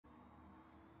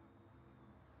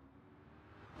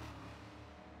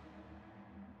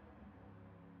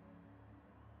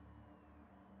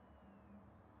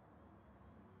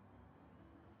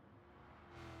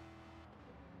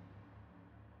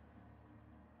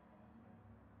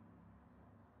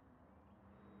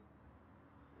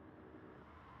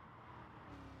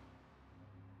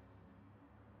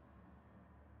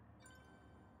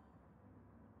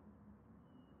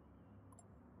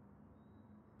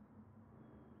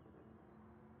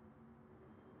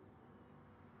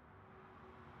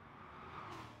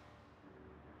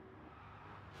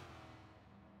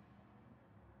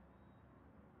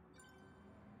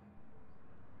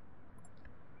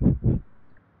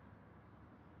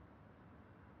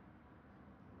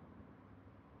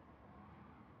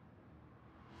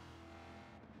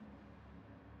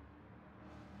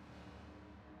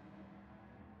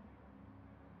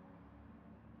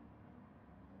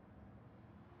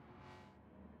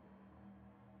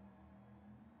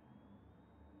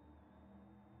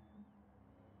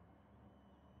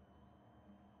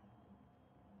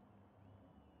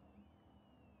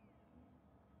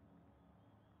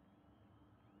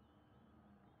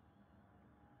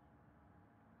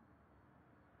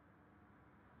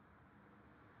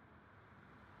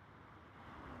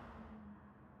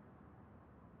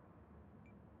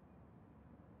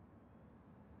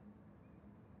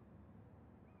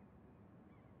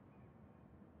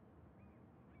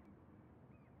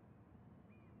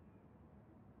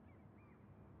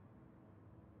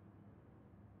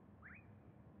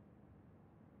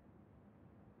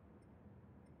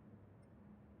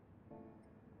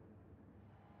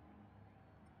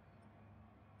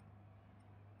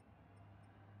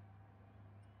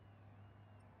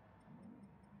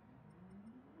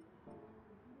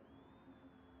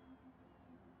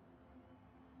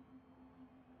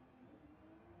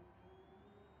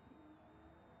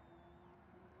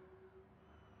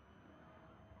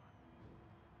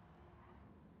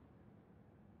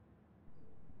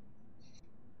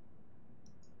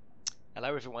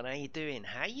Hello everyone, how you doing?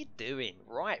 How you doing?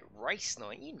 Right, race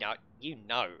night. You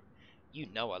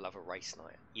know I love a race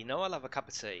night. You know I love a cup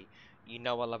of tea. You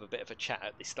know I love a bit of a chat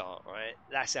at the start, right?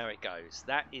 That's how it goes.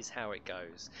 That is how it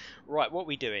goes. Right, what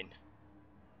we doing?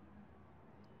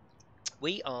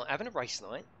 We are having a race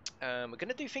night. We're going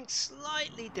to do things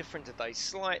slightly different today,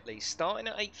 slightly. Starting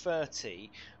at 8:30,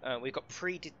 we've got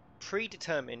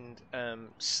predetermined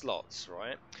slots,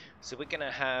 right? So we're going to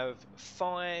have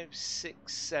 5,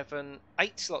 6, 7,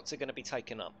 8 slots are going to be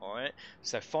taken up, all right?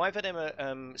 So 5 of them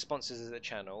are sponsors of the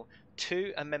channel,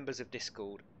 2 are members of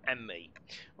Discord, and me,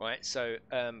 right? So,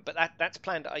 but that's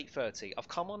planned at 8:30. I've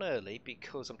come on early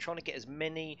because I'm trying to get as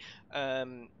many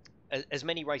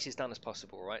races done as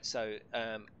possible, right? So,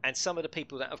 and some of the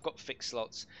people that have got fixed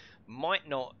slots might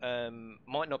not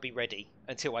be ready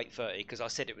until 8:30 because I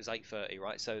said it was 8:30,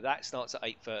 right? So that starts at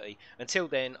 8:30. Until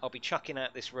then, I'll be chucking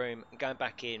out this room and going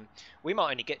back in. We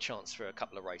might only get chance for a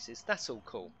couple of races. That's all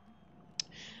cool.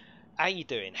 How you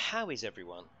doing? How is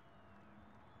everyone?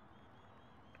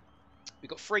 We've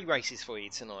got 3 races for you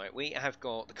tonight. We have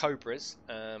got the Cobras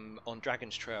on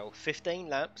Dragon's Trail, 15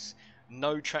 laps,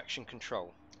 no traction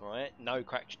control. All right, no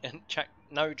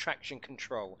traction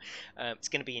control. It's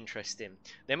going to be interesting.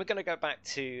 Then we're going to go back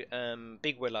to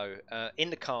Big Willow in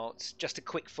the carts. Just a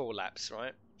quick 4 laps,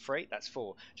 right? 3, that's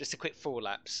 4. Just a quick 4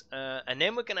 laps, and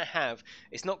then we're going to have.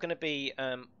 It's not going to be.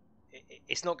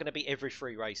 It's not going to be every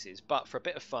 3 races, but for a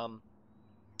bit of fun.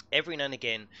 Every now and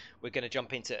again, we're going to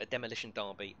jump into a demolition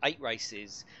derby. 8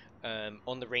 races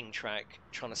on the ring track,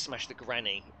 trying to smash the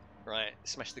granny, right?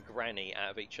 Smash the granny out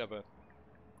of each other.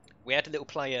 We had a little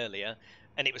play earlier,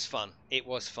 and it was fun. It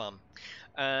was fun.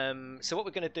 So what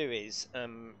we're going to do is,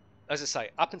 as I say,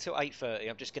 up until 8:30,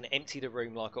 I'm just going to empty the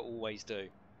room like I always do.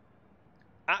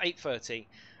 At 8:30,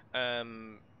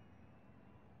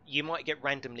 you might get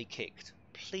randomly kicked.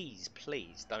 Please,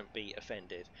 please don't be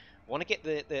offended. Want to get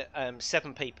the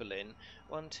 7 people in.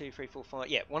 1, 2, 3, 4, 5.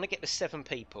 Yeah, want to get the 7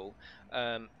 people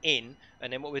in,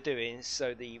 and then what we're doing is,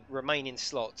 so the remaining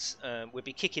slots, we'll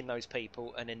be kicking those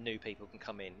people, and then new people can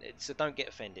come in. So don't get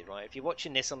offended, right? If you're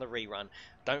watching this on the rerun,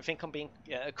 don't think I'm being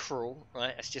cruel,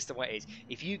 right? That's just the way it is.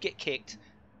 If you get kicked,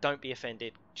 don't be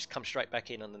offended. Just come straight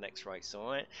back in on the next race, all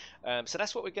right? So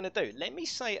that's what we're going to do. Let me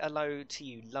say hello to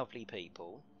you lovely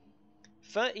people.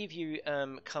 30 of you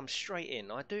come straight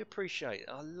in. I do appreciate it.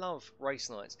 I love race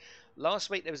nights. Last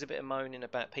week there was a bit of moaning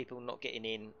about people not getting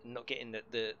in, not getting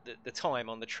the time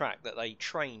on the track that they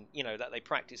train, that they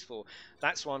practice for.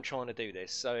 That's why I'm trying to do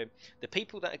this. So the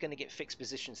people that are going to get fixed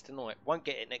positions tonight won't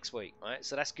get it next week, right?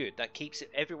 So that's good. That keeps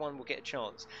it. Everyone will get a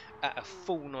chance at a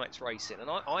full night's racing. And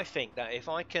I think that if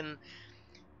I can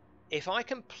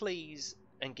please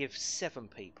and give 7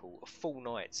 people a full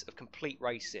night of complete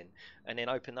racing, and then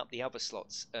open up the other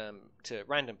slots to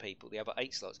random people, the other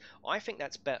 8 slots, I think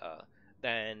that's better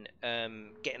than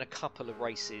getting a couple of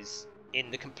races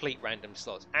in the complete random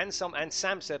slots. And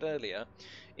Sam said earlier,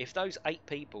 if those 8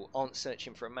 people aren't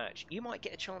searching for a match, you might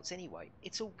get a chance anyway.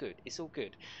 It's all good. It's all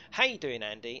good. How you doing,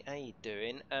 Andy? How you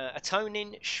doing?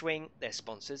 Atonin, Schwing, they're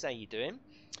sponsors. How you doing?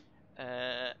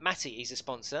 Matty, he's a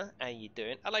sponsor. How you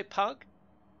doing? Hello, Pug.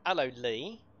 Hello,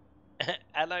 Lee.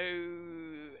 Hello.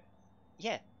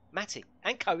 Yeah, Matty.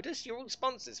 And Codus, you're all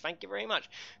sponsors. Thank you very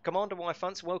much. Commander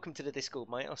Wifunts, welcome to the Discord,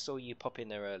 mate. I saw you pop in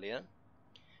there earlier.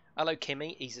 Hello,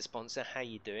 Kimmy. He's a sponsor. How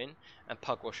you doing? And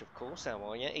Pugwash, of course. How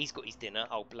are you? He's got his dinner.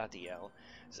 Oh, bloody hell.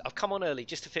 So I've come on early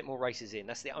just to fit more races in.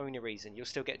 That's the only reason. You'll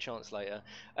still get a chance later.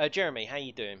 Jeremy, how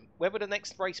you doing? Where will the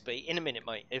next race be? In a minute,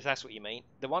 mate, if that's what you mean.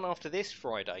 The one after this,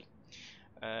 Friday.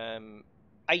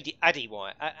 Addy, Addy,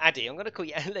 I'm going to call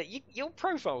you. Look, your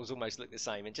profiles almost look the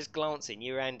same, and just glancing,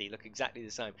 you and Andy look exactly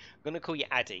the same. I'm going to call you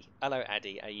Addy. Hello,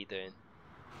 Addy. How you doing?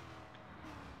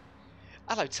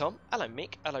 Hello, Tom. Hello,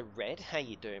 Mick. Hello, Red. How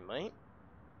you doing, mate?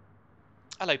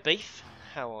 Hello, Beef.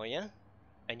 How are you?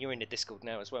 And you're in the Discord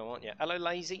now as well, aren't you? Hello,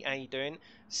 Lazy. How you doing?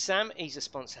 Sam, he's a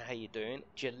sponsor. How you doing?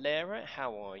 Jalera,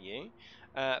 how are you?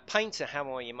 Painter,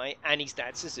 how are you, mate? And his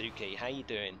dad, Suzuki. How you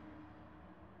doing?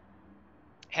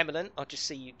 Hemelin, I just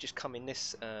see you just come in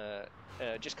this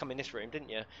room, didn't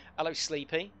you? Hello,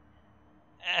 Sleepy.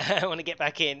 I want to get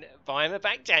back in. Buy him a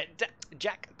back,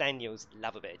 Jack Daniels.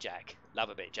 Love a bit of Jack. Love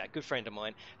a bit of Jack. Good friend of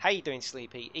mine. How you doing,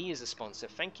 Sleepy? He is a sponsor.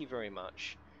 Thank you very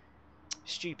much.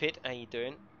 Stupid, how you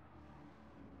doing?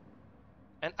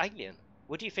 And Alien,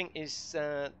 what do you think is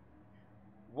the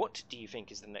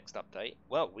next update?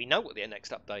 Well, we know what the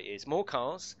next update is. More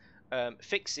cars.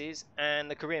 Fixes and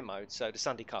the career mode, so the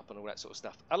Sunday Cup and all that sort of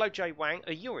stuff. Hello, Jay Wang.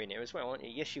 You're in here as well, aren't you?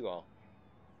 Yes, you are.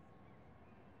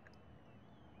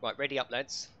 Right, ready up,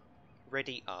 lads.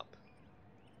 Ready up.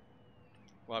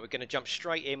 Right, we're going to jump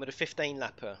straight in with a 15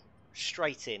 lapper.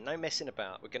 straight in, no messing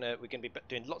about. We're gonna be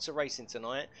doing lots of racing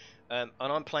tonight, and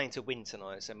I'm playing to win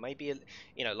tonight. So maybe,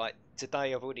 you know, like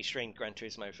today I've already streamed Gran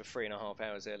Turismo for 3.5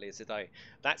 hours earlier today.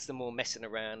 That's the more messing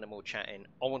around, the more chatting.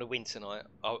 I want to win tonight.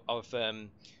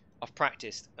 I've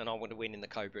practiced and I want to win in the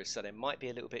Cobras, so there might be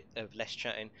a little bit of less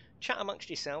chatting. Chat amongst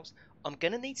yourselves. I'm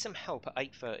gonna need some help at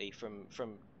 8:30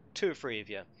 from 2 or 3 of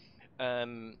you.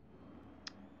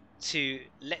 To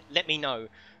let me know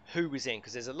who was in,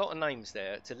 because there's a lot of names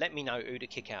there, to let me know who to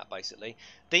kick out, basically.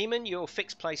 Demon, your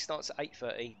fixed play starts at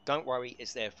 8:30. Don't worry,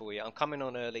 it's there for you. I'm coming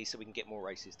on early so we can get more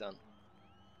races done.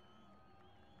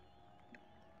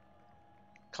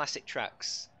 Classic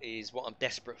tracks is what I'm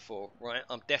desperate for, right?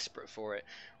 I'm desperate for it.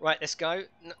 Right, let's go.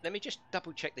 Let me just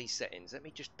double check these settings. Let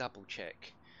me just double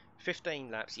check.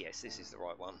 15 laps. Yes, this is the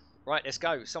right one. Right, let's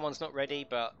go. Someone's not ready,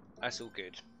 but that's all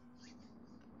good.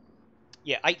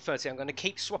 Yeah, 8:30. I'm going to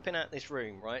keep swapping out this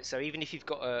room, right? So even if you've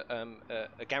got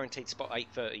a guaranteed spot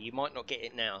 8:30, you might not get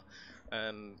it now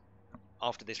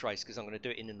after this race, because I'm going to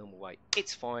do it in the normal way.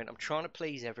 It's fine. I'm trying to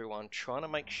please everyone, trying to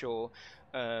make sure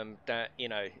that, you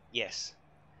know, yes.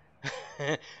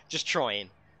 Just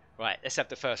trying. Right, let's have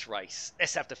the first race.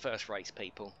 Let's have the first race,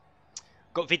 people.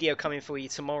 Got video coming for you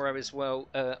tomorrow as well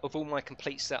of all my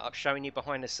complete setup, showing you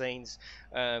behind the scenes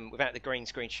without the green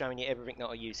screen, showing you everything that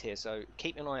I use here. So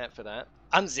keep an eye out for that.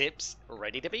 Unzips,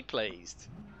 ready to be pleased.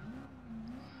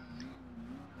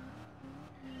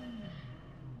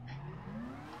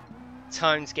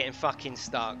 Tone's getting fucking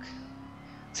stuck.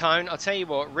 Tone, I'll tell you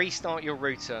what, restart your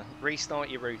router. Restart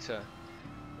your router.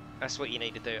 That's what you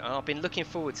need to do. And I've been looking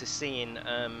forward to seeing...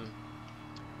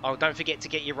 oh, don't forget to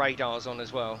get your radars on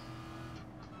as well.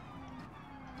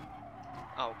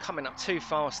 Oh, coming up too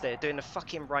fast there, doing the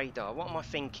fucking radar. What am I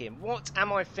thinking? What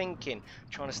am I thinking?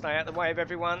 Trying to stay out of the way of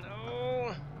everyone.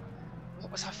 Oh,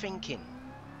 what was I thinking?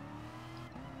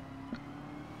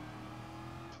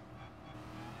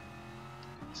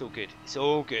 It's all good. It's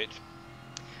all good.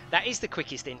 That is the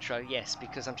quickest intro, yes,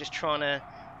 because I'm just trying to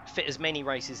fit as many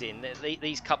races in.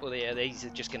 These couple there, these are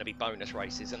just going to be bonus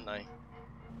races, aren't they?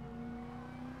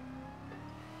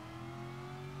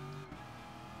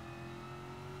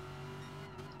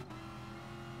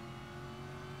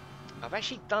 I've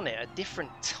actually done it at a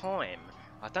different time.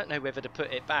 I don't know whether to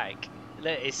put it back.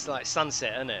 It's like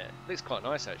sunset, isn't it? Looks quite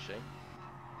nice, actually.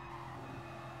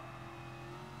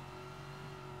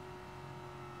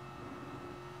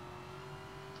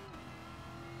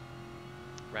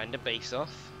 Random beefs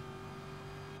off.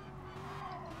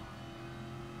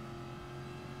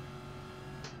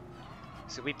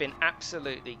 So we've been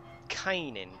absolutely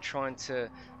caning trying to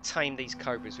tame these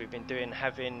Cobras. We've been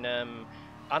having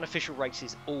unofficial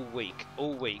races all week.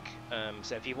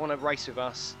 So if you want to race with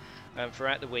us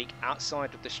throughout the week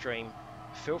outside of the stream,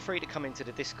 feel free to come into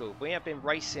the Discord. We have been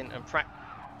racing and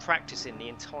practicing the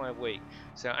entire week,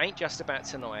 so it ain't just about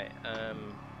tonight.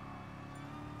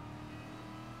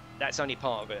 That's only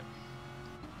part of it.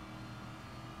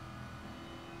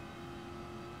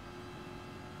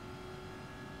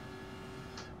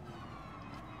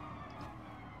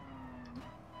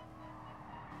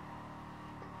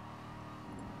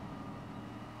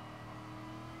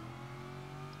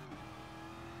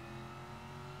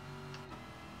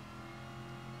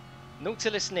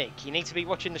 Nautilus Nick, you need to be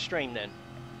watching the stream then.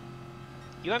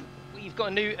 You've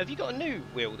got a new. Have you got a new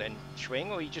wheel then,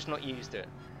 Schwing, or you just not used it?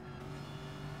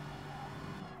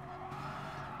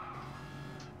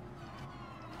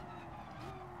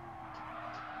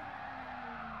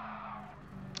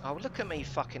 Oh, look at me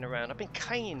fucking around. I've been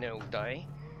caning it all day.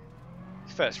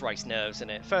 First race nerves, isn't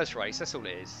it? First race, that's all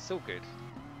it is. It's all good.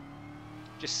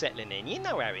 Just settling in. You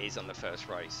know how it is on the first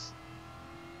race.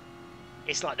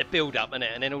 It's like the build-up, isn't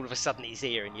it? And then all of a sudden it's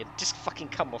here and you just fucking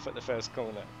come off at the first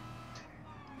corner.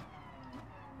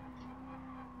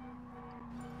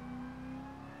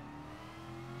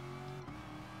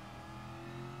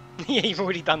 Yeah, you've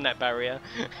already done that barrier.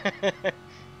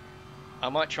 I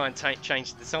might try and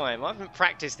change the time. I haven't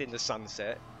practiced in the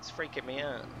sunset. It's freaking me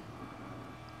out.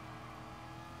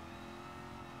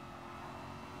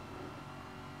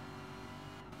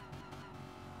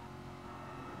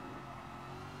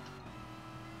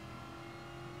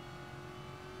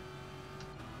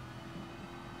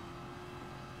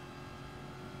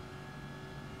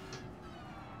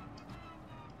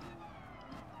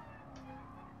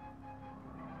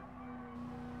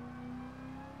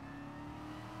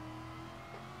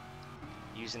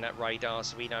 Using that radar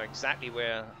so we know exactly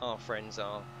where our friends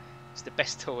are. It's the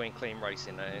best toy in clean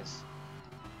racing, that is.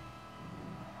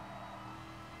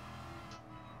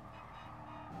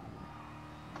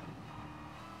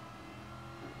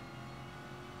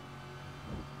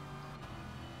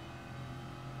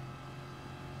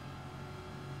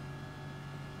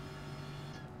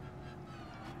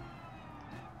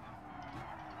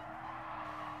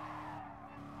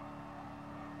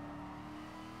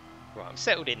 Right, I'm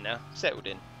settled in now. Settled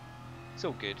in. It's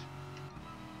all good.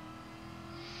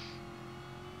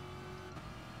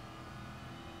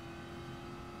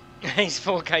 He's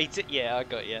 4K. Yeah, I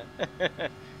got you.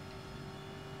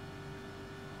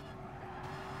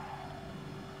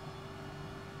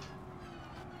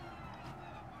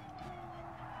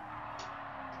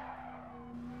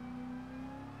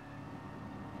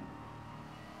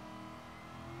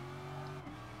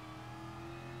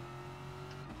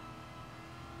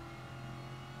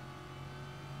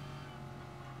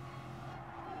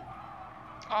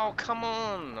 Oh, come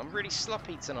on. I'm really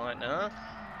sloppy tonight now.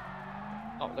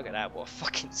 Oh, look at that. What a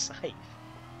fucking save.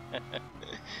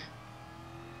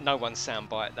 No one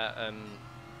soundbite that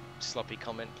sloppy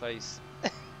comment, please. I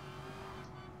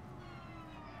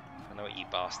know what you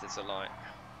bastards are like.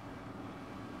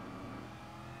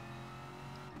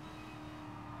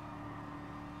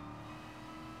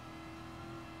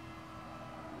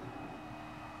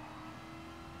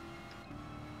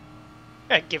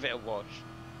 Give it a wash.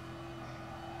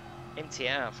 Empty it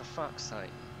out, for fuck's sake.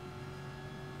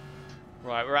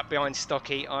 Right, we're up behind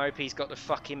Stocky. I hope he's got the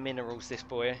fucking minerals, this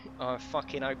boy. I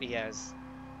fucking hope he has.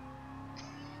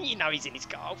 You know he's in his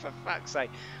car, for fuck's sake.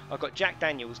 I've got Jack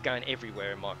Daniels going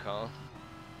everywhere in my car.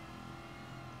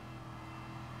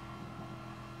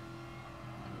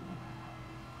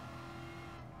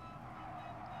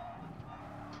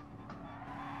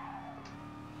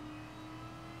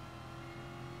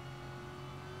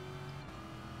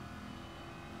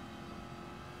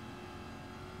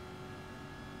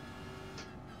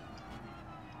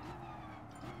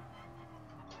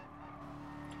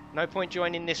 No point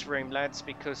joining this room, lads,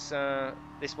 because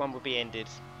this one will be ended.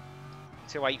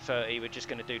 Until 8:30, we're just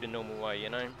going to do the normal way, you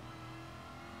know?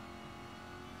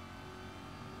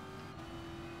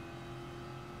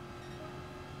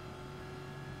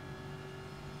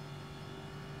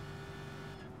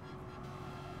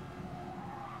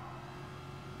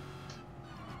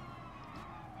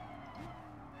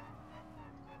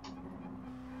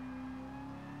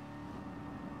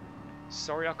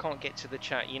 Sorry I can't get to the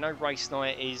chat. You know, race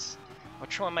night is... I'll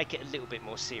try and make it a little bit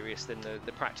more serious than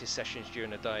the practice sessions during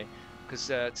the day.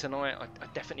 Because tonight, I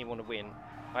definitely want to win.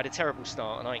 I had a terrible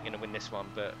start and I ain't going to win this one.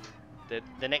 But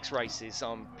the next races,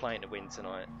 I'm playing to win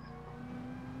tonight.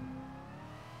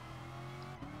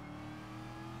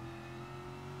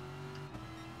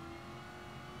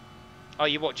 Oh,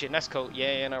 you're watching? That's cool.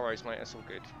 Yeah, no worries, mate. That's all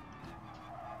good.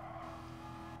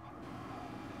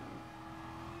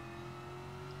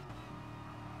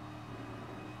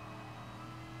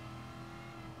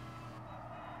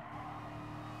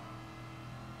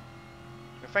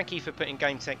 Thank you for putting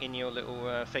GameTech in your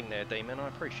little thing there, Demon. I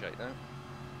appreciate that.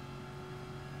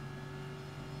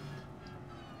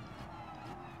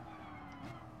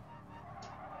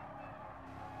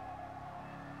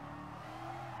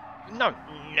 No,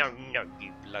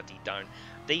 you bloody don't.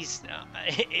 These,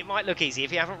 it might look easy.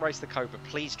 If you haven't raced the Cobra,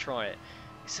 please try it.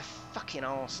 It's a fucking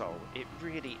arsehole. It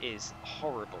really is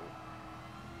horrible.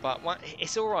 But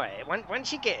it's alright.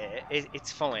 Once you get it,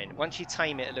 it's fine. Once you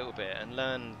tame it a little bit and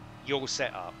learn your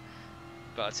setup.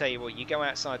 But I tell you what, you go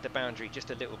outside the boundary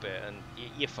just a little bit and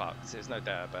you're fucked. There's no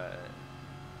doubt about it.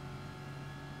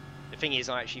 The thing is,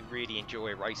 I actually really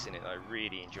enjoy racing it though.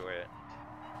 Really enjoy it.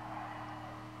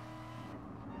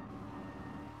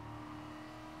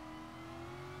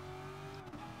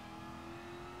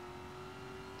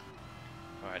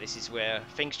 Alright, this is where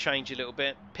things change a little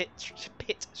bit. Pit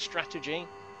strategy.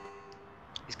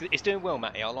 It's doing well,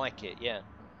 Matty. I like it, yeah.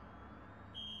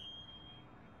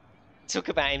 Talk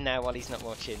about him now while he's not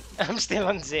watching. I'm still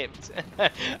unzipped.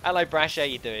 Hello, Brash. How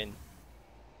you doing?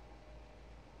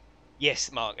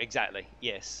 Yes, Mark. Exactly.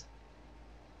 Yes.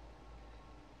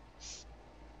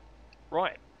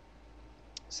 Right.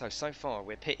 So far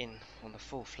we're pitting on the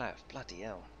full flat. Bloody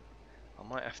hell. I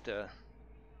might have to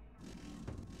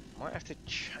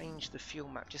change the fuel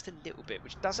map just a little bit,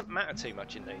 which doesn't matter too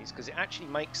much in these because it actually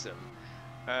makes them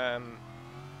a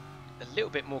little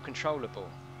bit more controllable.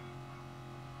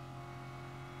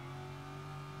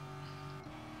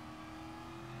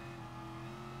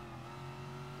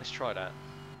 Let's try that.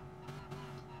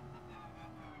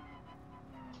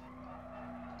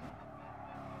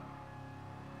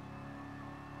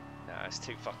 Nah, it's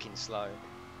too fucking slow.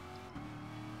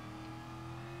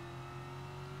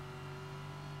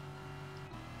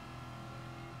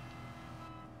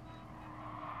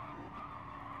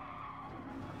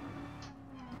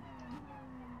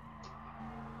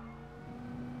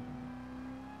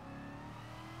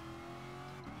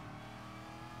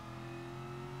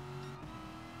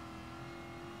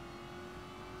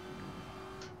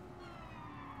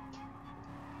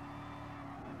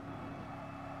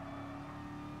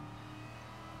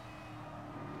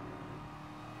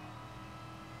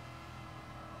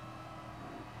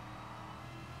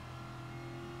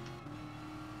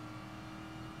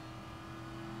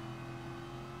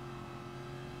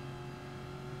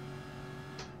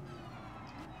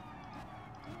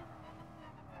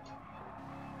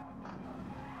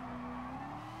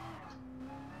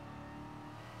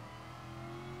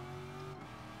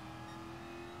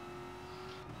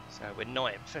 So we're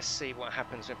ninth. Let's see what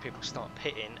happens when people start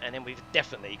pitting, and then we've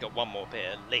definitely got one more pit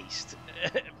at least,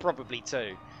 probably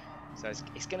two. So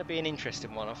it's going to be an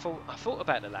interesting one. I thought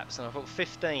about the laps, and I thought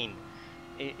 15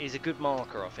 is a good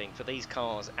marker, I think, for these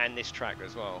cars and this track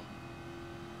as well.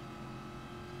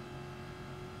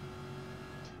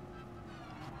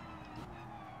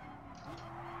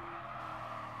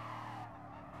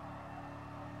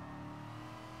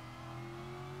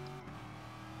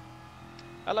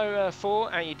 Hello,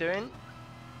 Four. How you doing?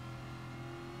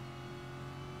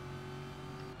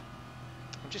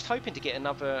 I'm just hoping to get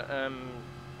another.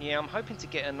 Yeah, I'm hoping to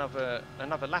get another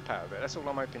lap out of it. That's all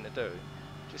I'm hoping to do,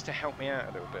 just to help me out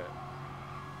a little bit.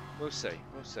 We'll see.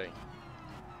 We'll see.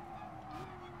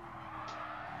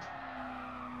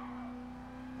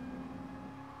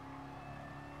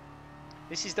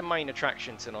 This is the main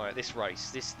attraction tonight. This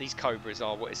race. These Cobras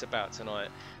are what it's about tonight.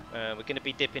 We're going to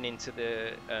be dipping into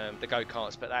the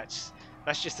go-karts, but that's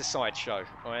just a sideshow.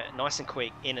 Right? Nice and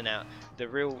quick, in and out.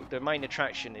 The main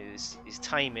attraction is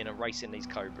taming and racing these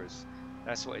Cobras.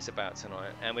 That's what it's about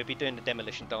tonight. And we'll be doing the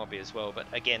demolition derby as well. But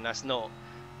again, that's not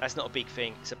a big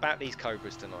thing. It's about these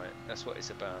Cobras tonight. That's what it's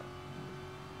about.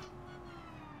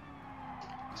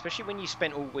 Especially when you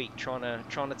spent all week trying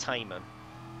to tame them.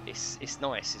 It's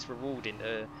nice. It's rewarding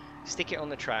to stick it on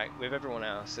the track with everyone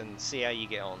else and see how you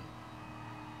get on.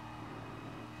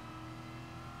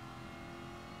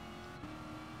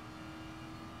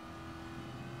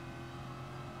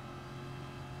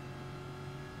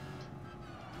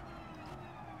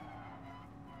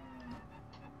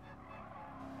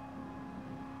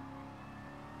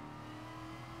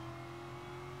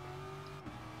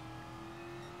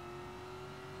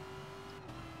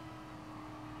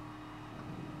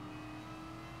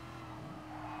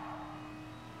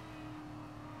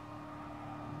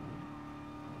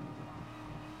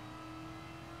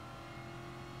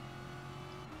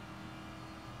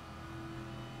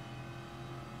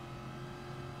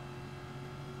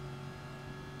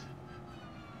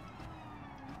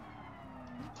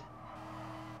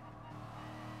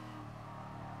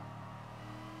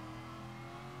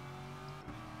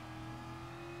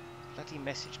 Bloody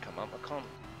message come up. I can't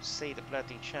see the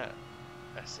bloody chat.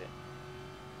 That's it.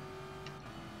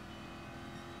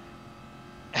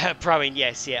 Proing,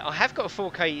 yes, yeah. I have got a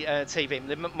 4K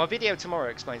TV. My video tomorrow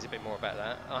explains a bit more about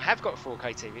that. I have got a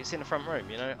 4K TV. It's in the front room,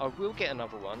 you know. I will get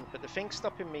another one, but the thing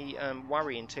stopping me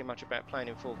worrying too much about playing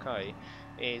in 4K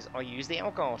is I use the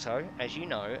Elgato, as you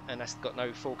know, and that's got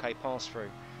no 4K pass-through.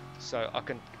 So I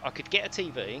could get a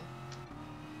TV,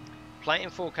 play it in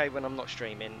 4K when I'm not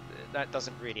streaming. That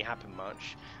doesn't really happen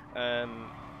much.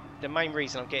 The main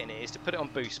reason I'm getting it is to put it on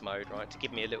boost mode, right, to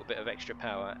give me a little bit of extra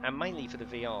power, and mainly for the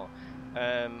VR.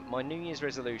 My New Year's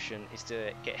resolution is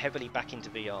to get heavily back into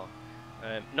VR.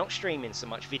 Not streaming so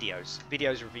much, videos,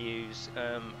 reviews.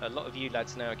 A lot of you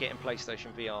lads now are getting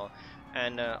PlayStation VR,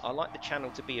 and I like the channel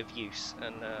to be of use.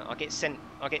 And I get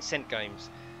sent games,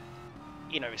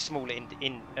 you know, smaller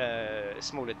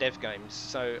smaller dev games,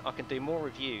 so I can do more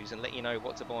reviews and let you know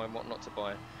what to buy and what not to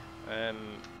buy.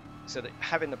 So that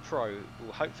having the Pro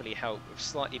will hopefully help with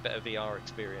slightly better VR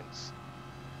experience.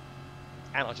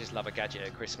 And I just love a gadget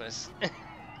at Christmas.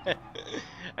 And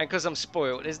because I'm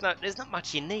spoiled, there's not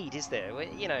much you need, is there? Well,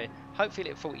 you know, hopefully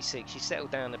at 46 you settle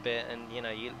down a bit, and you know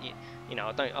you know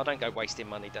I don't go wasting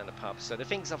money down the pub. So the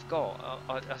things I've got,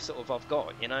 I've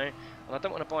got, you know, and I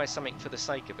don't want to buy something for the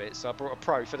sake of it. So I brought a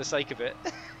Pro for the sake of it,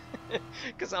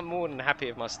 because I'm more than happy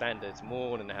with my standards.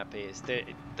 More than happy. It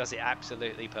does it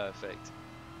absolutely perfect.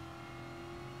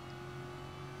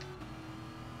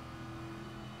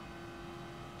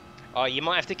 Oh, you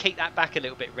might have to keep that back a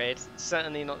little bit, Red.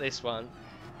 Certainly not this one.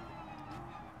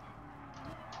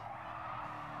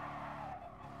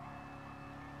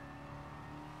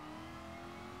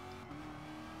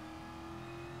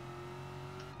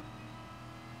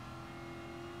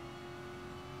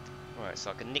 Right,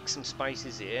 so I can nick some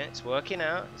spaces here. It's working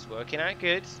out. It's working out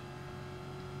good.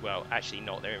 Well, actually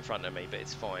not. They're in front of me, but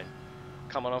it's fine.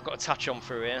 Come on, I've got to touch on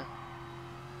through here.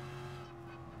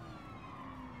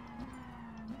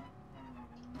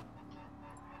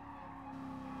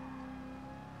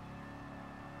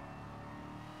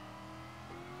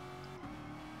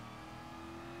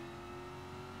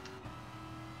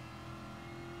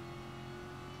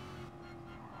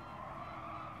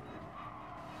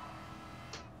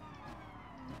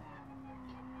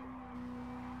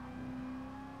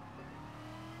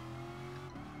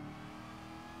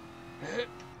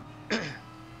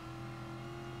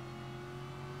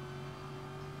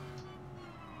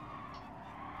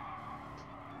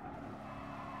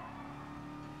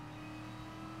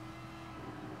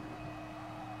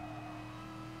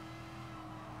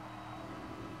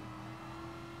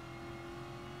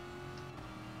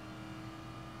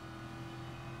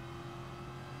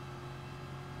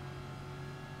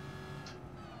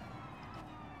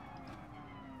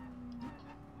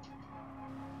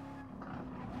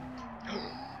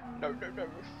 no, no, no.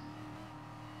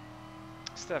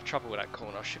 Still have trouble with that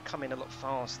corner. I should come in a lot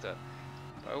faster.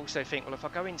 But I also think, well, if I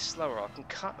go in slower, I can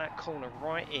cut that corner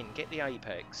right in, get the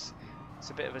apex. It's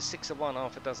a bit of a 6 of one,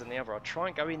 half a dozen the other. I try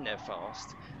and go in there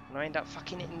fast, and I end up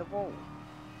fucking hitting the wall.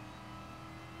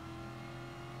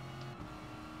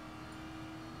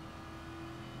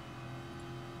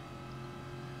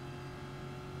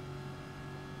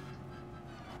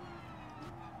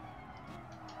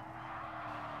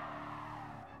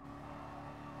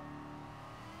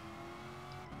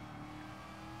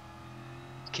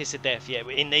 Kiss of death, yeah.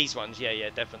 In these ones, yeah,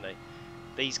 definitely.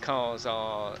 These cars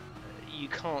are, you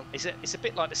can't. It's a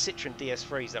bit like the Citroen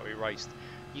DS3s that we raced.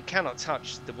 You cannot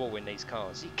touch the wall in these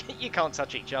cars. You can't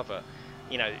touch each other.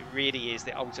 You know, it really is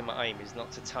the ultimate aim is not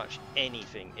to touch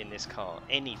anything in this car.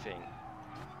 Anything.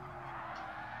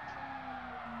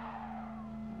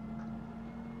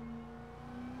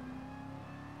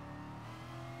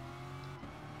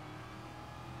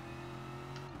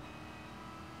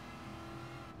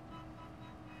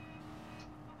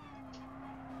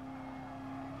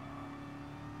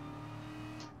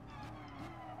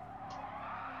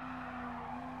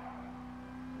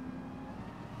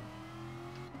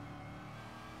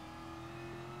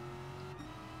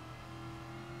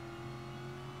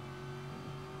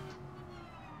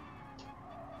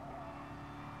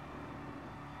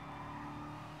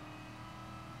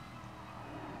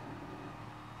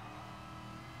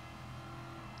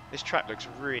 This track looks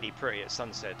really pretty at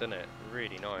sunset, doesn't it?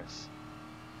 Really nice.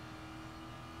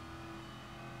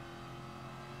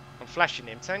 I'm flashing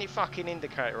him. Turn your fucking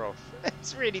indicator off.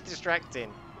 It's really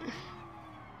distracting.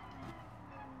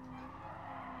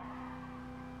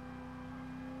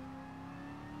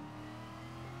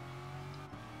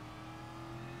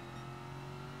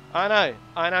 I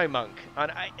know, Monk.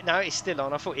 No, it's still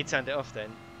on. I thought you turned it off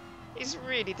then. It's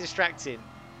really distracting.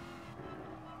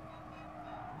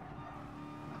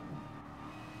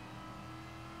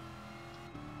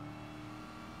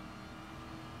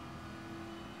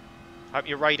 Hope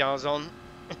your radar's on.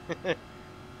 I'm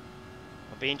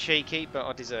being cheeky, but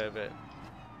I deserve it.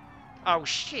 Oh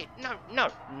shit! No.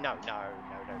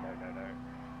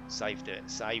 Saved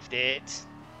it.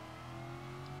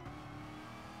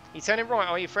 You turning right,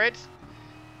 are you, Fred?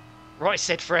 Right,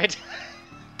 said Fred.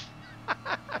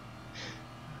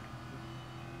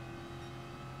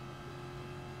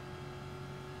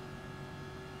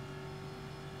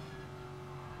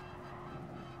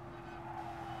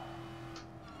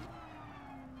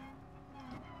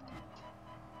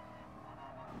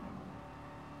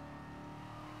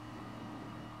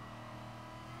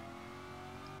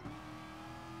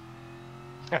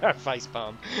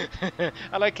 Facepalm.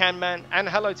 Hello, Canman, and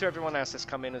hello to everyone else that's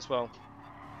come in as well.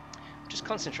 I'm just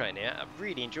concentrating here. I'm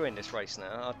really enjoying this race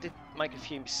now. I did make a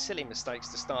few silly mistakes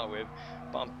to start with,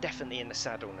 but I'm definitely in the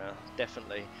saddle now.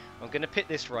 Definitely. I'm going to pit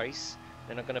this race,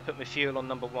 then I'm going to put my fuel on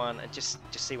number 1 and just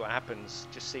see what happens.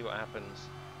 Just see what happens.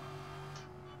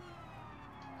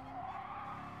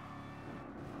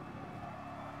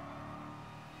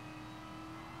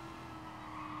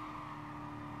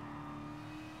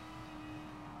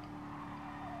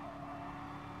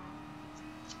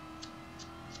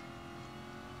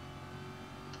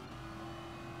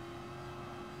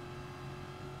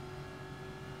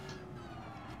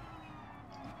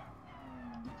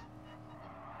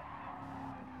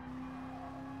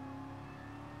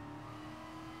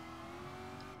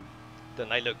 Don't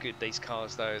they look good, these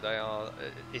cars though? They are.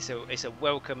 It's a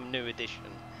welcome new addition.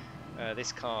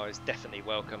 This car is definitely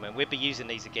welcome, and we'll be using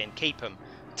these again. Keep them,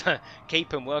 keep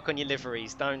them. Work on your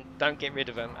liveries. Don't get rid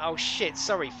of them. Oh shit!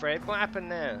 Sorry, Fred. What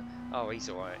happened there? Oh, he's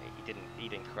all right. He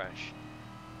didn't crash.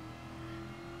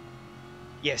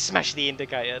 Yeah, smash the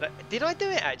indicator. Did I do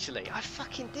it actually? I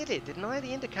fucking did it, didn't I?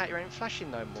 The indicator ain't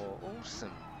flashing no more.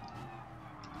 Awesome.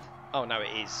 Oh no, it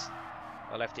is.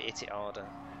 I'll have to hit it harder.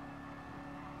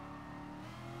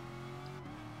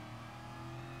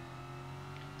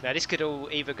 Now this could all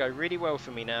either go really well for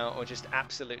me now or just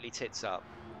absolutely tits up.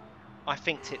 I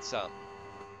think tits up.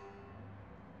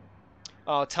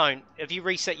 Oh, Tone, have you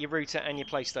reset your router and your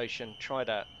PlayStation? Try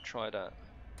that. Try that.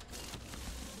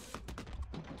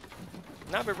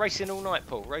 No, we're racing all night,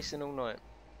 Paul. Racing all night.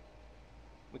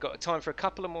 We've got time for a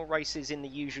couple of more races in the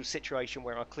usual situation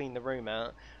where I clean the room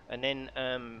out, and then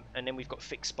we've got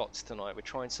fixed spots tonight. We're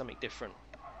trying something different,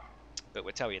 but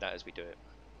we'll tell you that as we do it.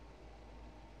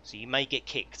 So you may get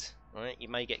kicked, right? You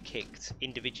may get kicked,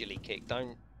 individually kicked.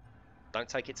 Don't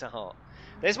take it to heart.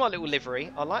 There's my little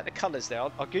livery. I like the colours there.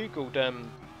 I googled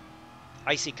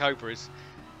AC Cobras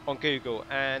on Google,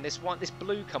 and this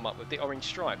blue come up with the orange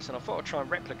stripes, and I thought I'd try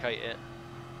and replicate it.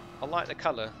 I like the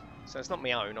colour, so it's not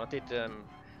my own. I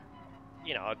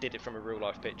you know, I did it from a real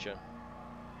life picture.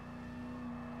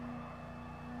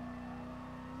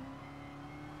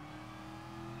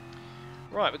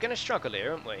 Right, we're going to struggle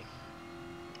here, aren't we?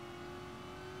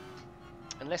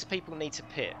 Unless people need to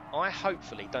pit. I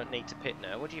hopefully don't need to pit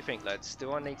now. What do you think, lads?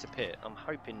 Do I need to pit? I'm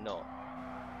hoping not.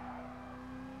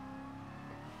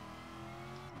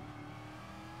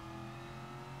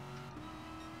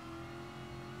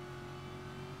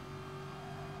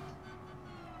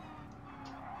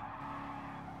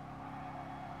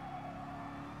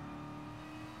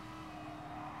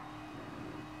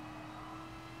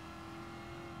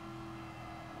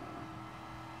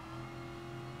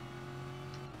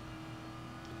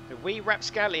 The wee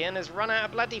rapscallion has run out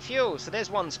of bloody fuel, so there's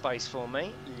one space for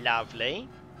me. Lovely.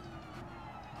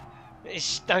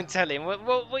 Shh, don't tell him.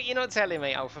 What you're not telling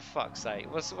me? Oh, for fuck's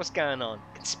sake. What's going on?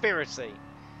 Conspiracy.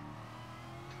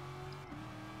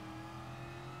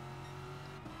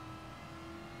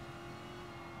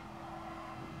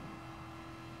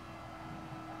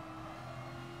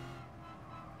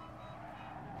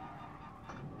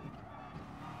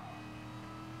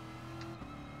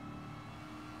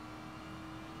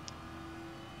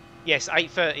 Yes,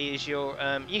 8:30 is your.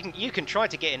 You can try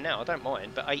to get in now. I don't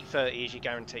mind, but 8:30 is your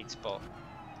guaranteed spot.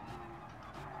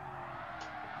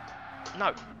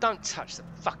 No, don't touch the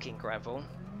fucking gravel.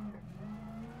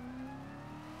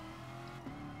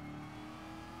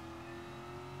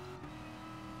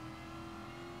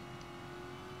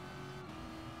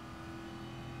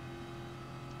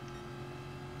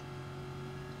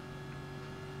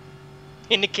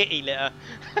 In the kitty litter.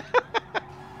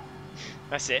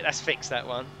 That's it. Let's fix that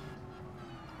one.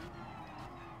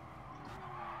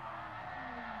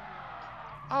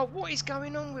 Oh, what is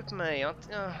going on with me?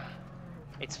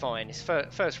 It's fine. It's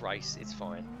first race. It's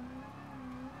fine.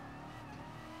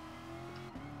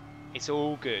 It's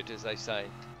all good, as they say.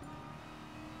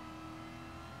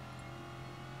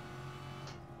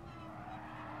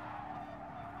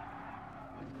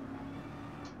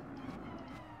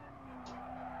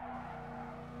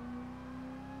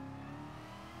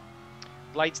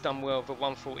 Blade's done well for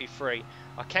 143.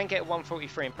 I can get a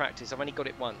 143 in practice. I've only got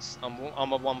it once. I'm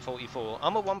a 144.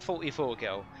 I'm a 144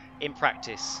 girl in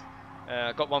practice.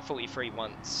 I got 143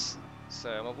 once. So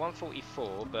I'm a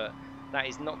 144, but that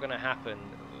is not going to happen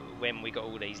when we got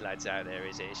all these lads out there,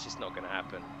 is it? It's just not going to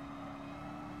happen.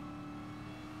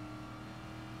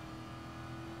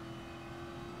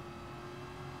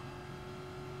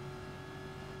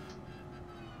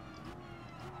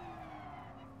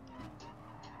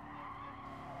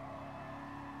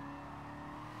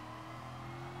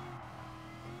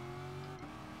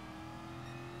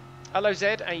 Hello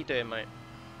Zed, how you doing, mate?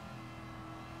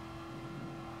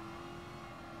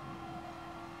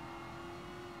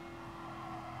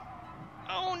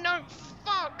 Oh no,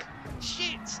 fuck!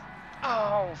 Shit!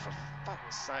 Oh, for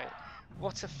fuck's sake.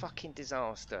 What a fucking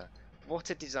disaster. What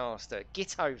a disaster.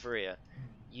 Get over here,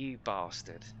 you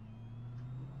bastard.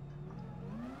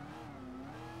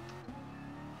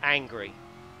 Angry.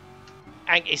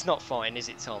 It's not fine, is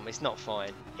it, Tom? It's not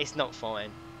fine. It's not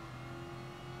fine.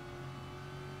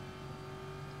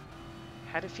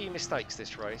 Had a few mistakes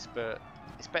this race, but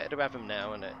it's better to have them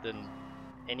now, isn't it, than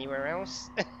anywhere else?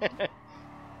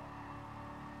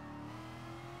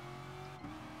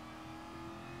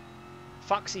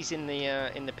 Foxy's in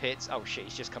the pits. Oh shit,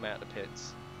 he's just come out of the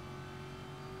pits.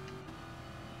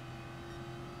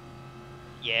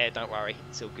 Yeah, don't worry,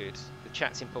 it's all good. The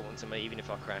chat's important to me, even if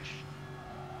I crash.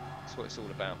 That's what it's all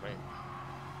about, mate.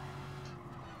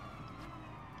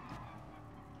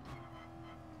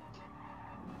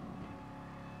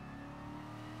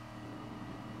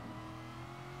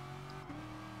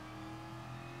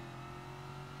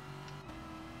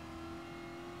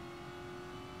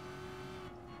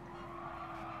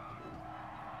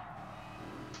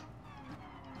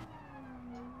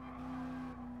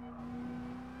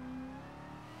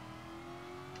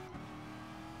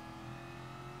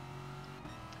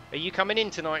 Are you coming in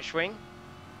tonight, Schwing?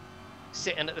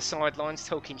 Sitting at the sidelines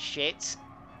talking shit.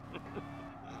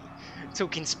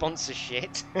 Talking sponsor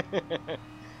shit.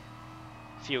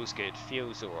 Feels good.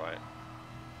 Feels alright.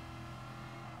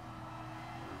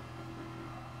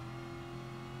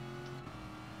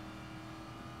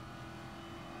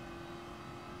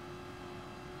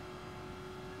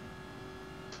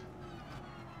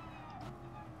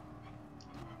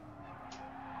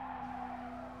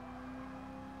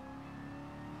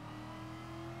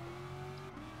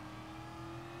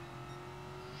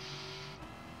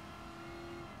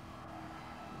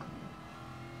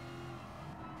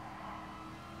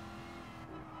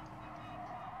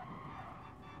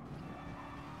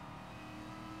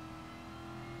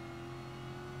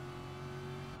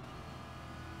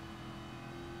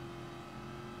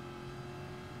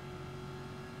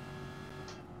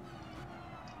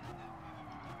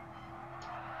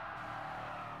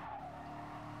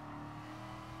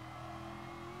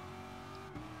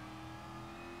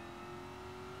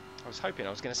 was hoping I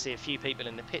was going to see a few people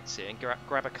in the pits here and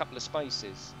grab a couple of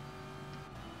spaces.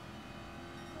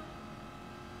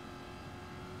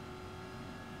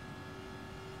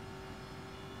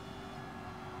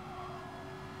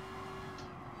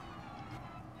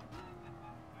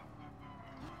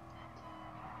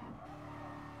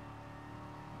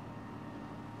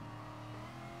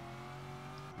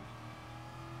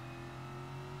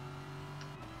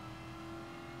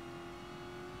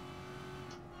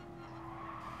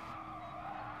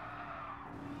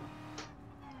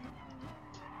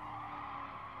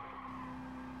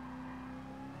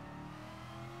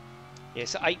 Yeah,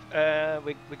 so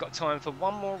we've got time for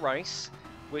one more race,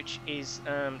 which is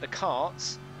the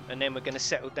karts, and then we're going to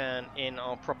settle down in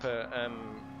our proper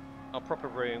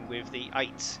room with the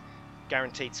 8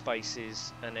 guaranteed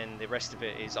spaces, and then the rest of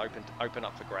it is open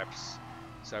up for grabs.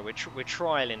 So we're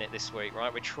trialing it this week,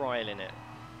 right? We're trialing it.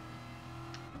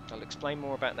 I'll explain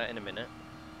more about that in a minute.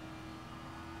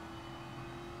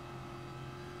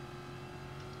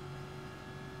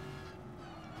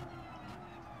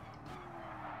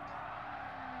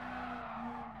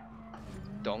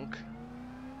 Donk.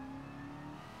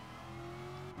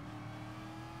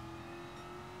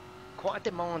 Quite a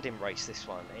demanding race, this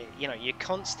one. You know, you're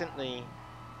constantly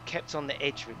kept on the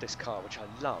edge with this car, which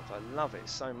I love. I love it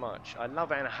so much. I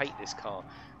love it and I hate this car.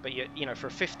 But you know, for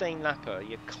a 15 lapper,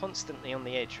 you're constantly on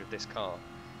the edge with this car.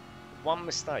 One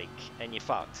mistake and you're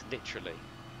fucked, literally.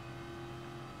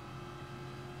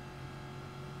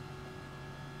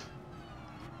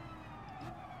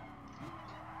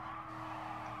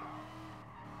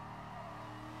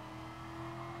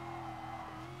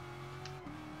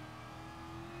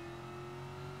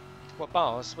 What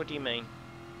bars? What do you mean?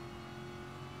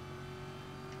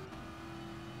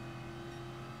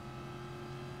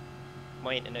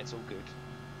 My internet's all good.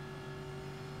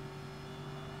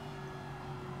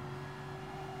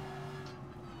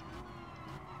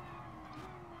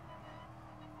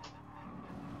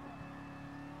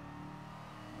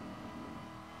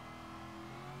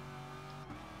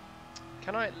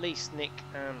 Can I at least nick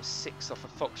 6 off of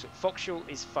Foxhall? Foxhall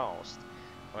is fast.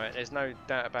 Right, there's no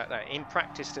doubt about that. In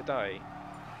practice today,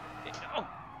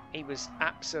 he was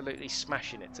absolutely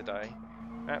smashing it today.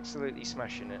 Absolutely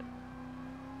smashing it.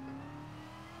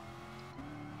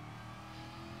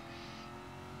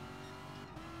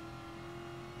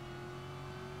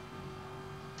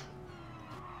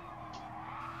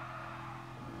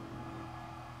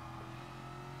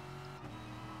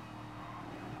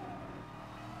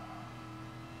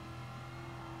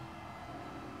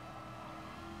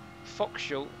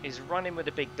 Foxhall is running with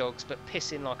the big dogs but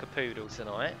pissing like a poodle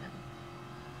tonight.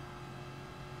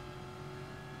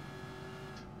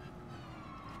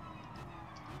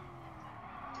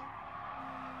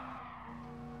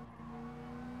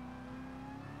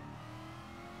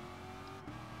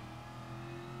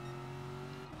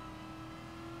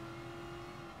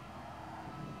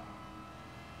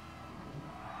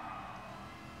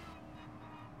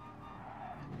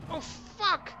 Oh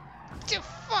fuck!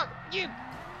 Fuck you!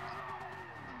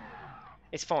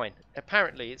 It's fine.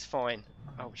 Apparently it's fine.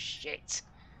 Oh shit!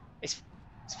 It's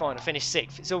fine. I finished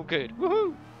 6th. It's all good.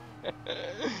 Woohoo!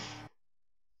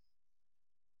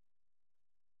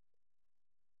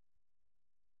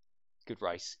 Good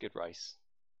race. Good race.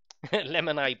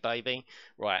 Lemonade, baby.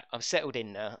 Right, I'm settled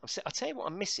in now. I'll tell you what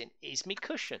I'm missing is me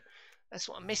cushion. That's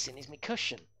what I'm missing is me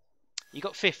cushion. You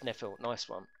got 5th, Neffel. Nice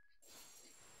one.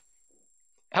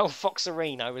 El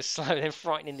Foxarino was slow and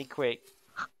frighteningly quick.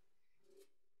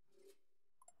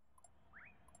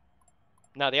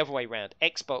 No, the other way round.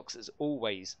 Xbox has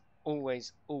always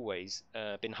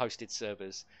been hosted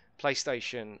servers.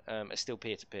 PlayStation are still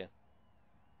peer-to-peer.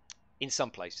 In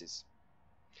some places.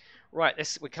 Right,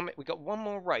 we've got one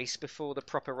more race before the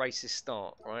proper races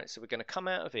start. Right, so we're going to come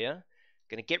out of here.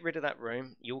 Going to get rid of that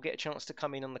room. You'll get a chance to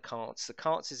come in on the karts. The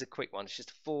karts is a quick one. It's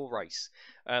just a 4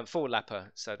 lapper.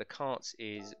 So the karts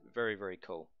is very, very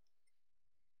cool.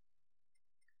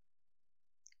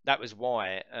 That was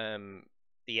why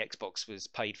the Xbox was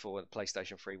paid for, the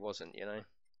PlayStation 3 wasn't, you know.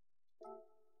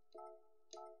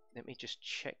 Let me just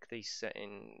check these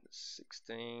settings.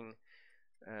 16,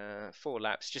 4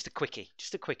 laps, just a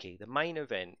quickie. The main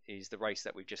event is the race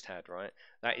that we've just had, right?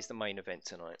 That is the main event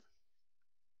tonight.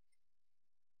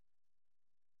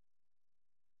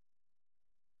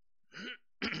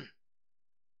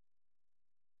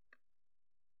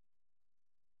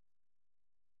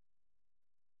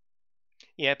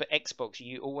 Yeah, but Xbox,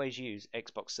 you always use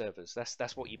Xbox servers.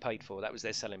 That's what you paid for. That was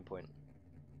their selling point.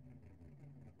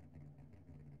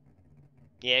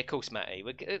 Yeah, of course, Matty.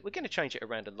 We're going to change it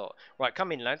around a lot. Right,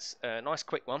 come in, lads. Nice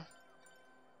quick one.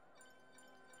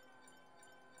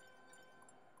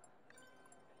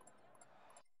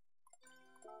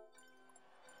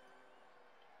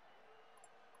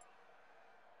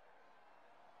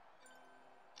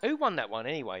 Who won that one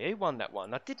anyway? Who won that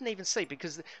one? I didn't even see,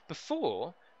 because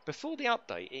before the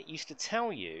update, it used to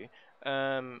tell you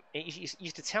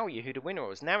used to tell you who the winner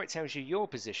was. Now it tells you your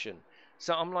position.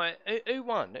 So I'm like, who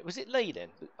won? Was it Lee then?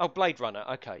 Oh, Blade Runner.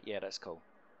 Okay, yeah, that's cool.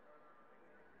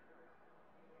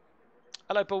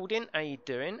 Hello, Baldin. How you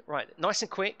doing? Right, nice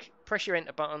and quick. Press your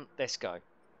enter button. Let's go.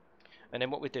 And then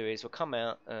what we'll do is we'll come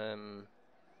out.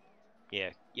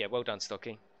 Yeah, well done,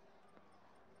 Stocky.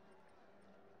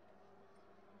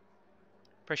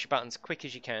 Press your buttons quick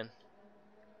as you can.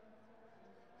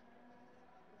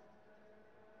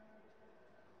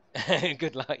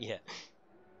 Good luck, yeah.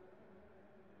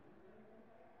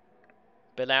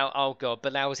 Bilal, oh god,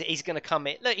 Bilal, he's going to come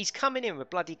in. Look, he's coming in with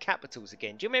bloody capitals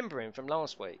again. Do you remember him from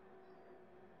last week?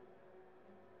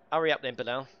 Hurry up then,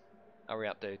 Bilal. Hurry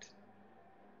up, dude.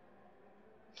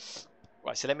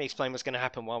 Right, so let me explain what's going to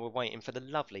happen while we're waiting for the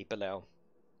lovely Bilal.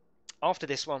 After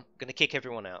this one, I'm going to kick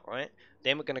everyone out, right?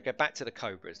 Then we're going to go back to the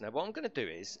Cobras. Now, what I'm going to do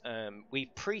is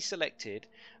we've pre-selected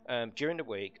during the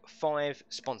week 5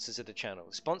 sponsors of the channel.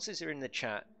 Sponsors are in the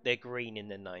chat. They're green in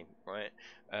their name, right?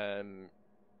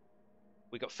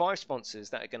 We've got 5 sponsors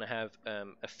that are going to have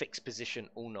a fixed position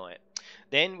all night.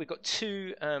 Then we've got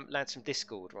 2 lads from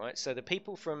Discord, right? So the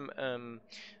people from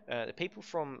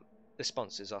the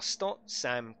sponsors are Stott,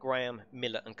 Sam, Graham,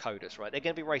 Miller, and Codus, right? They're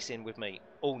going to be racing with me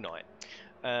all night.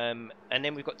 And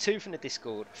then we've got 2 from the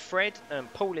Discord, Fred,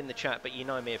 Paul in the chat, but you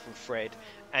know me from Fred,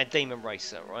 and Demon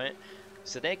Racer, right?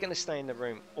 So they're going to stay in the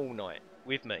room all night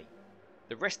with me.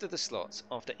 The rest of the slots,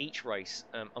 after each race,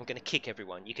 I'm going to kick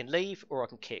everyone. You can leave or I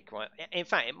can kick, right? In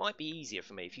fact, it might be easier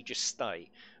for me if you just stay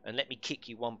and let me kick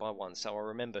you one by one so I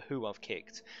remember who I've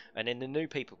kicked. And then the new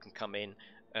people can come in.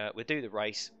 We'll do the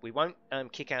race. We won't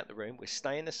kick out the room. We'll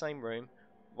stay in the same room,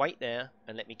 wait there,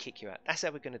 and let me kick you out. That's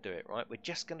how we're going to do it, right? We're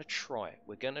just going to try.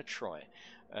 We're going to try.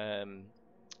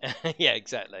 Yeah,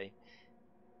 exactly.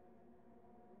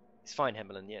 It's fine,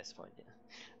 Hemmerlin. Yeah, it's fine.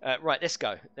 Yeah. Right, let's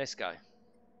go. Let's go.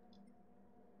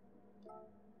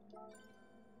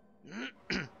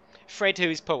 Fred, who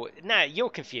is Paul? Now you're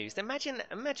confused. Imagine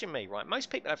me, right? Most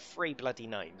people have 3 bloody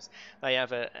names. They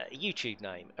have a YouTube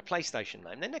name, a PlayStation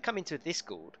name. Then they come into a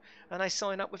Discord and they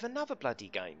sign up with another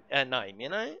bloody name. You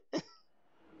know?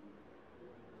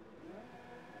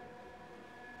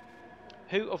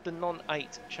 Who of the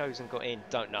non-8 chosen got in?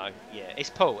 Don't know. Yeah, it's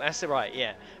Paul. That's right.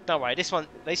 Yeah. Don't worry. This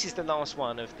is the last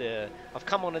one of the. I've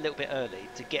come on a little bit early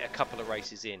to get a couple of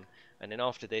races in. And then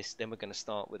after this, then we're going to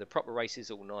start with the proper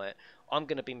races all night. I'm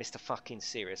going to be Mr. fucking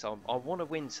serious. I want to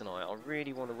win tonight. I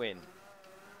really want to win.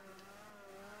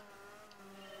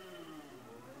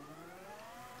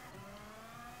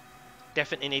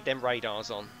 Definitely need them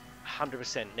radars on.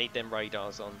 100% need them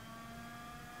radars on.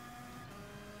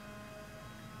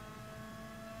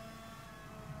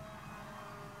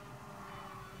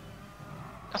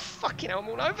 Oh, fucking hell, I'm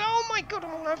all over. Oh my god,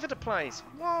 I'm all over the place.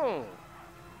 Whoa.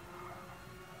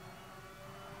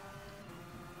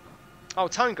 Oh,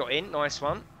 Tone got in. Nice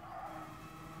one.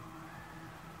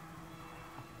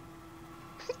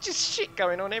 Just shit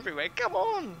going on everywhere. Come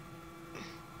on.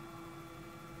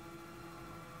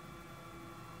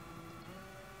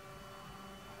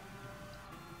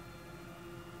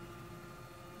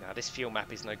 Now, this fuel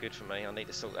map is no good for me. I need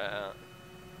to sort that out.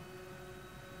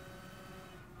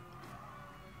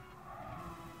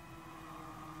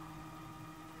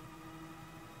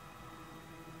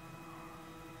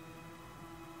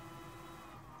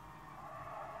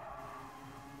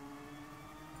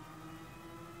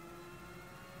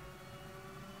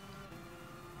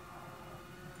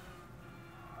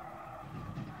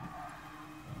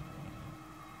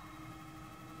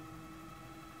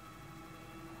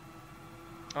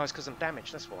 Oh, it's because I'm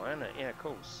damaged, that's why, isn't it? Yeah, of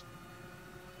course.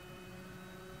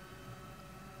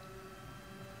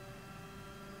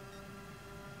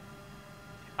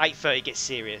 $8:30 gets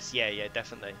serious. Yeah,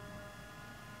 definitely.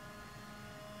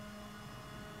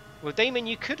 Well, Demon,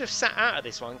 you could have sat out of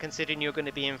this one, considering you're going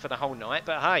to be in for the whole night.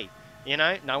 But hey, you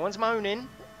know, no one's moaning.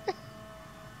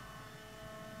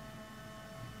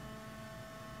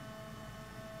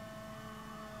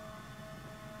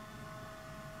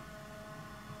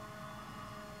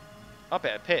 I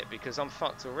better pit because I'm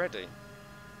fucked already.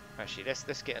 Actually,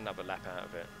 let's get another lap out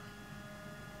of it.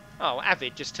 Oh,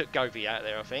 Avid just took Govey out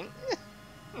there, I think.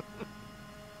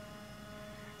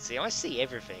 See, I see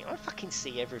everything. I fucking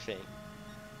see everything.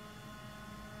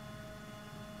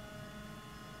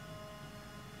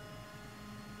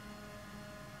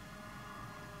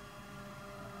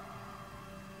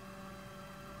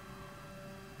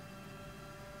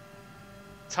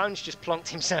 Tone's just plonked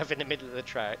himself in the middle of the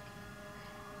track.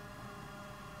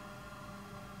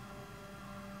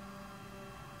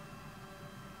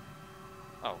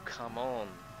 Oh, come on.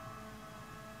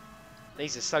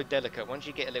 These are so delicate. Once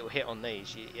you get a little hit on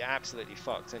these, you're absolutely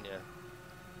fucked, aren't you?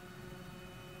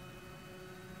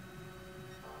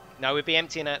 No, we'd be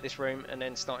emptying out this room and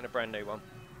then starting a brand new one.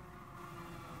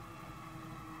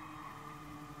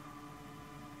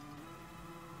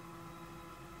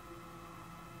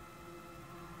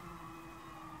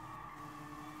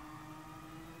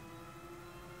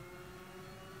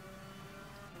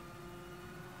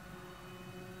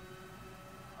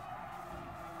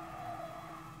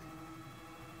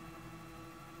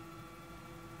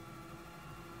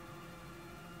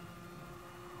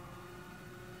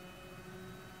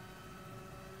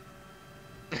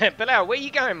 Bilal, where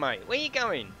you going, mate? Where you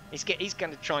going? He's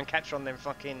going to try and catch on them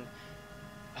fucking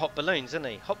hot balloons, isn't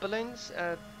he? Hot balloons?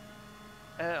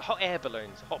 Hot air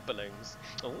balloons. Hot balloons.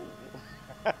 Oh.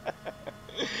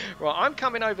 Right, I'm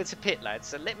coming over to pit, lads,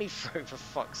 so let me through for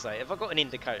fuck's sake. Have I got an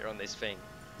indicator on this thing?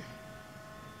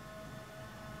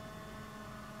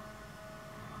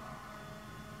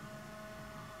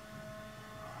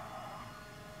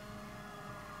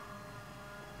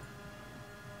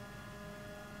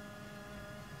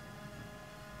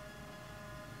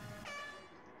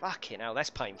 Fucking hell,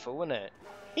 that's painful, isn't it?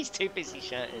 He's too busy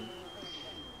shouting.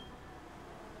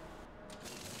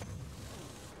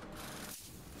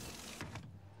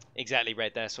 Exactly,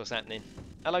 Red, that's what's happening.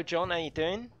 Hello, John, how you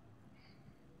doing?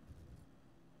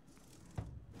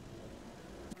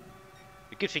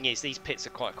 The good thing is these pits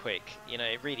are quite quick. You know,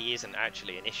 it really isn't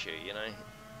actually an issue, you know.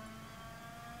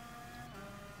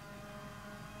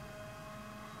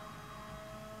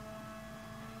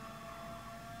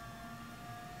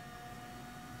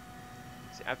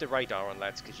 So have the radar on,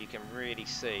 lads, because you can really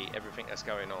see everything that's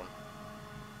going on.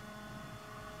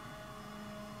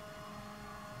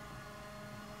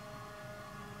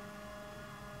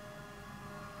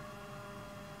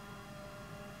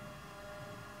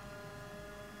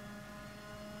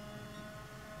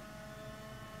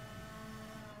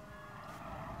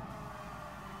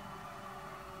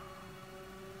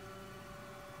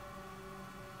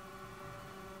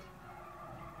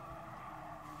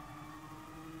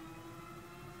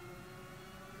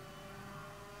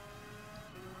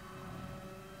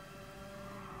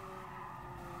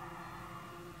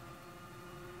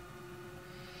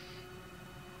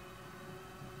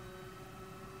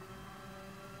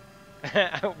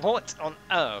 What on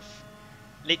earth,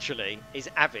 literally, is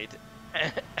Avid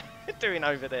doing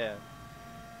over there?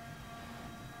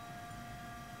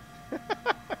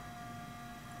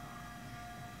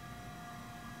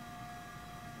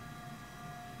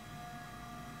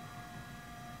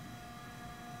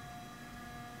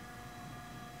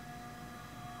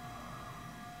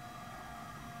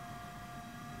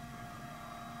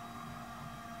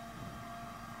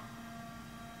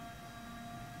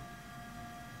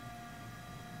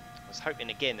 I was hoping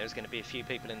again there was going to be a few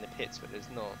people in the pits, but there's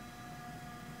not.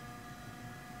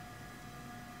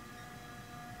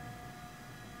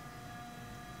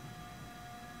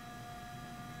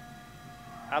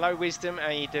 Hello, Wisdom, how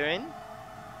you doing?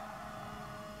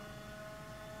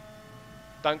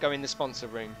 Don't go in the sponsor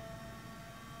room.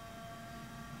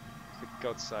 For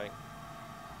God's sake.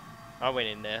 I went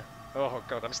in there. Oh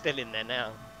God, I'm still in there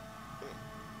now.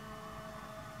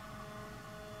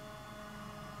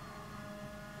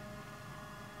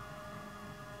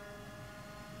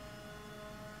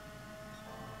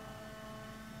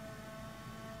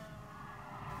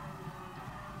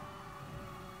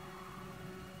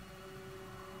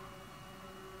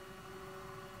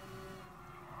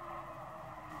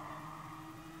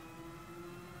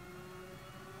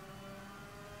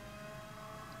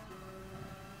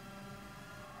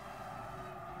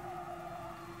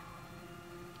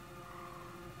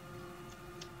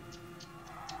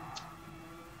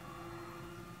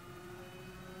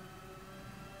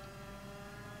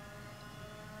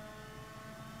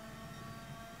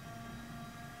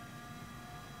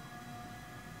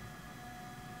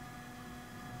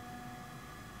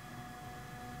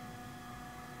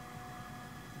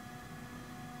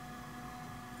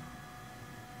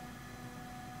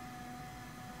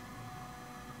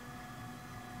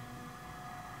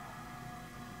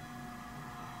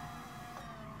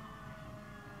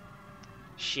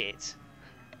 Shit.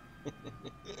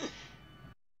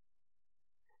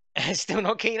 Still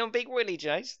not keen on Big Willie,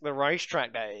 Jace. The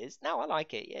racetrack, that is. No, I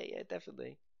like it. Yeah, yeah,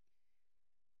 definitely.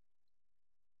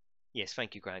 Yes,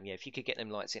 thank you, Graham. Yeah, if you could get them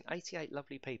lights in. 88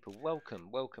 lovely people. Welcome,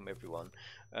 welcome, everyone.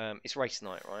 It's race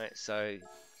night, right? So,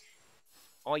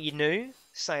 are you new?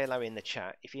 Say hello in the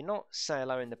chat. If you're not, say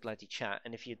hello in the bloody chat.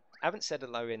 And if you haven't said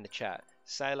hello in the chat,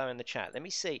 say hello in the chat. Let me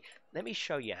see. Let me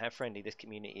show you how friendly this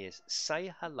community is.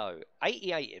 Say hello.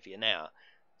 88 of you now.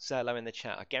 Say hello in the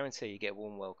chat. I guarantee you get a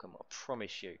warm welcome. I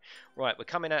promise you. Right, we're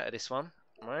coming out of this one.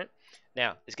 Right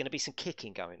now, there's going to be some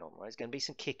kicking going on. Right, there's going to be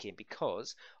some kicking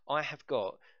because I have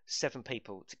got 7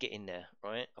 people to get in there.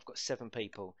 Right, I've got 7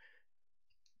 people.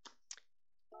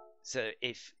 So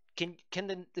if can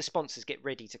the sponsors get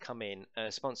ready to come in?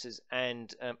 Sponsors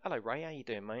and hello Ray, how you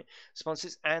doing, mate?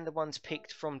 Sponsors and the ones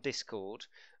picked from Discord,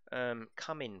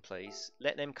 come in, please.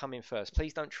 Let them come in first.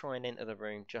 Please don't try and enter the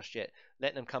room just yet.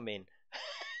 Let them come in.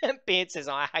 Beard says,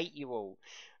 I hate you all.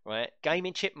 Right,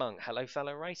 Gaming Chipmunk. Hello,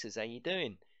 fellow racers. How you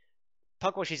doing?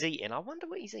 Pugwash is eating. I wonder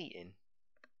what he's eating.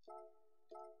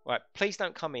 Right, please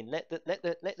don't come in.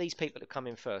 Let these people that come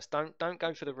in first. Don't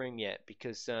go for the room yet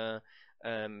because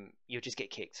you'll just get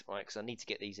kicked. Right, because I need to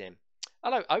get these in.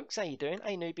 Hello, Oaks. How you doing?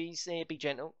 Hey, newbies. Be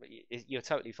gentle. You're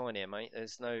totally fine here, mate.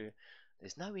 There's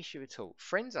no issue at all.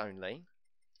 Friends only.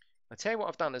 I tell you what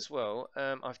I've done as well.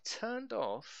 I've turned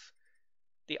off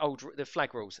the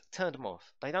flag rules. Turned them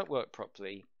off. They don't work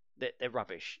properly. They're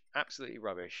rubbish. Absolutely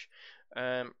rubbish.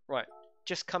 Right,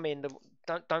 just come in.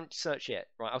 Don't search yet.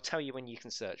 Right, I'll tell you when you can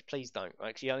search. Please don't. Right,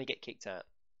 because you only get kicked out.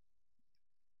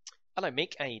 Hello,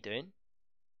 Mick. How you doing?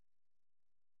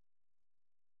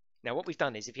 Now, what we've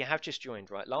done is, if you have just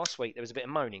joined, right, last week there was a bit of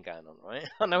moaning going on, right?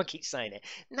 I know I keep saying it.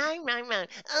 No.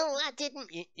 Oh, I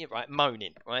didn't. You're right,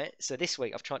 moaning, right? So this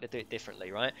week I've tried to do it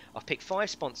differently, right? I've picked 5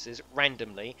 sponsors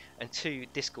randomly and 2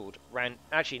 Discord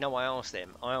Actually, no, I asked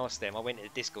them. I went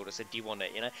into Discord. I said, do you want it?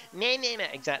 You know? No.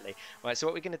 Exactly. Right, so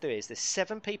what we're going to do is there's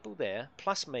 7 people there,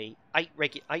 plus me, 8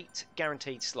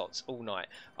 guaranteed slots all night.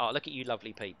 Oh, look at you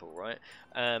lovely people, right?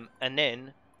 And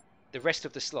then the rest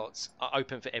of the slots are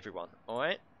open for everyone, all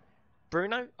right?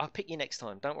 Bruno, I'll pick you next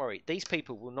time. Don't worry. These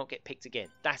people will not get picked again.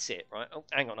 That's it, right? Oh,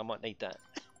 hang on. I might need that.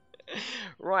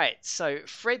 Right. So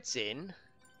Fred's in.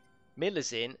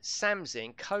 Miller's in. Sam's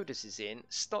in. Codus is in.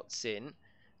 Stott's in.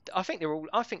 I think you're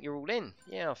all in.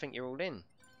 Yeah, I think you're all in.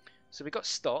 So we've got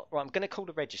Stott. Right, I'm going to call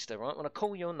the register, right? When I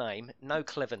call your name, no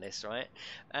cleverness, right?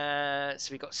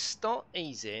 So we've got Stott,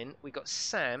 he's in. We've got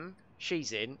Sam,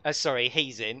 she's in. Sorry,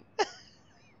 he's in.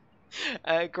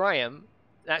 Graham,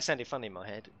 that sounded funny in my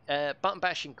head. Button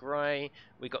Bashing Grey.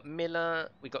 We got Miller.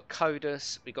 We got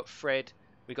Codus. We got Fred.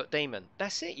 We got Demon.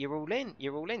 That's it. You're all in.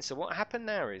 You're all in. So what happened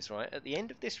now is, right, at the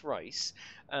end of this race,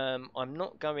 I'm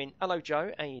not going... Hello,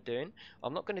 Joe. How you doing?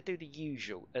 I'm not going to do the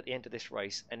usual at the end of this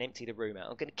race and empty the room out.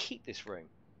 I'm going to keep this room,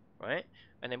 right?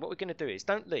 And then what we're going to do is,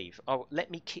 don't leave. Let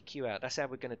me kick you out. That's how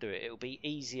we're going to do it. It'll be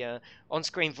easier.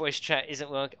 On-screen voice chat isn't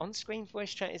working. On-screen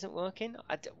voice chat isn't working?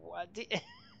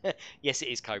 Yes, it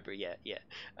is Cobra. Yeah.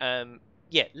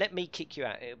 Yeah, let me kick you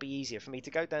out. It'll be easier for me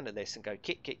to go down the list and go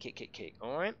kick.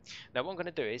 All right. Now, what I'm going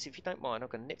to do is, if you don't mind, I'm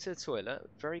going to nip to the toilet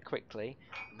very quickly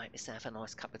and make myself a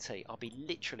nice cup of tea. I'll be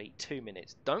literally 2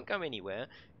 minutes. Don't go anywhere.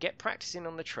 Get practicing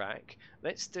on the track.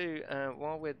 Let's do,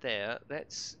 while we're there,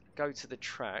 let's go to the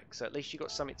track. So at least you've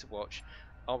got something to watch.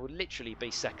 I will literally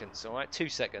be seconds. All right. 2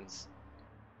 seconds.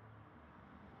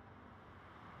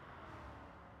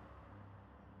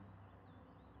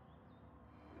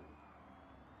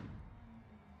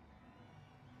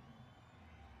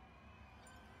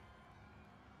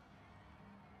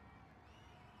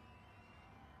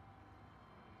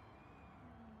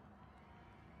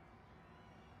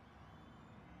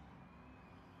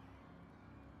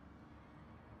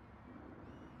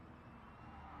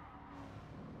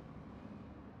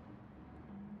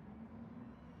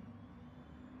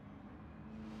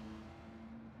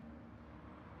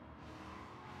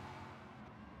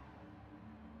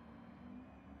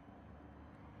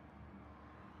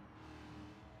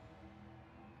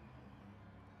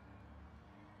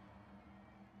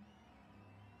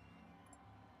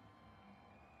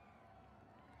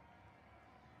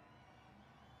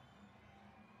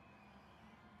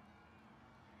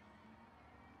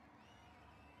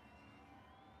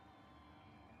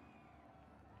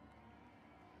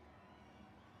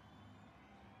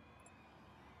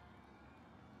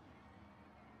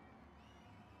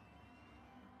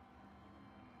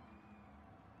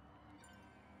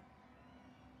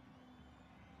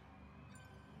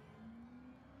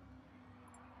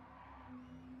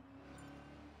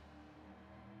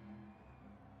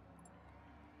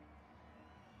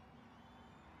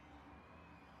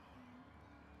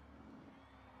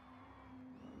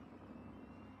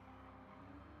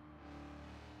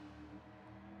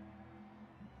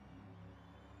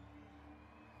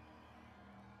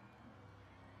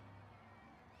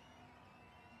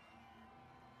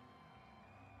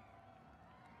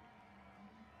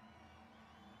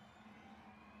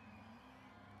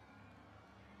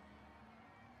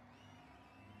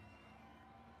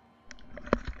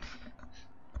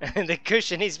 And the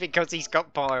cushion is because he's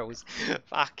got piles.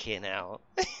 Fucking hell.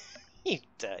 You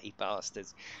dirty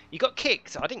bastards. You got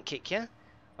kicked. I didn't kick you.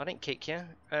 I didn't kick you.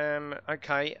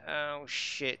 Okay. Oh,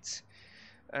 shit.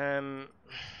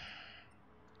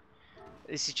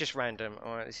 This is just random.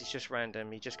 Alright, this is just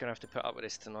random. You're just going to have to put up with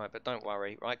this tonight, but don't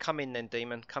worry. Right, come in then,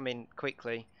 Demon. Come in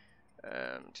quickly.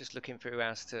 Just looking for who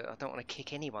else to... I don't want to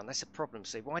kick anyone. That's a problem,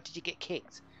 see. Why did you get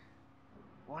kicked?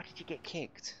 Why did you get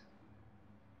kicked?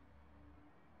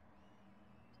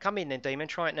 Come in then, Demon.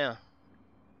 Try it now.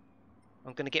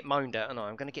 I'm going to get moaned at, aren't I?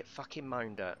 I'm going to get fucking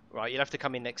moaned at. Right, you'll have to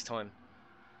come in next time.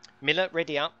 Miller,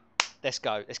 ready up. Let's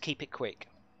go. Let's keep it quick.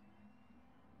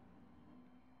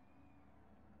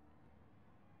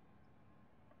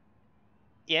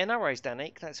 Yeah, no worries,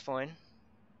 Danik. That's fine.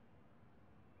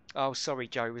 Oh, sorry,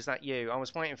 Joe. Was that you? I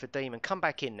was waiting for Demon. Come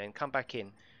back in then. Come back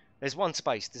in. There's one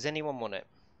space. Does anyone want it?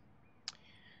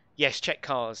 Yes, check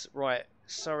cars. Right.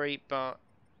 Sorry, but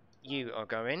you are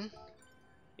going.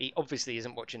 He obviously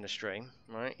isn't watching the stream,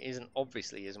 right?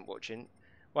 Obviously isn't watching.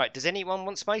 Right, does anyone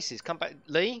want spaces? Come back.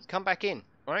 Lee, come back in.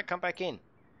 Alright, come back in.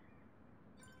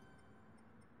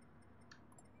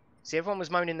 See, everyone was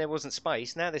moaning there wasn't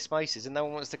space. Now there's spaces and no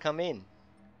one wants to come in.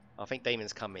 I think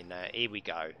Demon's come in now. Here we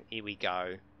go. Here we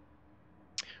go.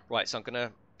 Right, so I'm going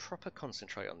to proper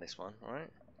concentrate on this one, alright?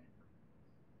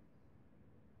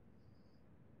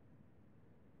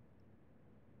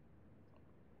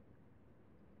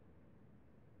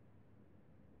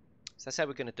 So that's how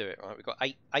we're going to do it, right? We've got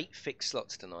eight fixed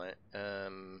slots tonight.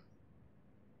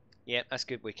 Yeah, that's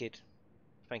good, Wicked.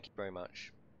 Thank you very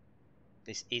much.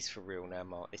 This is for real now,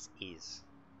 Mark. This is.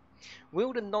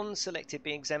 Will the non-selected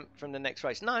be exempt from the next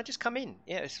race? No, just come in.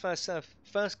 Yeah, it's first serve,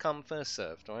 first come, first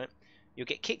served, right? You'll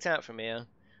get kicked out from here.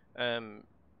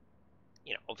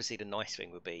 You know, obviously the nice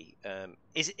thing would be,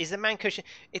 is the man cushion?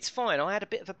 It's fine. I had a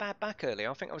bit of a bad back earlier.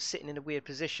 I think I was sitting in a weird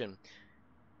position.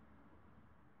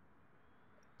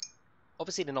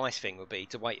 Obviously the nice thing would be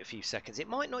to wait a few seconds. It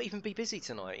might not even be busy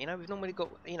tonight. You know, we've normally got,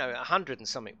 you know, 100 and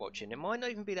something watching. It might not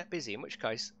even be that busy, in which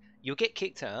case you'll get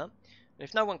kicked out. And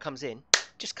if no one comes in,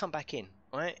 just come back in,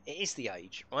 right? It is the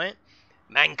age, right?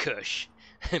 Mancush.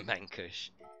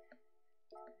 Mancush.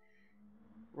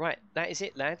 Right, that is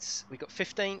it, lads. We've got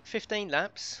 15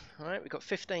 laps. Alright, we've got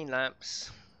 15 laps.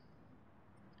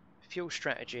 Fuel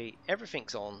strategy.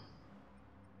 Everything's on.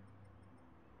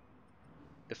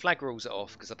 The flag rules are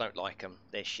off because I don't like them.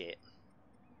 They're shit.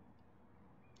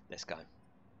 Let's go.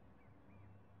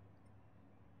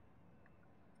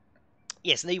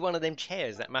 Yes, need one of them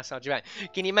chairs that massage you out.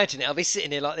 Can you imagine it? I'll be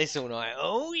sitting here like this all night.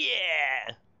 Oh,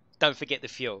 yeah. Don't forget the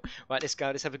fuel. Right, let's go.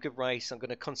 Let's have a good race. I'm going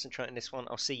to concentrate on this one.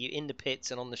 I'll see you in the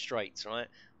pits and on the straights, right?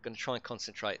 I'm going to try and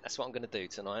concentrate. That's what I'm going to do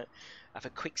tonight. Have a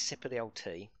quick sip of the old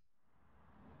tea.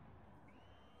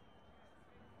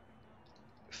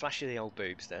 Flash of the old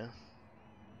boobs there.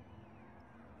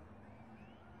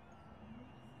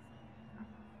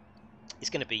 It's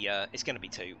going to be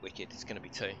two, Wicked. It's going to be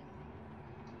two.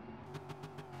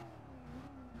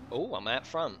 Oh, I'm out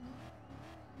front.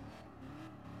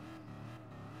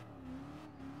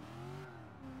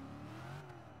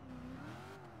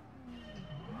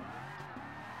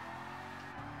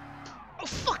 Oh,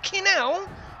 fucking hell!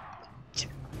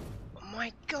 Oh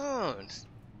my god!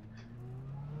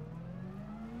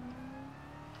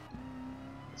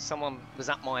 Someone was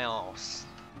up my arse.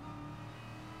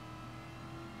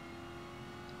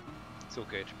 It's all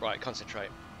good. Right, concentrate.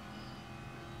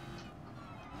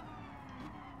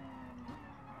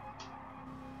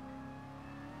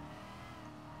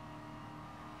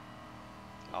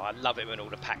 Oh, I love it when all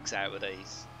the packs out with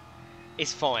these.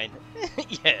 It's fine.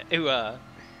 Yeah,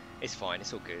 it's fine.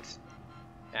 It's all good.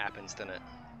 It happens, doesn't it?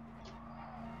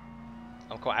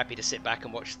 I'm quite happy to sit back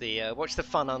and watch the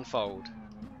fun unfold.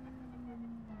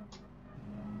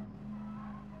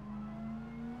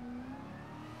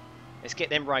 Let's get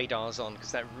them radars on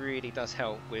because that really does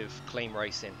help with clean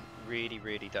racing. Really,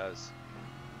 really does.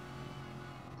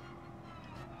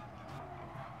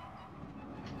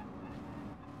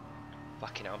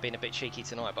 Fucking hell, I'm being a bit cheeky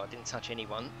tonight, but I didn't touch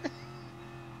anyone.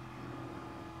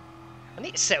 I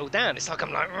need to settle down. It's like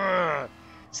I'm like, Rrr.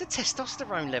 It's the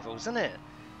testosterone levels, isn't it?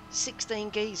 16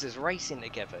 geezers racing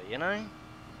together, you know?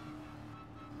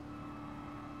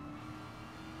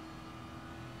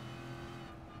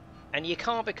 And your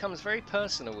car becomes very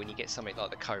personal when you get something like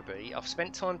the Cobra. I've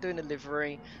spent time doing the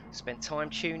livery, spent time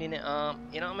tuning it up.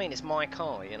 You know what I mean? It's my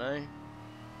car, you know?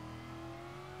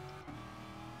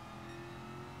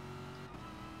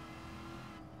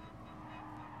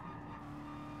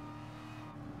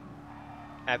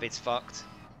 Avid's fucked.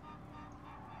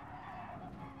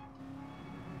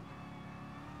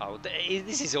 Oh, Wow,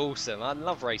 this is awesome. I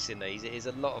love racing these. It is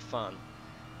a lot of fun.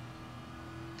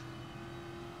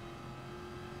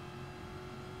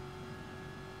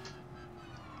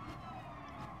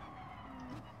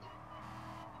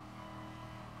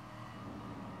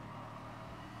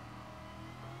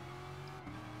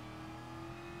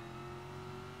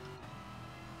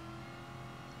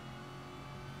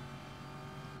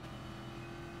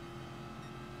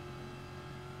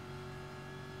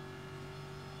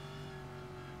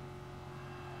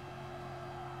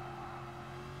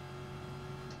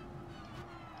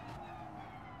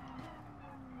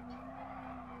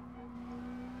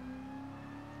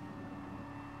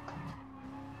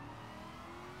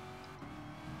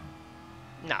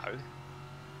 No.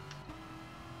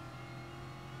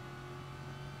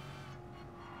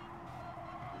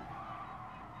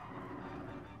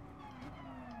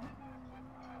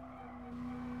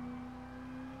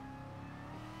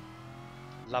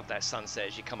 Love that sunset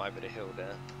as you come over the hill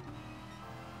there.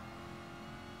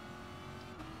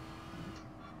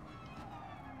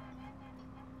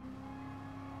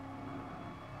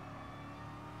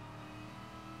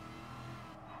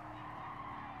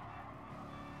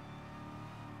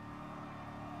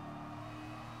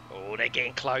 Oh, they're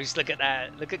getting close. Look at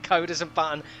that. Look at Coders and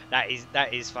Button. That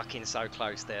is fucking so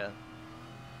close there.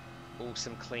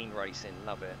 Awesome clean racing.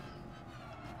 Love it.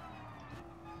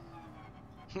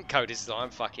 Coders is like, I'm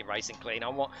fucking racing clean. I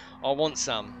want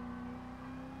some.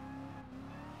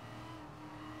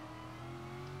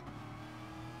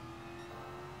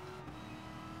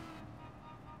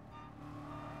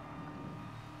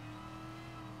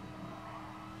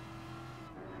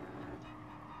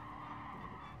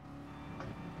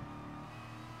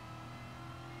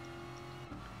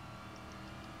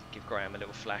 Give Graham a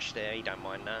little flash there. He don't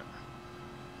mind that.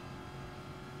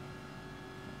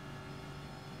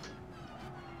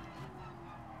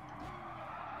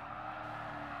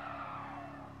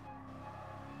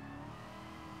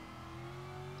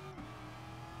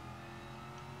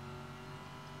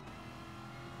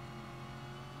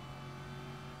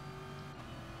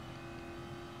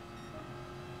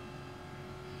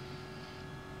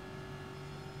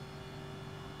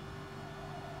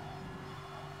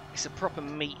 It's a proper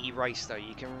meaty race though,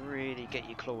 you can really get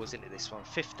your claws into this one.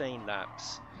 15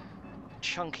 laps,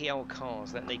 chunky old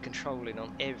cars that need controlling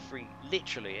on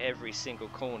literally every single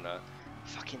corner.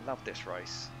 Fucking love this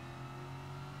race.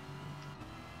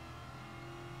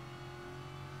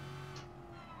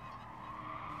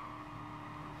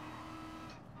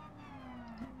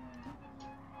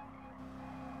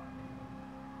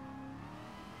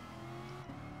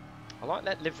 I like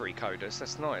that livery, Coders,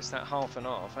 that's nice, that half and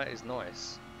half, that is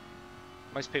nice.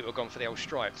 Most people have gone for the old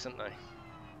stripes, haven't they?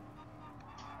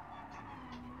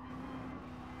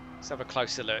 Let's have a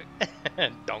closer look.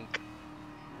 Donk.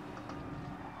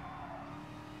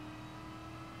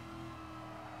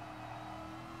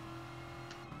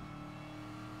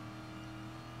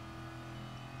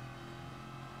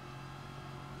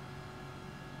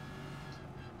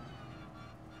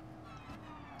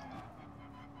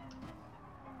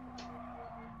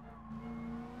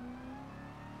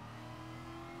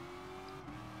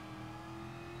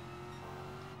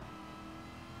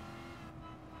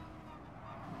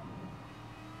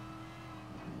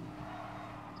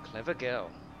 Clever girl.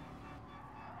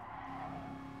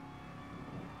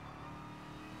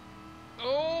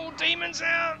 Oh, Demon's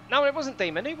out! No, it wasn't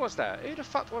Demon. Who was that? Who the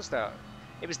fuck was that?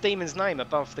 It was Demon's name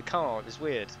above the car. It was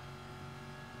weird.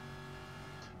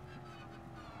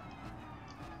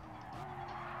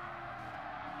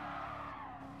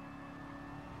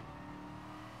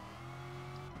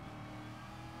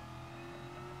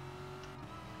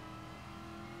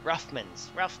 Ruffmans.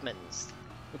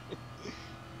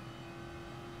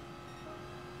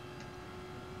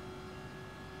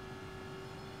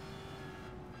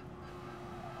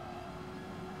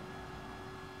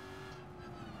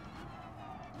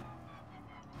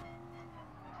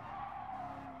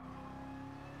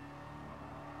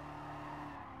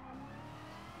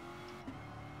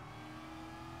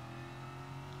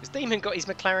 Has Demon got his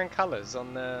McLaren colours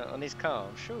on his car?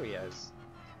 I'm sure he has.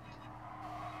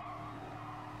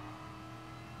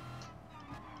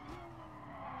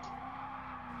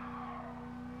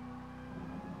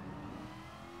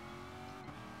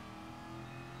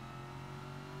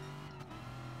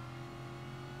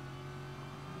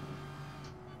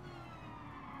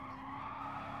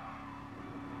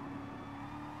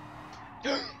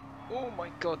 Oh my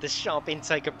god, the sharp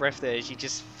intake of breath there as you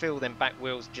just feel them back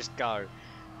wheels just go.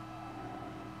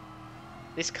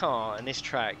 This car and this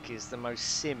track is the most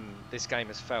sim this game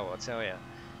has felt, I tell you.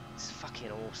 It's fucking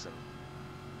awesome.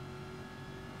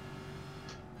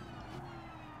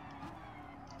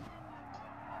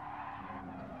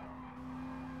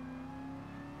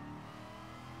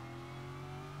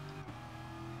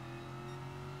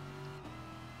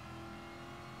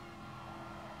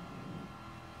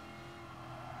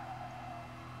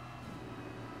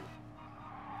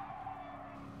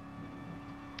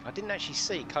 I didn't actually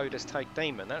see Codus take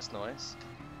Demon. That's nice.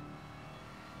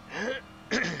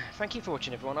 Thank you for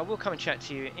watching, everyone. I will come and chat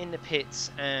to you in the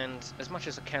pits and as much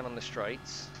as I can on the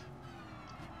straights.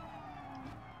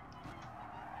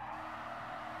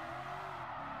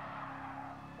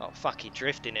 Oh, fucking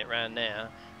drifting it round now.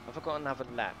 Have I got another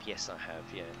lap? Yes, I have,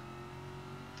 yeah.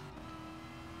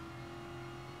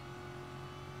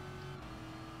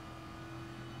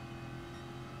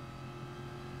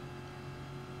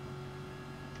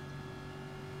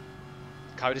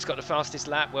 Codus got the fastest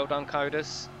lap. Well done,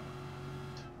 Codus.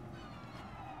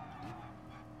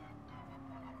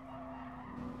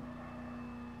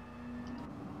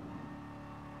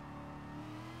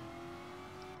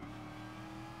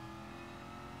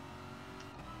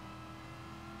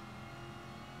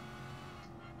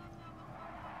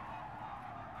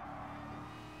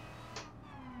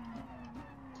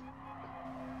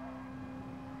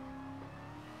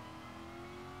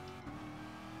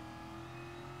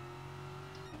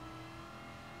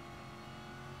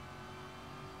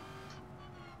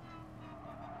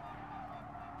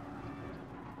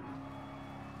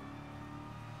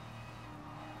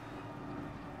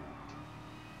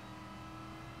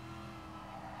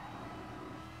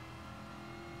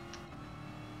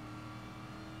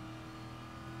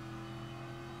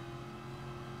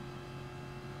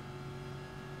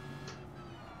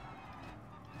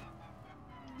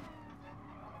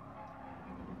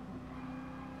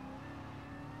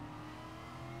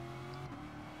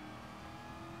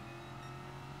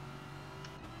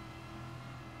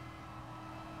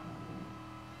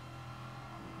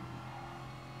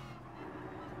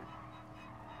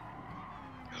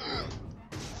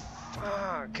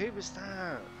 Fuck, who was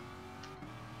that?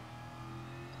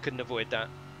 Couldn't avoid that.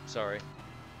 Sorry.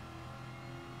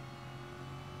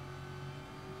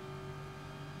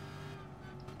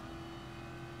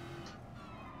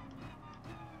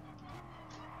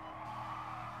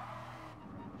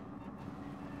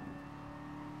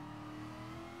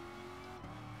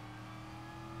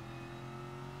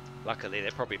 Luckily,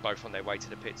 they're probably both on their way to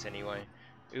the pits anyway.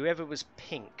 Whoever was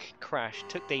pink crashed,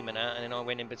 took Demon out, and then I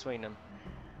went in between them.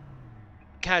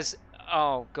 Kaz,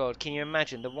 oh god, can you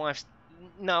imagine the wife's...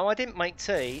 No, I didn't make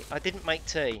tea. I didn't make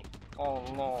tea. Oh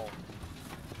no.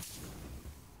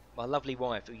 My lovely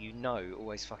wife, who you know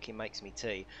always fucking makes me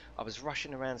tea. I was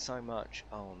rushing around so much.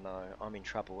 Oh no, I'm in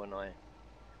trouble, and I...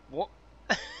 What?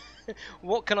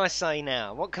 What can I say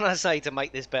now? What can I say to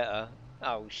make this better?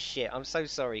 Oh shit, I'm so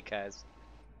sorry, Kaz.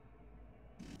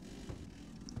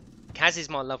 Kaz is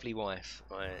my lovely wife.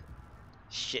 Right.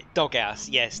 Shit, doghouse.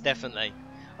 Yes, definitely.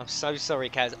 I'm so sorry,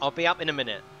 Kaz. I'll be up in a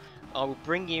minute. I will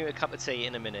bring you a cup of tea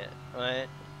in a minute. Right?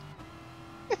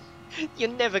 You're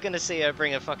never going to see her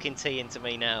bring a fucking tea into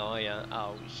me now, are you?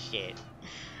 Oh, shit.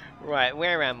 Right,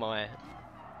 where am I?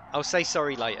 I'll say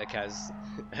sorry later, Kaz.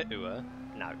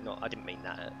 No, not. I didn't mean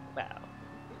that. Wow.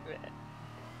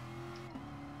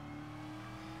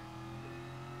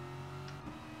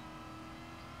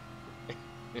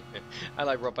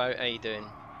 Hello, Robbo. How you doing?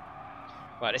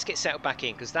 Right, let's get settled back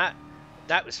in, because that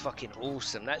was fucking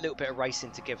awesome. That little bit of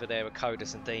racing together there with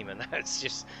Codus and Demon.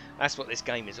 That's what this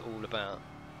game is all about.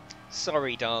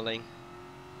 Sorry, darling.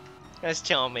 That's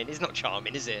charming. It's not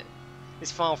charming, is it?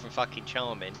 It's far from fucking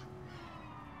charming.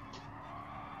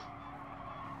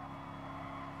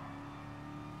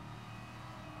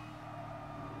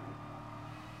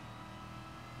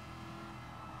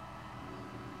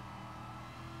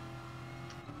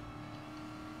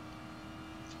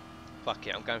 Fuck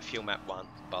it, I'm going fuel map 1.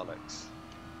 Bollocks.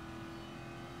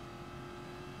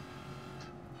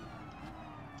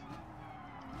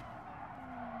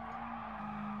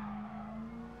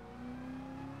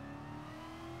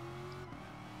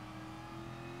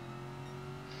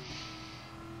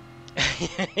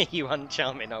 You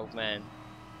uncharming old man.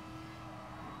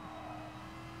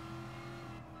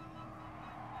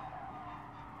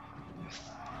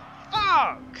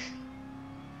 Fuck!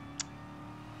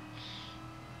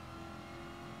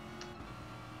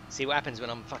 See what happens when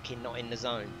I'm fucking not in the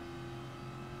zone.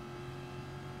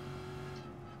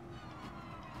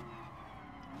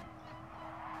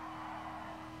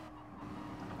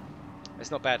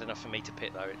 It's not bad enough for me to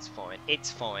pit though, it's fine.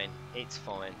 It's fine. It's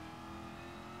fine.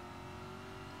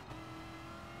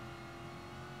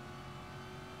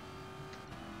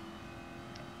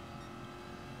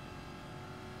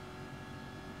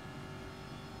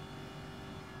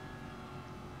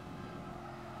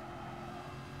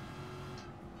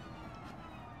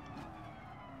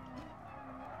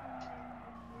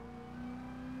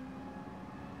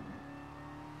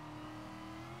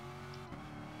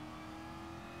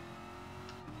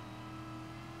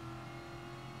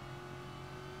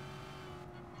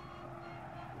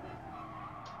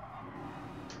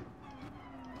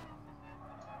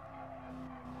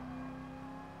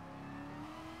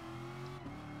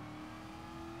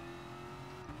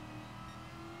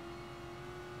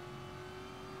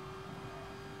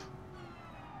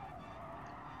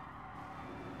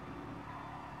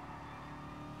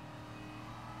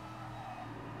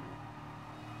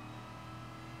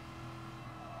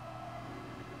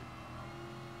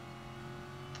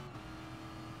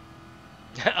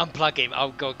 Unplug him. Oh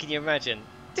god, can you imagine?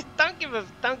 Don't give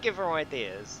her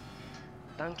ideas.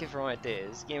 Don't give her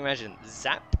ideas. Can you imagine?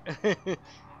 Zap.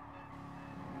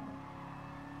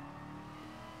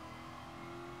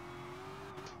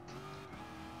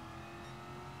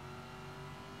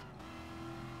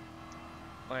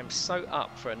 I am so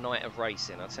up for a night of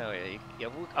racing, I tell you. Yeah,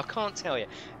 I can't tell you.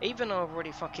 Even though I've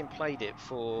already fucking played it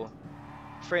for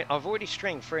I've already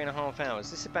streamed 3.5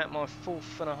 hours. This is about my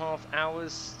 4.5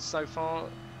 hours so far.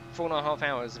 4.5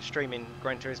 hours of streaming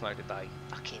Gran Turismo today.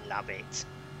 Fucking love it.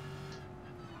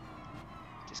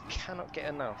 Just cannot get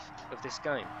enough of this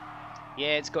game.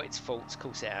 Yeah, it's got its faults, of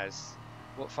course it has.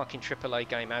 What fucking AAA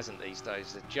game hasn't these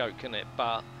days? It's a joke, isn't it?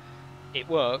 But it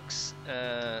works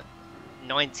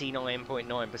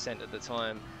 99.9% of the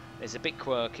time. It's a bit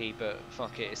quirky, but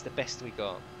fuck it, it's the best we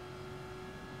got.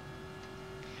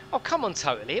 Oh come on,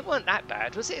 Totally, it weren't that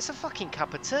bad, was it? It's a fucking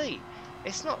cup of tea.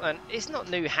 It's not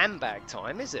new handbag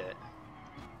time, is it?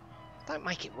 Don't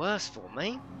make it worse for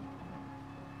me.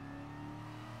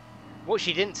 What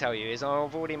she didn't tell you is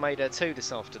I've already made her 2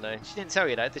 this afternoon. She didn't tell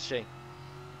you that, did she?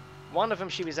 One of them,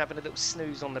 she was having a little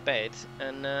snooze on the bed,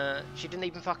 and she didn't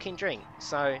even fucking drink.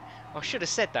 So I should have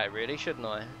said that, really, shouldn't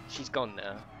I? She's gone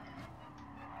now.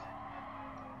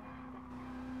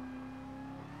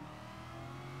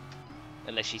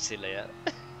 Unless she's still here.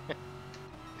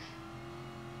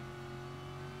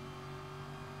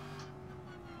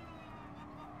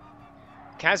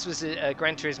 Kaz was a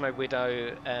Gran Turismo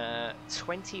widow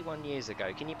 21 years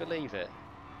ago. Can you believe it?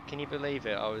 Can you believe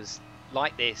it? I was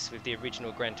like this with the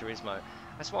original Gran Turismo.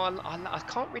 That's why I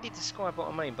can't really describe what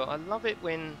I mean, but I love it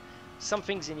when some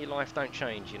things in your life don't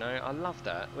change, you know? I love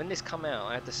that. When this come out,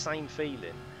 I had the same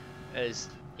feeling as,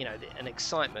 you know, an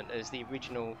excitement as the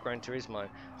original Gran Turismo.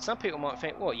 Some people might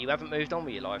think, what, you haven't moved on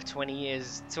with your life 20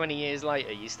 years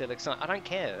later, you're still excited. I don't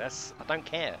care. I don't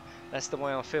care. That's the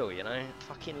way I feel, you know? I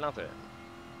fucking love it.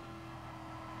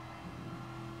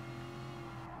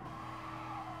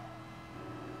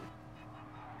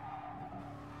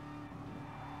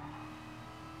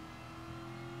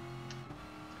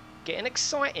 Getting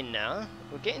exciting now.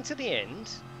 We're getting to the end.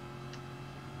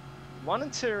 1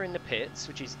 and 2 are in the pits,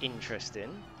 which is interesting.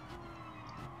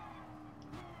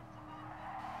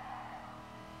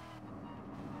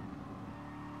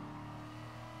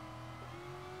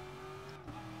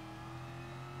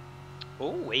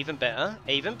 Oh, even better.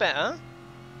 Even better.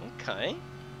 Okay.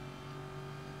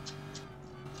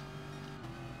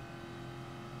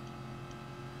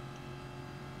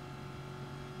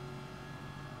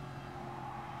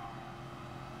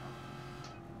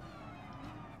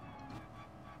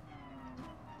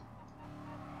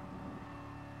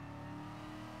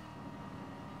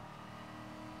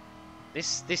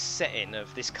 This setting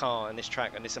of this car and this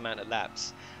track and this amount of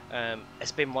laps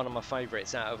has been one of my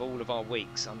favourites out of all of our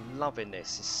weeks. I'm loving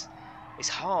this. It's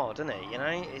hard, isn't it? You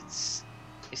know, it's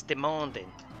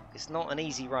demanding. It's not an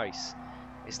easy race.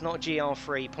 It's not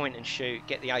GR3 point and shoot,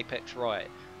 get the apex right.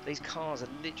 These cars are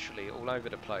literally all over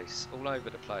the place, all over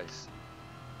the place.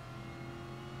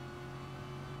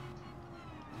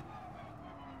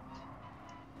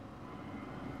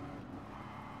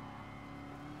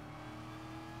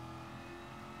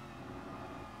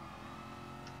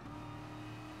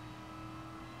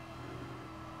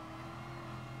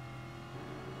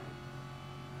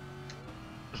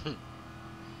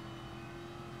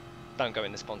 Don't go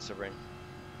in the sponsor room.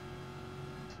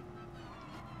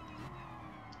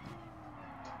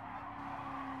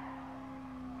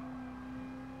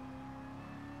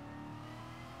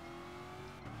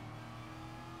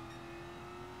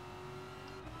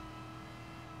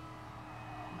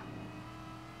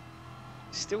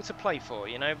 Still to play for,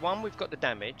 you know. 1, we've got the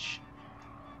damage.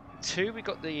 2, we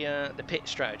got the pit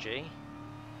strategy.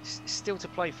 It's still to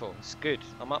play for. It's good.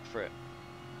 I'm up for it.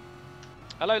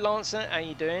 Hello Lancer, how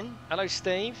you doing? Hello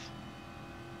Steve.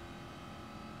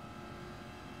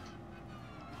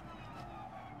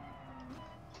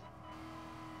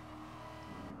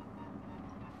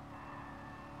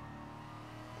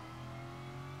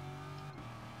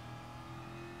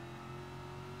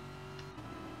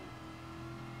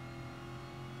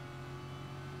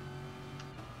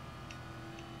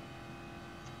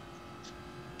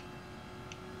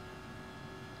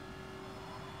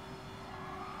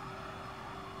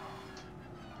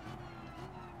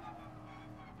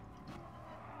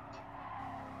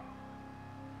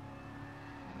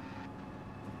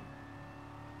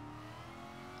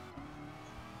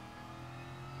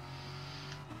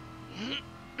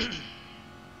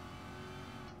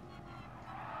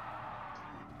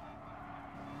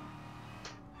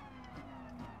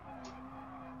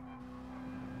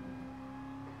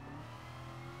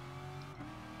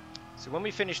 So when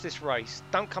we finish this race,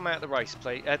 don't come out the race,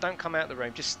 please. Don't come out the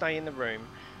room. Just stay in the room,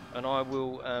 and I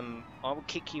will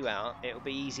kick you out. It'll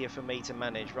be easier for me to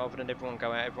manage rather than everyone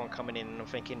go out, everyone coming in, and I'm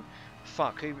thinking,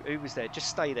 fuck, who was there?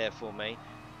 Just stay there for me.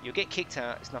 You'll get kicked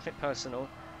out. It's nothing personal.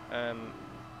 And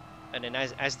then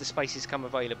as the spaces come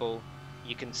available,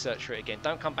 you can search for it again.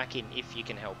 Don't come back in if you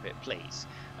can help it, please.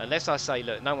 Unless I say,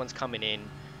 look, no one's coming in,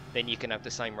 then you can have the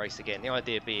same race again. The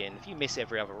idea being, if you miss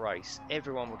every other race,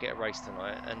 everyone will get a race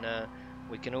tonight, and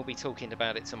we can all be talking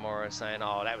about it tomorrow, saying,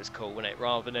 oh, that was cool, wasn't it?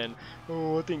 Rather than,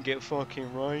 oh, I didn't get a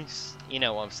fucking race. You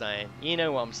know what I'm saying. You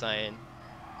know what I'm saying.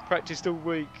 Practiced all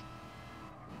week.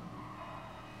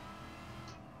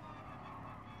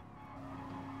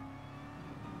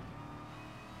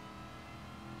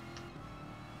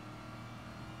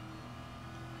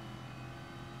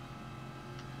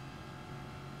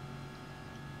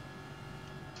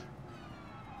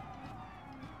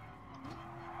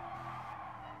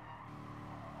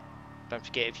 Don't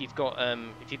forget, if you've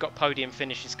got podium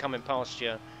finishes coming past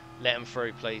you, let them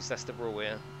through, please. That's the rule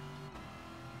here.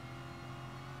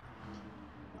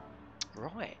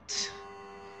 Right.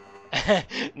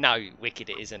 No, wicked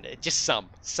it isn't it? Just some,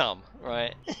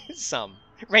 right? Some.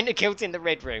 Rent-a-kilt in the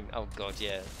red room. Oh god,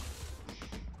 yeah.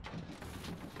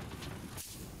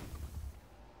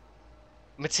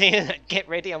 Mattia, get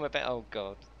ready. I'm about. Oh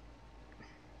god.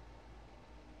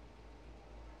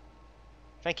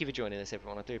 Thank you for joining us,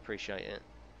 everyone. I do appreciate it.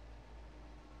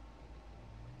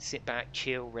 Sit back,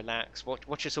 chill, relax.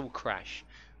 Watch us all crash.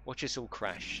 Watch us all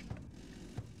crash.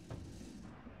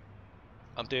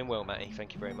 I'm doing well, Matty.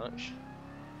 Thank you very much.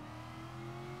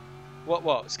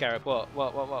 What, Scarab? What?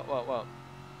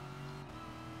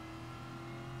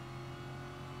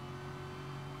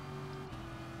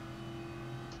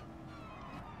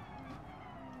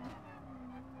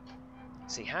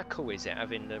 See, how cool is it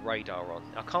having the radar on?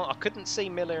 I couldn't see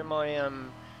Miller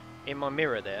in my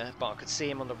mirror there, but I could see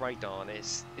him on the radar, and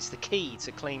it's the key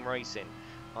to clean racing.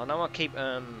 I know I keep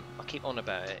on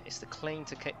about it. It's the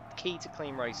key to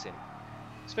clean racing,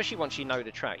 especially once you know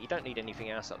the track. You don't need anything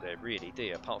else up there, really, do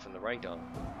you? Apart from the radar.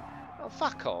 Oh,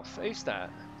 fuck off! Who's that?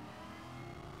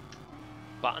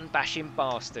 Button bashing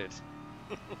bastard.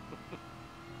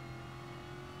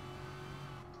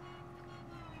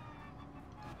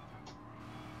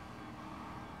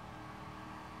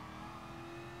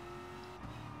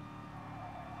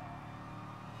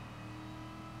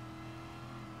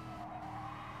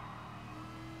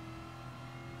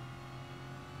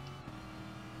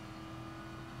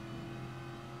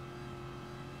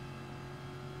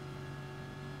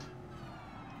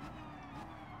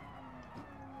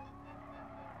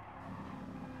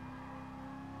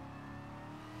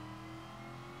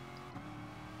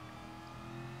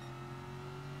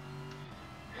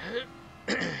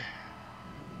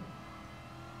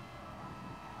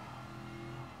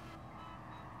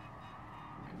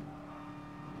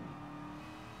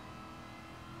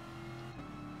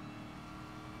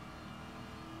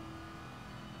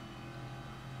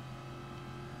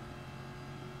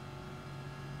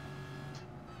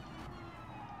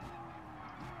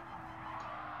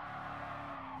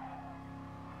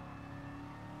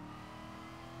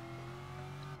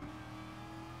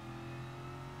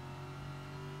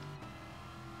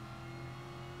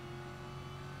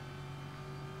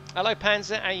 Hello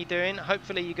Panzer, how you doing?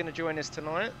 Hopefully you're going to join us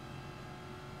tonight.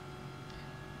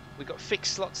 We've got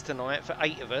fixed slots tonight for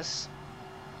 8 of us,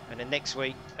 and then next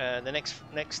week, the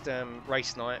next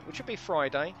race night, which will be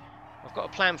Friday. I've got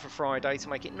a plan for Friday to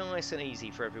make it nice and easy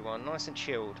for everyone, nice and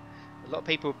chilled. A lot of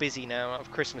people are busy now out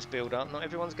of Christmas build-up. Not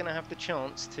everyone's going to have the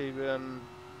chance to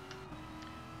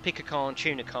pick a car and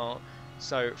tune a car.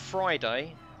 So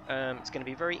Friday, it's going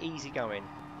to be very easy going.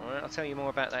 All right, I'll tell you more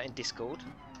about that in Discord.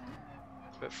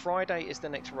 But Friday is the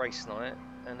next race night,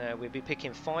 and we'll be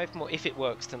picking 5 more, if it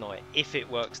works tonight. If it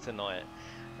works tonight.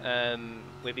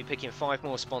 We'll be picking 5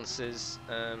 more sponsors,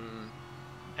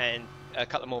 and a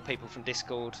couple more people from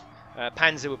Discord.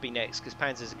 Panzer would be next, because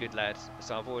Panzer's a good lad.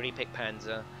 So I've already picked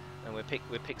Panzer, and we'll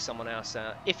pick someone else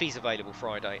out, if he's available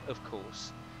Friday, of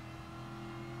course.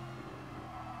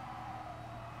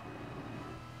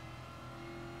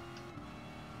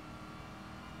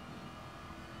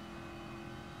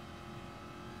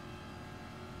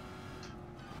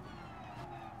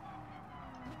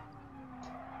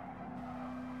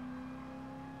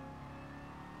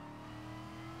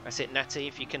 That's it, Natty.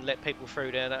 If you can let people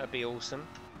through there, that would be awesome.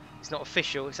 It's not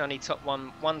official. It's only top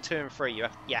 1, 2, and 3.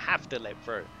 You have to let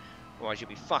through, otherwise you'll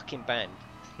be fucking banned.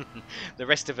 The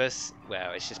rest of us,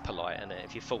 well, it's just polite, isn't it?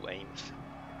 If you're 14th,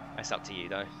 that's up to you,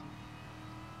 though.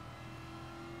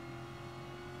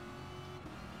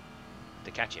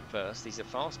 to catch him first. He's a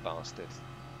fast bastard.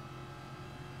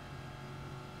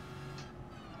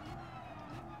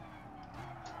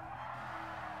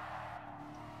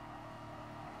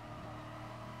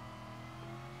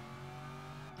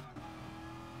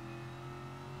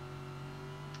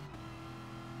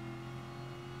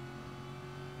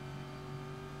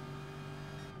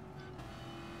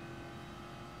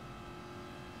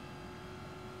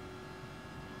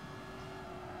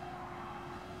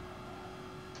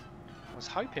 I was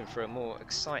hoping for a more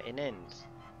exciting end.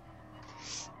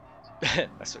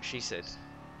 That's what she said.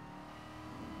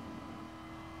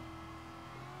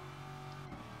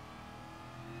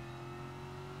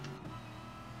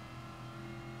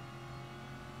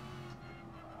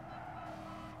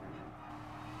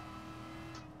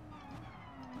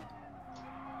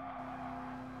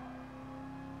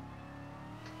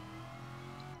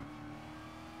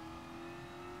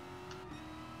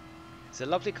 It's a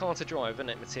lovely car to drive, isn't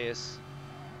it, Matthias?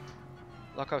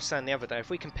 Like I was saying the other day, if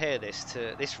we compare this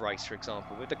to this race, for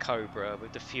example, with the Cobra,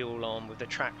 with the fuel on, with the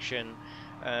traction,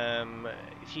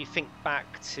 if you think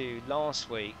back to last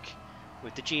week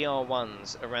with the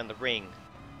GR1s around the ring,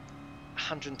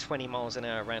 120 miles an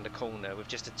hour around a corner with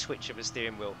just a twitch of a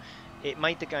steering wheel, it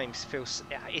made the game feel...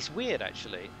 It's weird,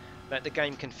 actually, that the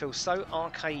game can feel so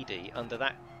arcadey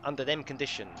under them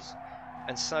conditions,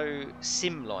 and so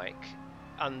sim-like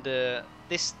under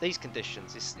these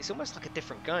conditions. It's almost like a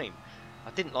different game. I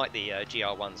didn't like the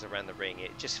GR1s around the ring.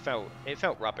 It just felt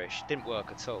rubbish. Didn't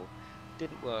work at all.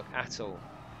 Didn't work at all.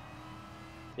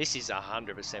 This is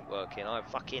 100% working. I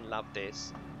fucking love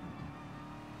this.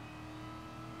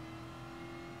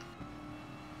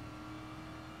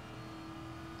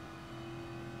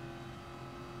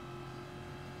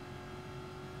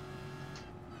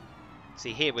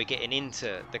 See, here we're getting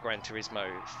into the Gran Turismo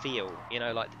feel, you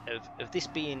know, like of this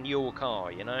being your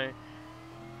car, you know.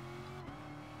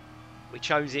 We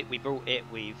chose it, we brought it,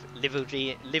 we've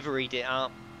liveried it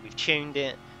up, we've tuned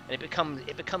it, and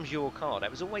it becomes your car. That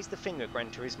was always the thing with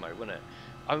Gran Turismo, wasn't it?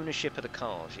 Ownership of the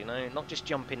cars, you know, not just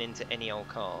jumping into any old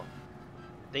car.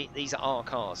 These are our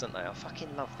cars, aren't they? I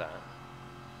fucking love that.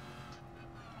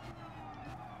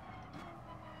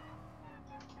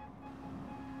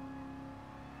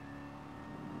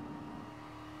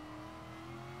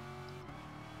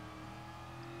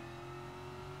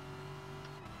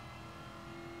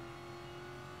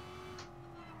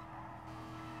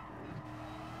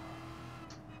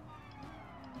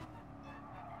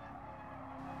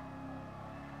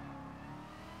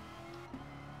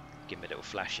 Give him a little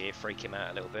flash here, freak him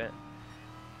out a little bit.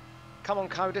 Come on,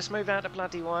 Codus, move out the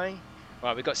bloody way.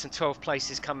 Right, we've got some 12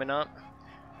 places coming up.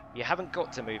 You haven't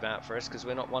got to move out for us because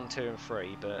we're not 1, 2 and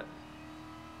 3, but...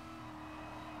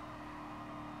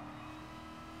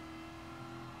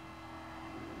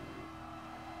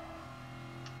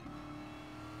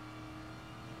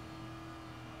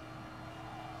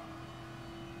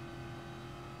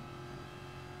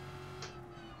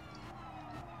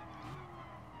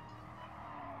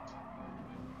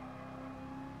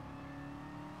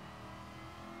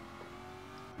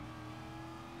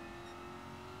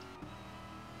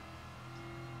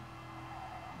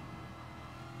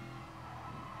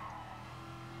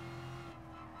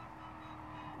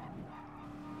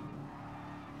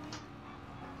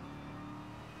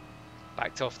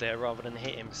 backed off there rather than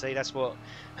hit him. See, that's what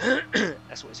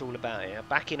that's what it's all about here.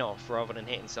 Backing off rather than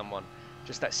hitting someone.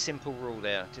 Just that simple rule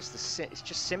there. It's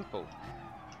just simple,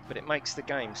 but it makes the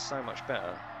game so much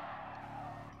better.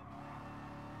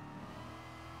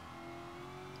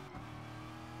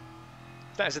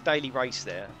 If that was a daily race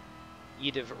there,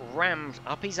 you'd have rammed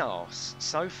up his arse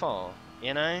so far,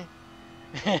 you know.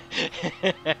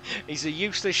 He's a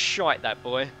useless shite, that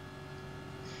boy.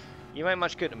 You ain't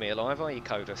much good to me alive, are you,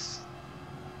 Codus?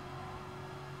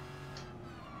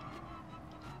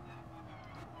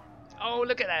 Oh,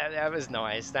 look at that. That was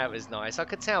nice. That was nice. I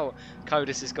could tell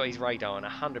Codus has got his radar on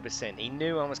 100%. He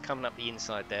knew I was coming up the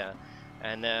inside there.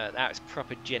 And that was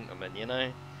proper gentleman, you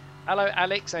know. Hello,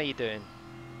 Alex. How you doing?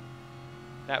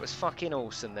 That was fucking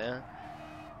awesome there.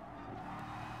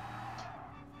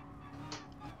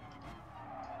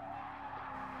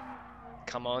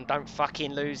 Come on, don't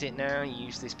fucking lose it now. You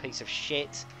useless piece of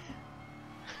shit.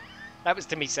 That was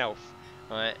to myself.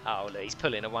 Right. Oh, look, he's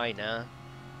pulling away now.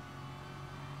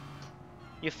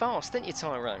 You're fast, aren't you,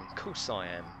 Tyrone? Of course I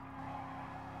am.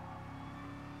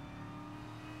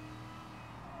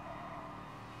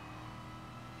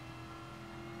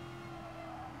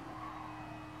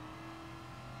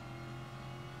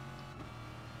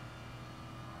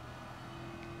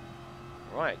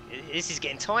 Right, this is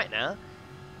getting tight now.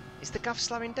 Is the Guff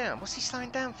slowing down? What's he slowing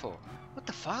down for? What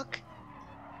the fuck?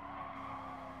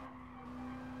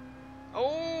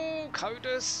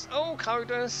 Codus. Oh,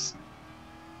 Codus.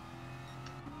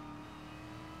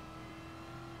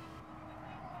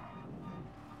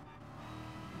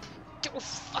 Oh,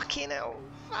 fucking hell.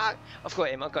 Fuck. I've got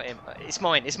him. I've got him. It's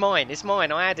mine. It's mine. It's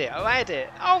mine. I had it. I had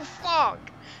it. Oh, fuck.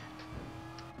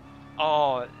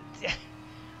 Oh.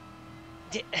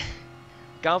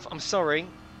 Gov, I'm sorry.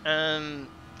 I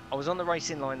was on the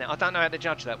racing line there. I don't know how to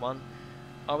judge that one.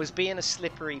 I was being a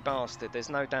slippery bastard. There's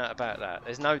no doubt about that.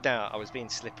 There's no doubt I was being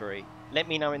slippery. Let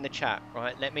me know in the chat,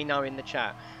 right? Let me know in the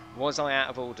chat. Was I out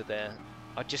of order there?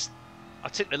 I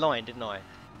took the line, didn't I?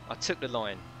 I took the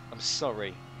line. I'm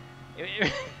sorry.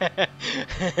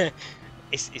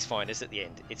 It's fine. It's at the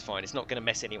end. It's fine. It's not going to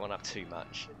mess anyone up too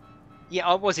much. Yeah,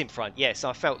 I was in front. Yes,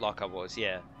 I felt like I was.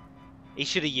 Yeah. He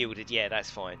should have yielded. Yeah,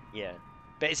 that's fine. Yeah.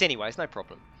 But it's anyway. It's no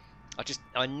problem.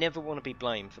 I never want to be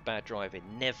blamed for bad driving.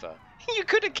 Never. You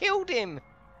could have killed him.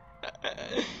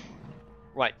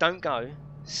 Right, don't go.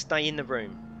 Stay in the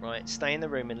room. Right, stay in the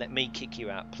room and let me kick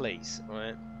you out, please.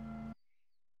 Right.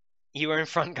 You were in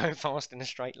front going fast in a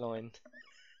straight line.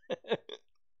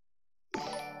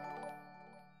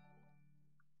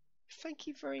 Thank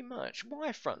you very much.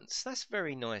 Y-Fronts, that's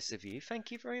very nice of you. Thank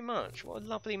you very much. What a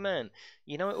lovely man.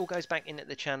 You know, it all goes back in at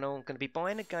the channel. I'm going to be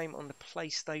buying a game on the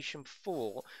PlayStation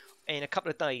 4 in a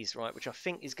couple of days, right, which I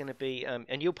think is going to be...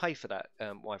 and you'll pay for that,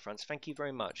 Y-Fronts. Thank you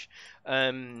very much.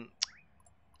 Gang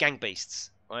Beasts,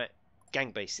 right?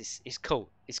 Gang Beasts. It's cool.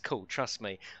 It's cool. Trust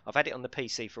me. I've had it on the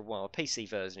PC for a while. The PC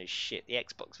version is shit. The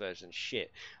Xbox version is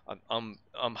shit. I'm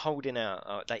holding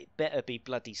out. They better be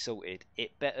bloody sorted.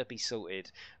 It better be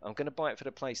sorted. I'm going to buy it for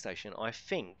the PlayStation. I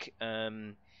think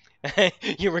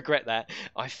you'll regret that.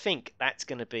 I think that's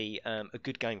going to be a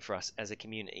good game for us as a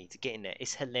community to get in there.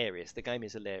 It's hilarious. The game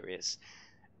is hilarious.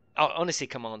 Oh, honestly,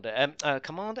 Commander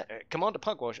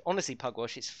Pugwash. Honestly,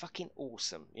 Pugwash, it's fucking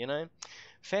awesome. You know.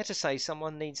 Fair to say,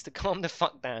 someone needs to calm the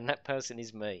fuck down. That person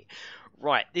is me.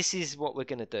 Right, this is what we're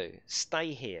going to do.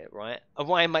 Stay here, right?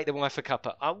 Away and make the wife a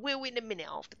cuppa. I will in a minute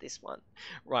after this one.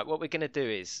 Right, what we're going to do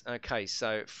is... Okay,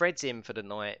 so Fred's in for the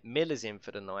night. Miller's in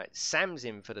for the night. Sam's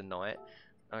in for the night.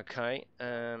 Okay,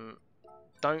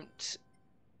 Don't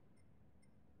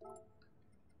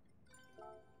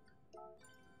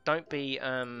be...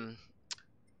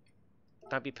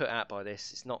 Don't be put out by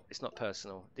this. It's not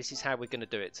personal. This is how we're going to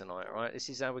do it tonight, all right? This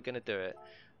is how we're going to do it.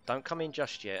 Don't come in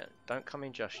just yet. Don't come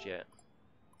in just yet.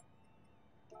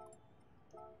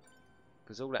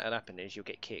 Because all that'll happen is you'll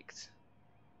get kicked.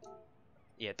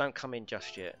 Yeah, don't come in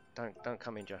just yet. Don't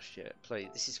come in just yet. Please.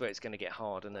 This is where it's going to get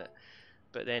hard, isn't it?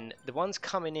 But then the ones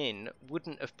coming in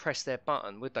wouldn't have pressed their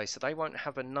button, would they? So they won't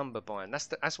have a number by them.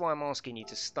 That's why I'm asking you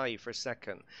to stay for a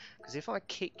second. Because if I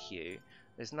kick you...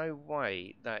 There's no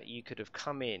way that you could have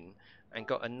come in and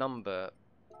got a number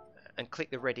and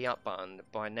clicked the ready up button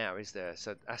by now, is there?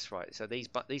 So that's right. So these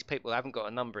people haven't got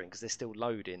a number in because they're still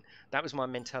loading. That was my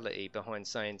mentality behind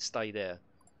saying stay there.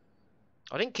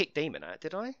 I didn't kick Demon out,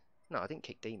 did I? No, I didn't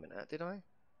kick Demon out, did I? It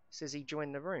says he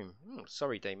joined the room.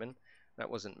 Sorry, Demon.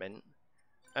 That wasn't meant.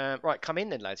 Right, come in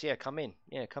then, lads. Yeah, come in.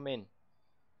 Yeah, come in.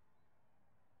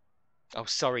 Oh,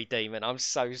 sorry, Demon. I'm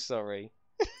so sorry.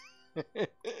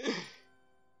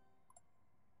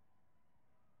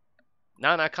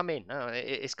 No, come in. No,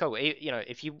 it's cool. You know,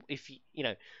 if you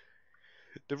know,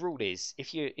 the rule is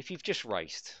if you've just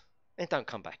raced, then don't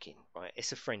come back in, right?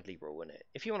 It's a friendly rule, isn't it?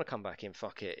 If you want to come back in,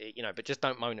 fuck it, you know. But just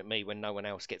don't moan at me when no one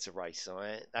else gets a race, all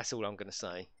right? That's all I'm gonna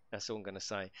say. That's all I'm gonna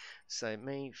say. So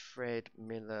me, Fred,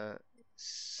 Miller,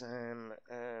 Sam,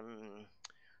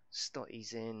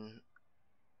 Stotty's in,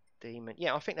 Demon.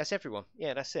 Yeah, I think that's everyone.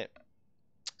 Yeah, that's it.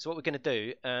 So what we're gonna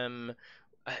do?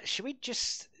 Should we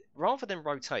just? Rather than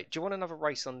rotate, do you want another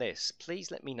race on this? Please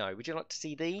let me know. Would you like to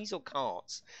see these or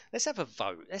carts? Let's have a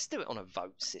vote. Let's do it on a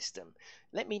vote system.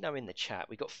 Let me know in the chat.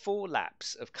 We've got 4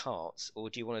 laps of carts, or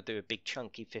do you want to do a big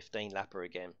chunky 15 lapper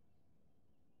again?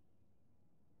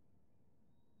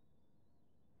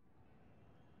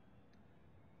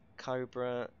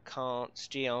 Cobra, carts,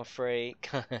 GR3.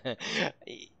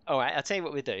 Alright, I'll tell you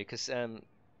what we'll do, because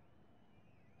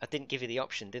I didn't give you the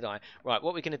option, did I? Right,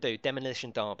 what we're going to do,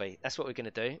 Demolition Derby. That's what we're going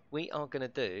to do. We are going to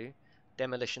do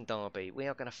Demolition Derby. We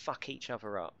are going to fuck each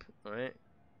other up, alright?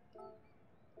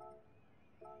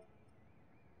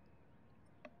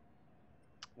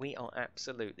 We are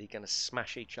absolutely going to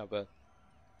smash each other.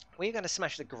 We're going to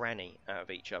smash the granny out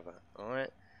of each other, alright?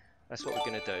 That's what we're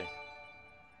going to do.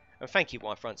 And thank you,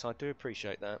 Y-Fronts. I do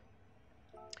appreciate that.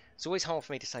 It's always hard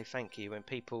for me to say thank you when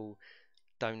people...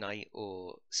 donate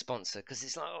or sponsor, because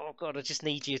it's like, oh god, I just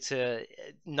need you to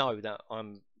know that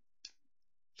I'm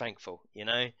thankful, you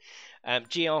know.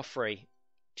 GR3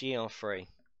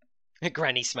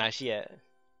 Granny Smash, yeah.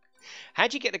 How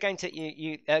do you get the game to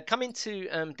you? Come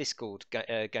into Discord,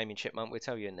 Gaming Chipmunk. We'll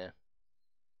tell you in there.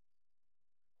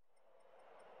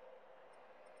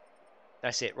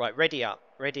 That's it. Right, ready up,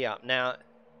 ready up. Now,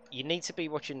 you need to be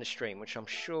watching the stream, which I'm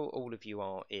sure all of you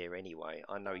are here anyway.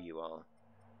 I know you are.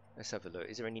 Let's have a look.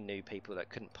 Is there any new people that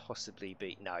couldn't possibly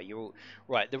be? No, you're all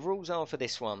right. The rules are for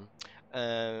this one.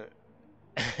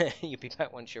 You'll be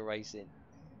back once you're racing.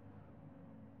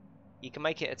 You can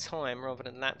make it a time rather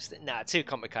than laps. Nah, too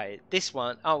complicated. This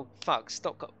one, oh fuck,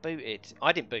 stop, got booted.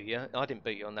 I didn't boot you. I didn't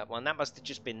boot you on that one. That must have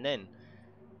just been then.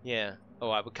 Yeah. All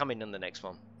right, we're coming on the next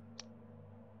one.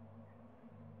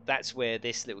 That's where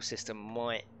this little system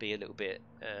might be a little bit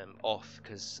off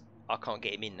because I can't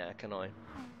get him in there, can I?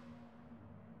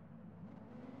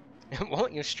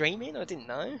 What? You're streaming? I didn't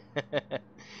know.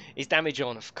 Is damage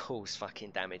on? Of course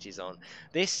fucking damage is on.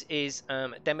 This is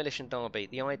Demolition Derby.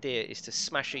 The idea is to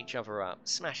smash each other up.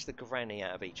 Smash the granny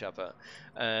out of each other.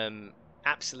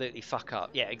 Absolutely fuck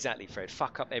up. Yeah, exactly, Fred.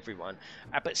 Fuck up everyone.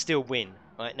 But still win.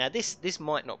 Right? Now this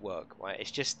might not work, right?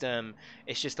 It's just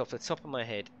off the top of my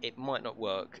head. It might not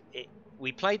work.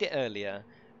 We played it earlier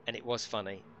and it was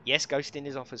funny. Yes, ghosting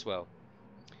is off as well.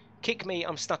 Kick me,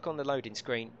 I'm stuck on the loading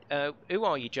screen. Who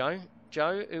are you, Joe?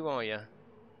 Joe, who are you?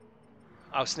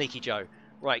 Oh, Sneaky Joe.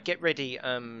 Right, get ready,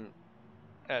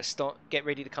 stop. Get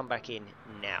ready to come back in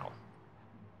now.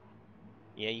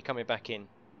 Yeah, you're coming back in.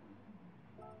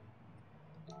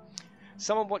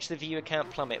 Someone watched the viewer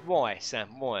count plummet. Why,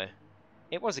 Sam? Why?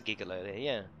 It was a giggle earlier,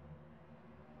 yeah.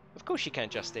 Of course you can,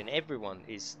 Justin. Everyone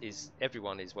is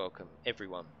welcome.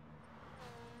 Everyone.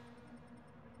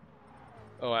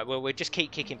 Alright, well, we'll just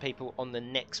keep kicking people on the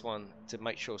next one to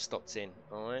make sure Stot's in.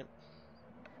 Alright.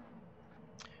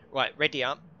 Right, ready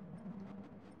up.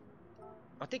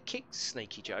 I did kick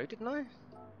Sneaky Joe, didn't I?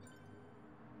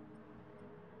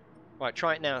 Right,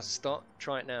 try it now, Stot.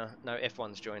 Try it now. No,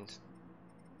 F1's joined.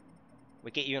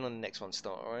 We'll get you in on the next one,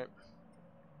 Stot, alright?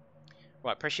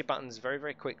 Right, press your buttons very,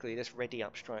 very quickly. Let's ready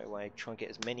up straight away. Try and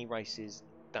get as many races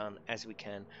done as we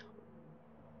can.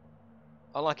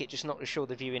 I like it, just not sure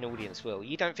the viewing audience will.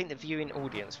 You don't think the viewing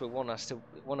audience will want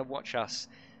to watch us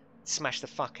smash the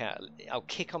fuck out? Oh,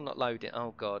 kick, I'm not loading.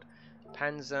 Oh god,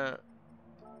 Panzer.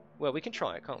 Well, we can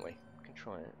try it, can't we? We can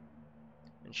try it.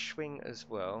 And Schwing as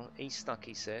well. He's stuck,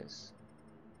 he says.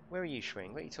 Where are you,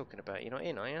 Schwing? What are you talking about? You're not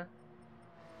in, are you?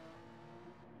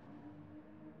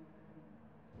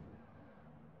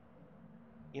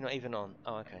 You're not even on.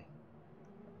 Oh, okay.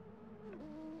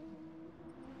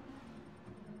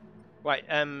 Right,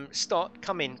 Stot,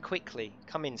 come in quickly.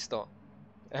 Come in, Stot.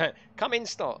 Come in,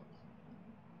 Stot.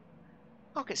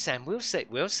 Okay, Sam, we'll see.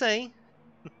 We'll see.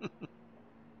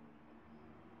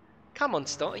 Come on,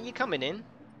 Stot. Are you coming in?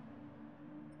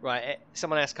 Right,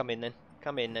 someone else come in then.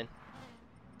 Come in then.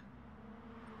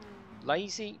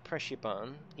 Lazy, press your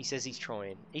button. He says he's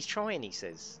trying. He's trying, he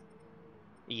says.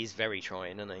 He is very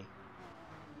trying, isn't he?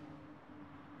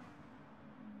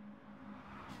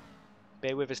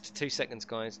 Bear with us for 2 seconds,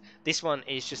 guys. This one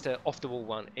is just an off-the-wall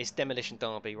one. It's Demolition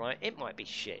Derby, right? It might be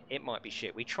shit. It might be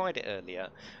shit. We tried it earlier.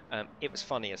 It was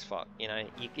funny as fuck, you know?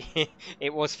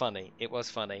 It was funny. It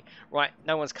was funny. Right,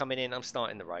 no one's coming in. I'm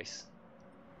starting the race.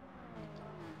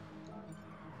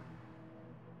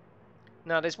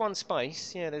 No, there's one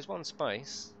space. Yeah, there's one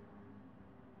space.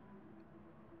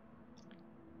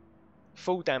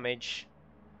 Full damage.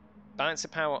 Balance of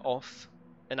power off.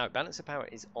 No, balance of power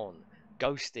is on.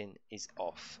 Ghosting is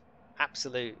off.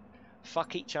 Absolute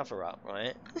fuck each other up,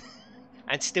 right?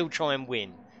 And still try and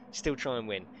win. Still try and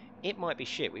win. It might be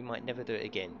shit. We might never do it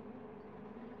again.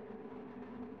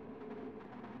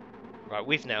 Right,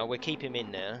 we'll keep him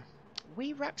in there.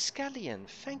 We Rapscallion.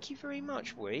 Thank you very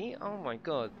much, we. Oh my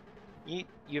god.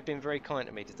 You've been very kind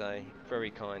to me today.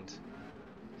 Very kind.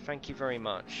 Thank you very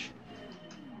much.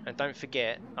 And don't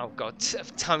forget. Oh god,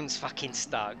 Tone's fucking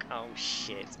stuck. Oh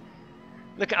shit.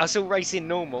 Look at us all racing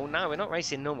normal. No, we're not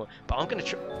racing normal. But I'm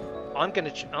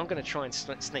gonna try and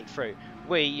sneak through.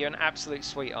 You're an absolute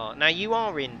sweetheart. Now you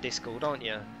are in Discord, aren't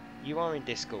you? You are in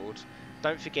Discord.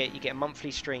 Don't forget, you get a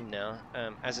monthly stream now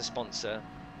as a sponsor.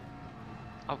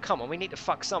 Oh come on, we need to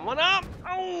fuck someone up.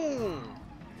 Oh,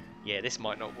 yeah, this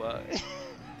might not work.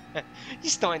 You're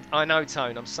starting. I know,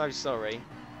 Tone. I'm so sorry.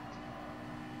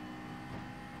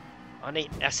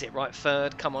 That's it, right?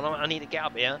 Third. Come on, I need to get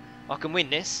up here. I can win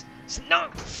this. No,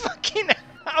 fucking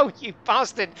oh, you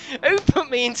bastard! Who put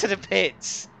me into the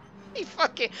pits? You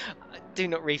fucking do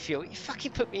not refuel. You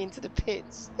fucking put me into the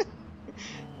pits.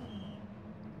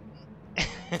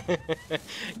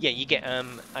 Yeah, you get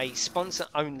a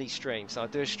sponsor-only stream. So I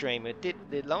do a stream.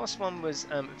 The last one was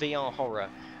VR horror.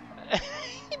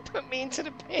 You put me into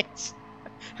the pits.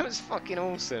 It was fucking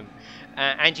awesome.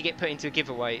 And you get put into a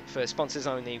giveaway for sponsors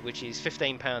only, which is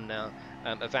 £15 now.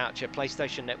 A voucher,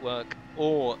 PlayStation Network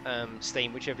or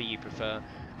Steam, whichever you prefer.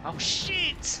 Oh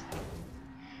shit!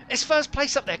 It's first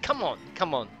place up there. Come on,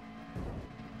 come on.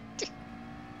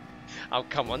 Oh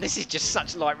come on, this is just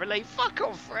such light relief. Fuck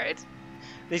off, Fred.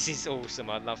 This is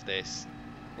awesome. I love this.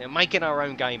 You know, making our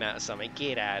own game out of something.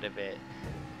 Get out of it.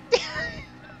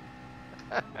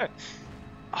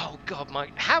 Oh god,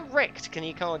 Mike, how wrecked can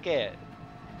your car get?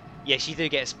 Yes, you do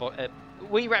get a spot.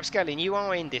 Wee Rapscallion, you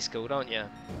are in Discord, aren't you?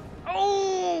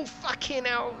 Oh, fucking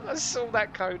hell! I saw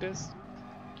that, coders.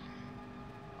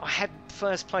 I had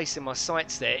first place in my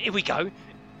sights there. Here we go.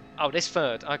 Oh, there's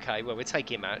third. Okay, well we're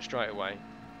taking him out straight away.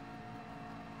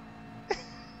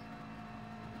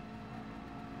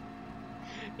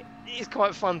 It's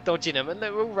quite fun dodging them, and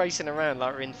look, we're all racing around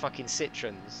like we're in fucking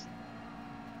Citroens.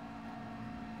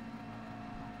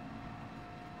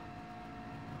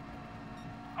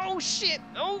 Oh shit!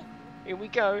 Oh, here we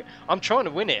go. I'm trying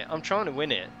to win it. I'm trying to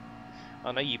win it.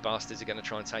 I know you bastards are going to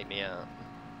try and take me out.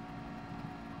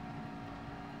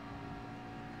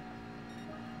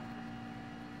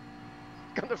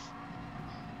 Got a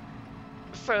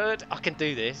third. I can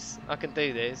do this. I can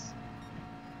do this.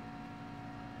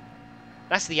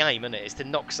 That's the aim, isn't it? Is to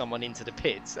knock someone into the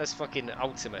pits. That's fucking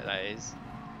ultimate, that is.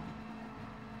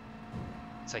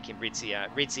 Taking Ridzi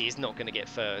out. Ridzi is not going to get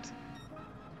third.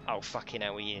 Oh, fucking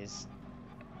hell, he is.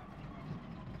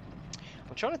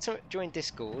 I'm trying to join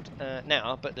Discord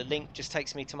now, but the link just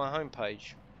takes me to my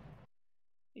homepage.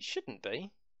 It shouldn't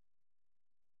be.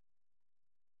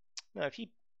 No,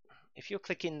 if you're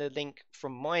clicking the link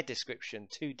from my description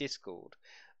to Discord,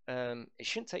 it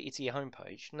shouldn't take you to your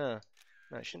homepage. No,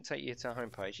 it shouldn't take you to a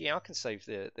homepage. Yeah, I can save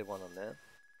the one on there.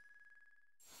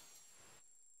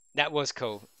 That was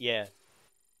cool. Yeah.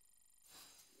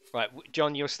 Right,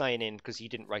 John, you're staying in because you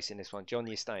didn't race in this one. John,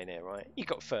 you're staying here, right? You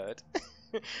got third.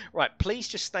 Right, please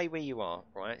just stay where you are,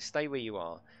 right? Stay where you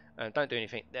are. Don't do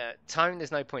anything. Tone,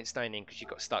 there's no point staying in because you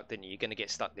got stuck, didn't you? You're going to get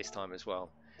stuck this time as well.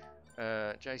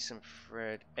 Jason,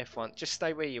 Fred, F1. Just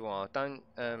stay where you are. Don't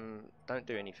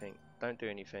do anything. Don't do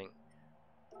anything.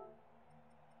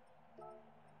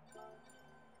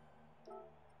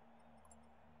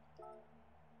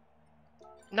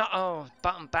 No, oh,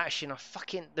 button bashing. I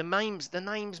fucking the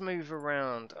names move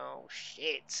around. Oh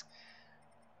shit.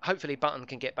 Hopefully Button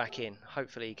can get back in.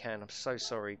 Hopefully he can. I'm so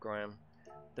sorry, Graham.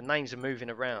 The names are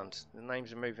moving around. The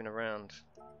names are moving around.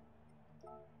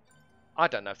 I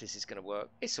don't know if this is going to work.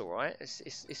 It's alright.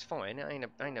 It's fine. It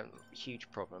ain't a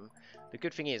huge problem. The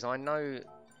good thing is I know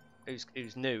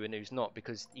who's new and who's not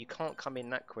because you can't come in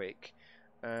that quick.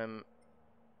 And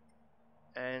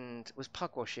was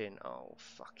pug washing? Oh,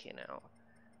 fucking hell.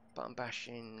 Button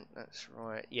bashing, that's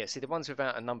right. Yeah, see the ones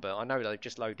without a number, I know they've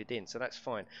just loaded in, so that's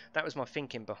fine. That was my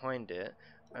thinking behind it.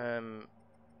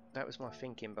 That was my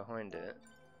thinking behind it.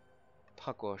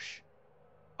 Pugwash.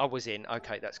 I was in.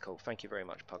 Okay, that's cool. Thank you very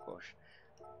much, Pugwash.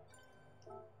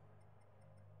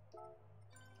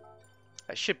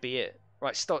 That should be it.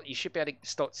 Right, Stott, you should be able to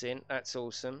Stot's in. That's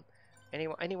awesome.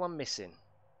 Anyone missing?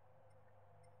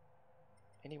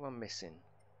 Anyone missing?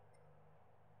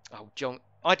 Oh, John,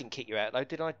 I didn't kick you out though,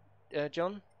 did I,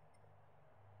 John?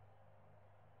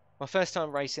 My first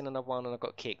time racing and I won and I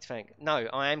got kicked. No,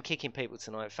 I am kicking people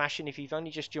tonight. Fashion, if you've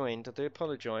only just joined, I do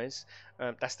apologise.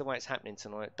 That's the way it's happening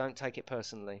tonight. Don't take it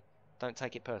personally. Don't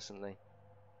take it personally.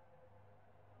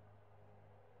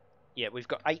 Yeah, we've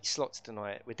got 8 slots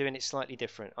tonight. We're doing it slightly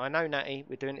different. I know, Natty,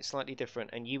 we're doing it slightly different,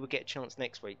 and you will get a chance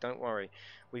next week. Don't worry.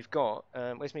 We've got,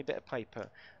 where's my bit of paper?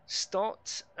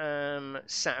 Stott, Sam,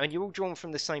 and you're all drawn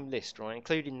from the same list, right?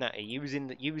 Including Natty. You was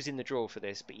in the draw for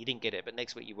this, but you didn't get it. But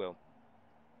next week you will.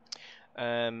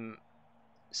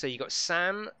 So you got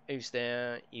Sam, who's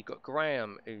there. You got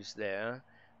Graham, who's there.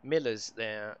 Miller's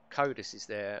there, Codus is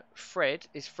there,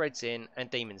 Fred's in, and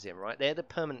Demon's in, right? They're the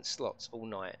permanent slots all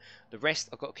night. The rest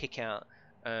I've got to kick out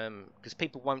because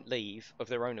people won't leave of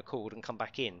their own accord and come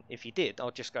back in. If you did, I'll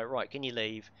just go, right, can you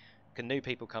leave? Can new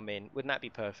people come in? Wouldn't that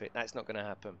be perfect? That's not going to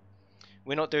happen.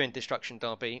 We're not doing Destruction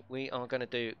Derby. We are going to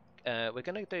do, we're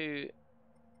going to do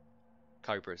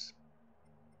Cobras.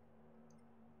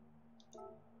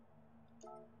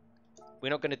 We're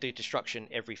not going to do destruction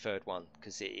every third one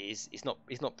because it's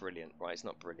not brilliant, right? It's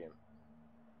not brilliant.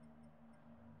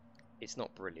 It's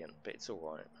not brilliant, but it's all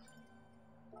right.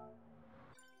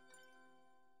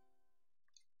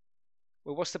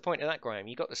 Well, what's the point of that, Graham?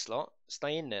 You got the slot.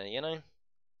 Stay in there, you know.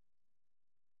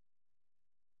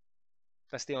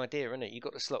 That's the idea, isn't it? You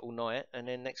got the slot all night, and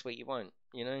then next week you won't.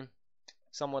 You know.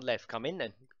 Someone left. Come in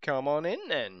then. Come on in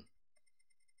then.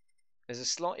 There's a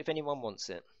slot if anyone wants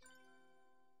it.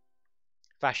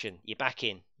 Fashion, you're back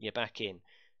in. You're back in.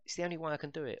 It's the only way I can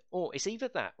do it. Or it's either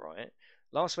that, right?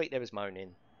 Last week there was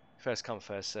moaning. First come,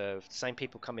 first served. Same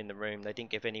people come in the room. They didn't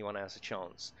give anyone else a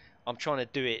chance. I'm trying to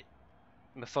do it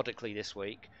methodically this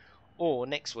week. Or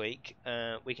next week,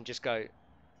 we can just go,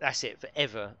 that's it,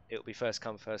 forever. It'll be first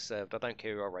come, first served. I don't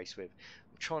care who I race with.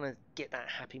 I'm trying to get that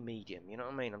happy medium. You know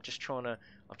what I mean? I'm just trying here,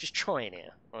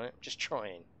 right? I'm just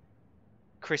trying.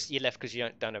 Chris, you left because you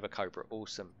don't have a Cobra.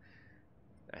 Awesome.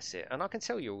 That's it. And I can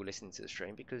tell you're all listening to the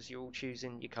stream because you're all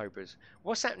choosing your Cobras.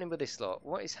 What's happening with this lot?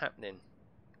 What is happening?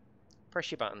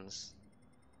 Press your buttons.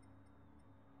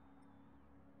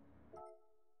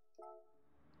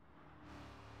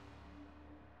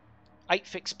 Eight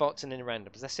fixed spots and then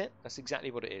randoms. That's it. That's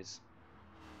exactly what it is.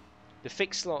 The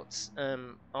fixed slots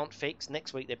aren't fixed.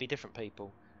 Next week there'll be different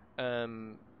people.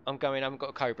 I'm going. I haven't got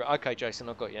a Cobra. Okay, Jason,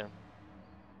 I've got you.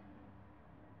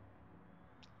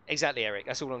 Exactly, Eric.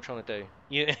 That's all I'm trying to do.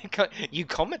 You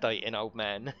accommodating, old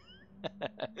man.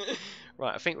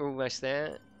 Right, I think we're almost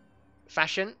there.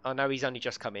 Fashion. I know he's only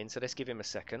just come in, so let's give him a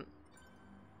second.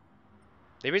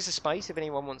 There is a space if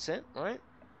anyone wants it, right?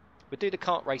 We'll do the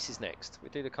kart races next.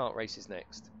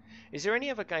 Is there any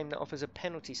other game that offers a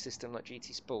penalty system like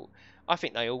GT Sport? I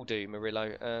think they all do,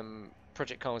 Murillo.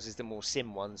 Project Cars is the more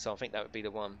sim one, so I think that would be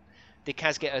the one. Did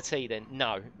Kaz get her tea then?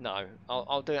 No.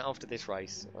 I'll do it after this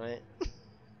race, right?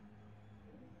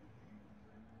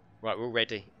 Right, we're all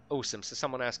ready. Awesome. So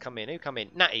someone else come in. Who come in?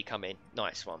 Natty come in.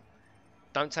 Nice one.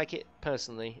 Don't take it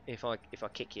personally if I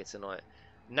kick you tonight.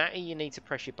 Natty, you need to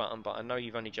press your button, but I know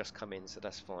you've only just come in, so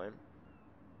that's fine.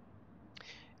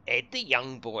 Ed the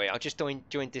young boy. I just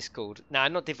joined Discord. Nah,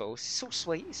 not divorced. It's all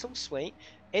sweet. It's all sweet.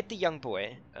 Ed the young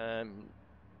boy.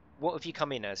 What have you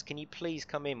come in as? Can you please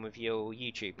come in with your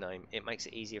YouTube name? It makes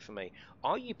it easier for me.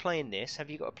 Are you playing this?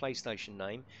 Have you got a PlayStation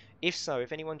name? If so,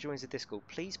 if anyone joins the Discord,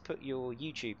 please put your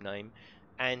YouTube name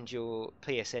and your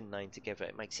PSN name together.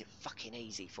 It makes it fucking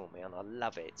easy for me, and I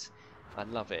love it. I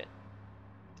love it.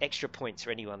 Extra points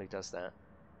for anyone who does that.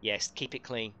 Yes, keep it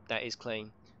clean. That is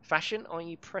clean. Fashion, are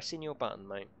you pressing your button,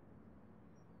 mate?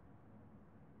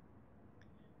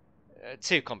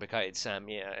 Too complicated, Sam.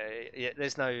 Yeah,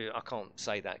 there's no. I can't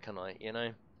say that, can I? You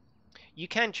know, you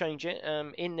can change it.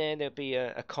 In there'll be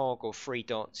a cog or 3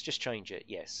 dots. Just change it.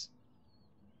 Yes.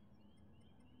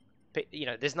 But, you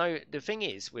know, there's no. The thing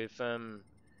is with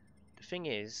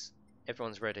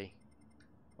everyone's ready.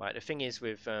 Right. The thing is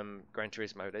with Gran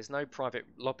Turismo, there's no private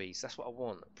lobbies. That's what I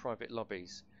want. Private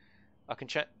lobbies. I can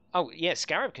chat. Oh yeah,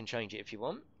 Scarab can change it if you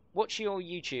want. What's your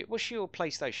YouTube? What's your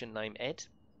PlayStation name, Ed?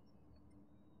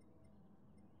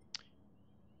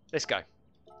 Let's go.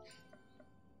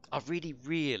 I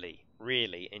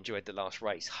really enjoyed the last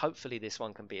race. Hopefully this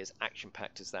one can be as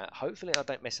action-packed as that. Hopefully I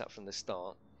don't mess up from the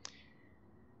start.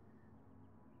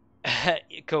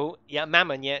 Cool. Yeah,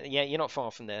 Mammon, yeah, you're not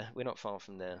far from there. We're not far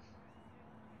from there.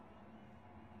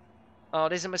 Oh,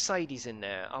 there's a Mercedes in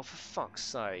there. Oh, for fuck's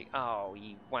sake. Oh,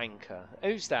 you wanker.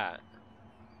 Who's that?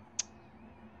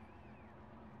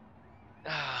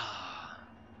 Ah.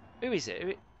 Who is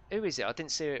it? Who is it? I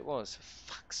didn't see who it was.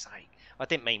 For fuck's sake. I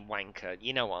didn't mean wanker.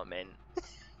 You know what I meant.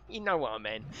 You know what I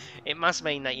meant. It must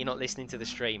mean that you're not listening to the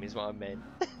stream is what I meant.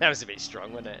 That was a bit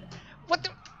strong, wasn't it? What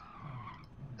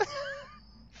the...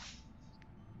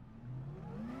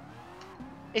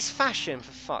 It's fashion,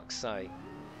 for fuck's sake.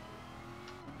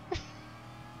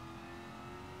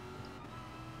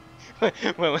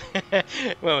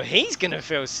 well, he's gonna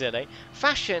feel silly.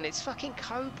 Fashion, it's fucking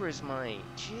Cobras, mate.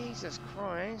 Jesus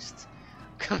Christ.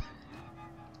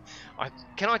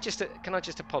 Can I just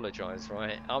apologise,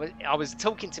 right? I was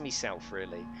talking to myself,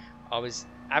 really. I was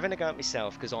having a go at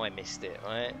myself because I missed it,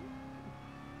 right?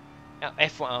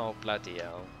 F1, oh bloody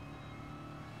hell.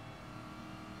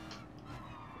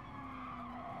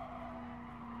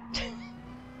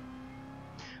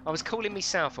 I was calling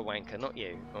myself a wanker, not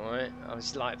you, alright? I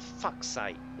was like, fuck's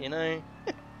sake, you know?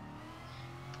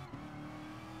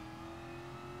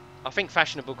 I think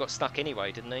Fashionable got stuck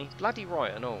anyway, didn't he? Bloody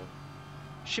right and all.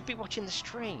 Should be watching the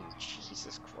stream.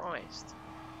 Jesus Christ.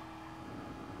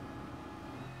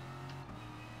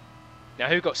 Now,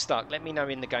 who got stuck? Let me know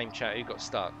in the game chat who got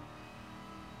stuck.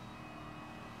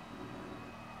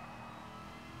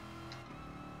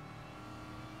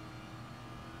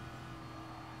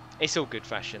 It's all good,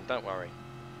 Fashion. Don't worry.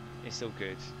 It's all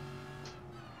good.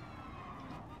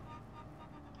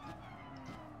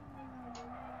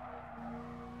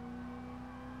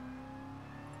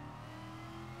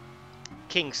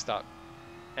 King stuck.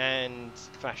 And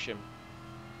Fashion.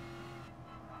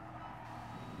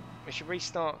 We should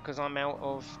restart because I'm out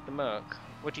of the Merc.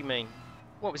 What do you mean?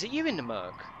 What, was it you in the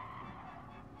Merc?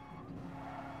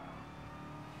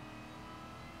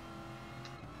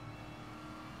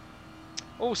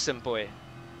 Awesome boy.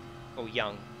 Or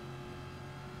young.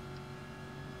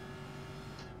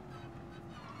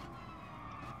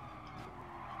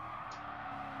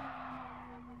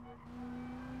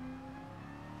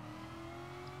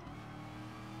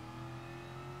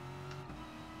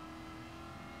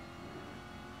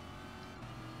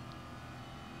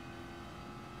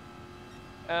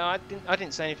 I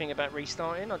didn't say anything about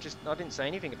restarting. I didn't say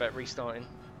anything about restarting,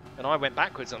 and I went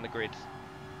backwards on the grid.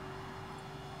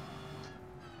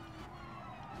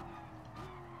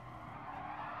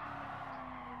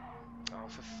 Oh,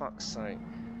 for fuck's sake!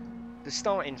 The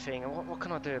starting thing. What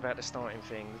can I do about the starting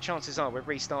thing? The chances are we'll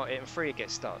restart it and Freya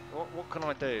gets stuck. What can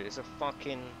I do? It's a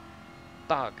fucking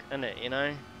bug, isn't it? You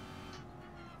know.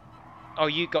 Oh,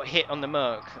 you got hit on the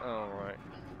Merc. Oh, right.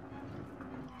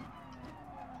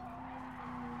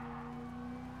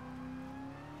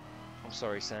 I'm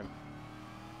sorry, Sam.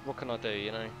 What can I do,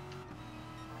 you know?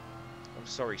 I'm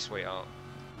sorry, sweetheart.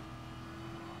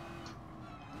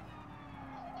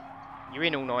 You're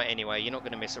in all night anyway. You're not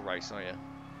going to miss a race, are you?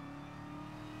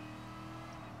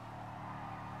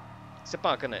 It's a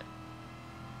bug, isn't it?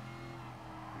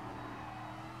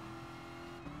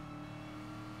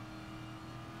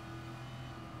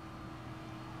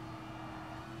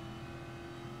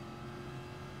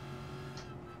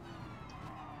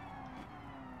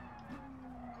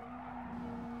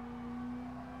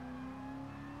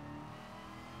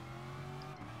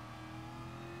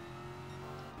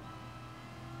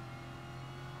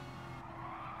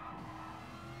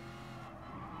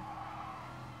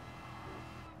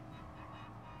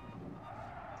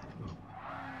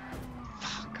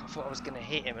 I thought I was going to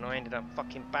hit him and I ended up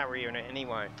fucking barriering it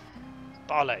anyway.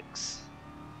 Bollocks.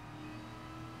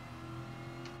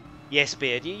 Yes,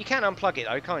 Beard. You can unplug it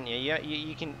though, can't you? Yeah,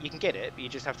 you can get it, but you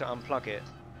just have to unplug it.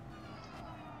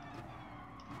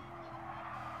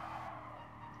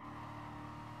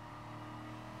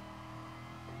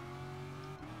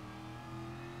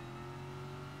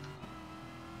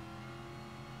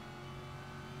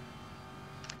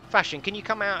 Fashion, can you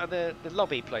come out of the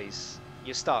lobby, please?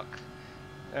 You're stuck.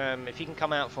 If you can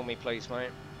come out for me, please, mate.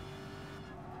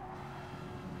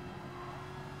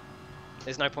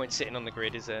 There's no point sitting on the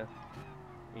grid, is there?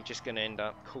 You're just going to end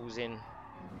up causing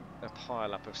a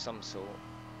pile-up of some sort.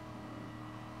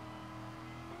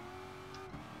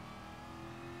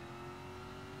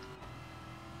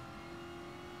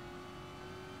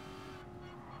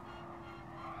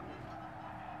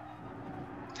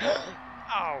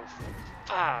 Oh,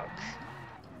 fuck.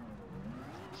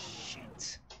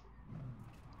 Shit.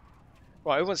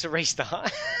 Right, who wants to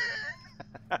restart?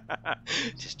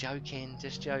 Just joking,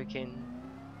 just joking.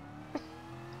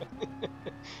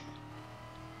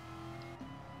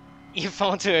 You're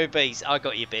far too obese. I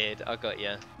got your beard, I got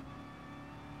you.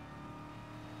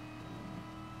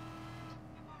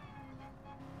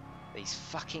 These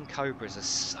fucking cobras are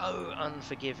so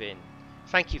unforgiving.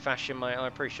 Thank you, Fashion, mate, I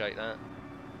appreciate that.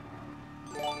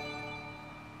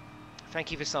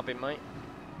 Thank you for subbing, mate.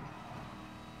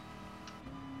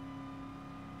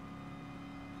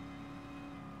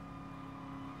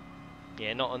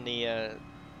 Yeah, not on the yeah.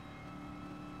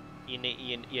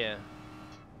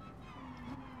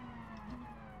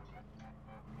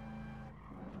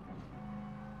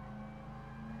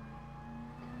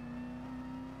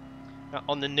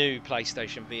 On the new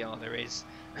PlayStation VR there is.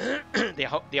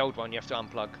 the old one you have to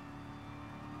unplug.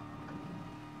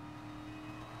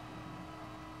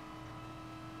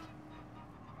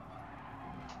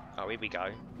 Oh, here we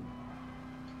go.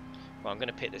 Well, I'm going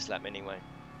to pit this lap anyway.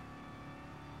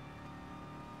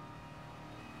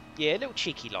 Yeah, a little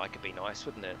cheeky like would be nice,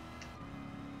 wouldn't it?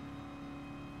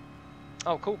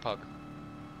 Oh, cool, Pug.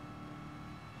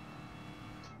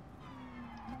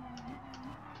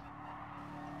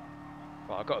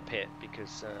 Well, I've got to pit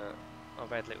because I've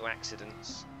had little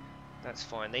accidents. That's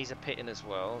fine. These are pitting as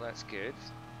well. That's good.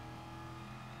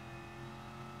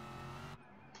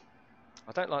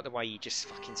 I don't like the way you just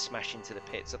fucking smash into the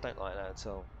pits. I don't like that at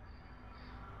all.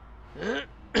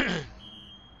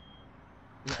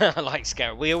 I like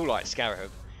Scarab. We all like Scarab.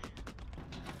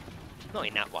 Not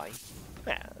in that way.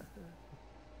 Yeah.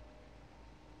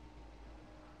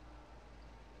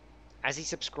 Has he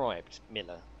subscribed,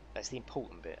 Miller? That's the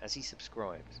important bit. Has he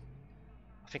subscribed?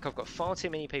 I think I've got far too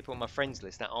many people on my friends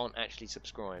list that aren't actually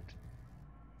subscribed.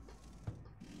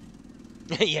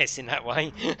 Yes, in that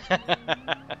way.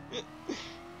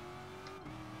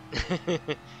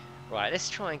 Right, let's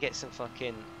try and get some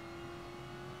fucking...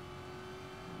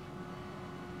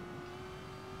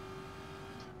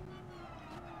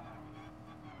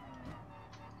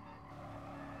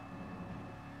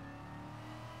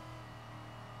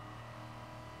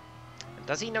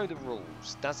 Does he know the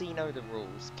rules? Does he know the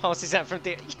rules? Passes out from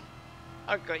the...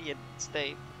 I got you,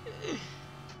 Steve.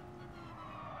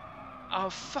 Oh,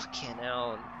 fucking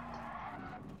hell.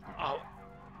 Oh,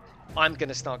 I'm going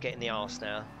to start getting the arse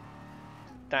now.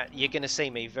 That you're going to see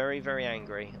me very, very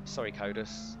angry. Sorry,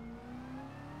 Codus.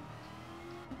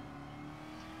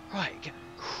 Right.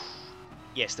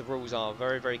 Yes, the rules are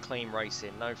very, very clean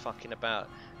racing. No fucking about.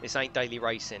 This ain't daily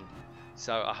racing.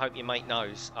 So I hope your mate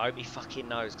knows. I hope he fucking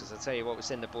knows, because I tell you what, we'll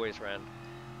send the boys round.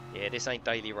 Yeah, this ain't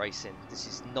daily racing. This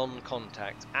is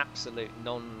non-contact. Absolute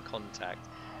non-contact.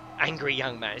 Angry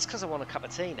young man. It's because I want a cup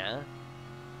of tea now.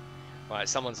 Right,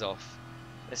 someone's off.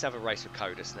 Let's have a race with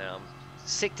Codus now. I'm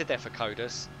sick to death of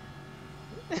Codus.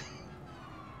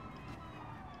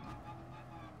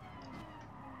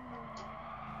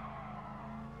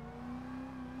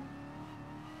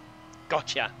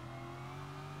 Gotcha.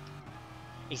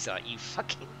 He's like, you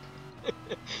fucking...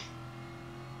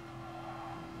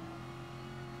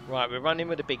 Right, we're running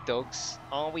with the big dogs.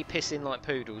 Are we pissing like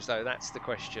poodles, though? That's the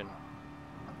question.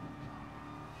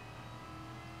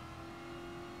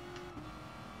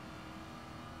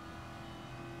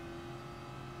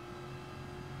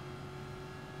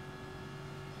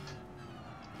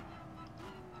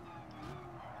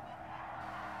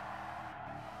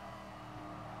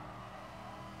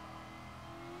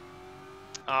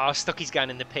 Oh, Stocky's going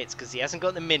in the pits because he hasn't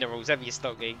got the minerals, have you,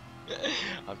 Stocky?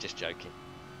 I'm just joking.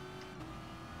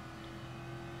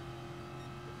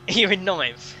 You're in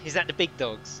 9th. Is that the big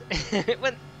dogs?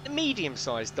 Well, the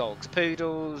medium-sized dogs,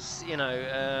 poodles.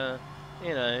 Yeah,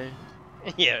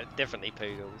 definitely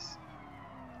poodles.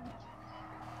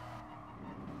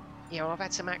 Yeah, well, I've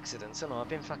had some accidents, haven't I? I've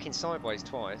been fucking sideways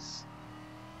twice.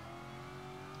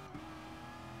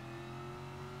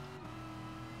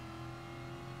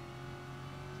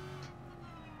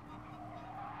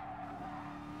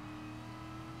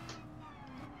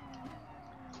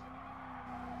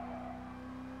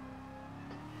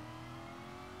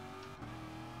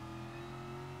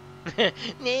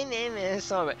 Nah,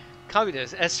 sorry.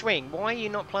 Coders, Swing, why are you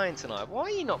not playing tonight? Why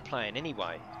are you not playing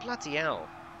anyway? Bloody hell.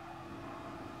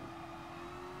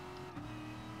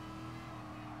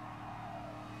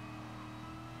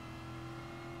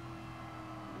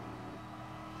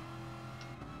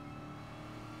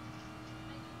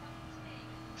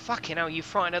 Fucking hell, you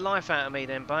frightened the life out of me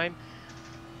then, babe.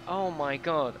 Oh my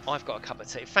god, I've got a cup of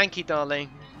tea. Thank you, darling.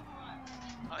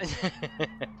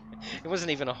 It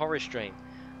wasn't even a horror stream.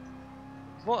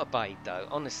 What a babe, though,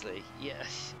 honestly. Yeah,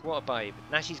 what a babe.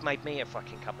 Now she's made me a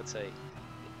fucking cup of tea.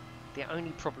 The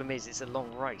only problem is it's a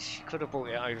long race. She could have brought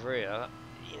it over here,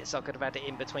 so I could have had it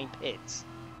in between pits.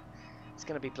 It's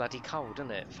going to be bloody cold, isn't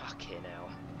it? Fucking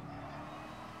hell.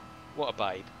 What a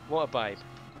babe. What a babe.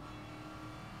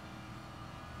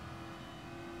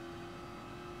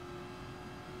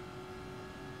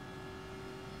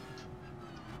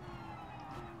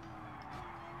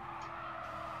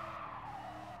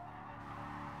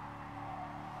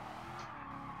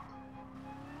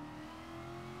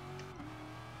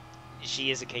 She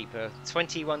is a keeper.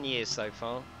 21 years so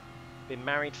far. Been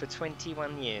married for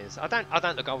 21 years. I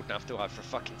don't look old enough, do I, for a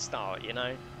fucking start, you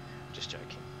know? Just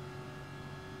joking.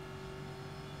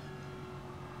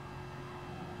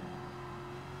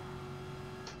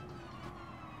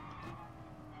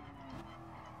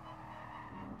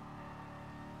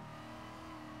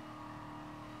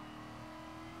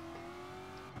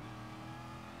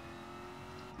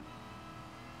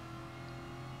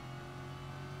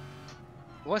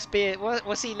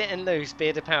 What's he letting loose?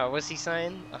 Beard of Power. What's he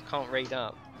saying? I can't read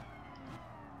up.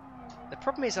 The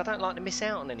problem is I don't like to miss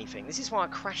out on anything. This is why I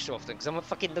crash so often, because I'm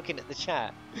fucking looking at the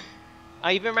chat. Oh,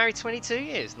 you've been married 22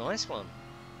 years. Nice one.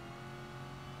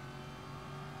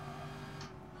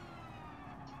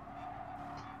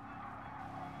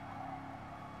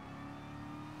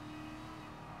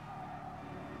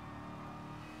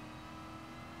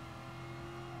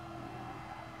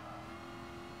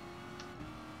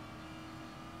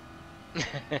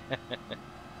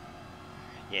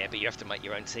 Yeah, but you have to make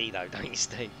your own tea though, don't you,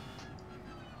 Steve?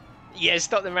 Yeah,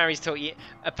 stop the marriage talk. Yeah.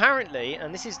 Apparently,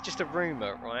 and this is just a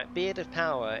rumour, right? Beard of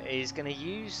Power is going to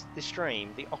use the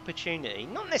stream, the opportunity,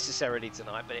 not necessarily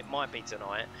tonight, but it might be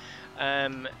tonight,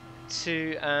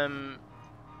 to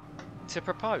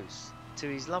propose to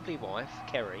his lovely wife,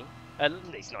 Kerry.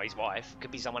 It's not his wife;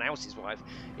 could be someone else's wife.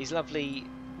 His lovely,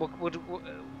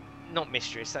 not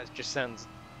mistress. That just sounds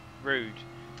rude.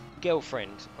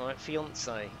 Girlfriend, right,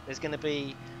 fiance. There's going to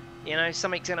be, you know,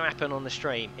 something's going to happen on the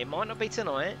stream. It might not be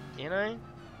tonight, you know.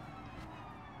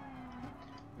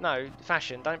 No,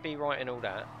 fashion, don't be writing all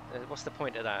that. What's the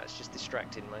point of that? It's just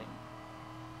distracting me.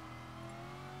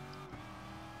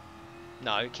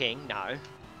 No, King, no.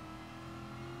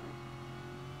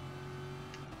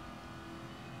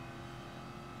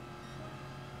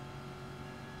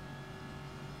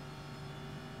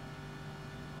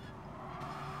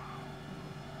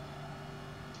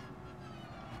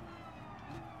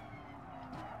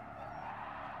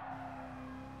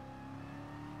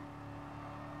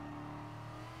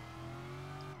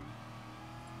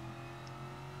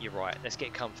 You're right, let's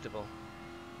get comfortable.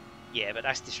 Yeah, but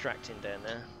that's distracting down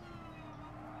there.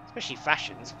 Especially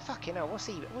Fashions. Fucking hell,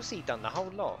 what's he done the whole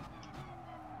lot?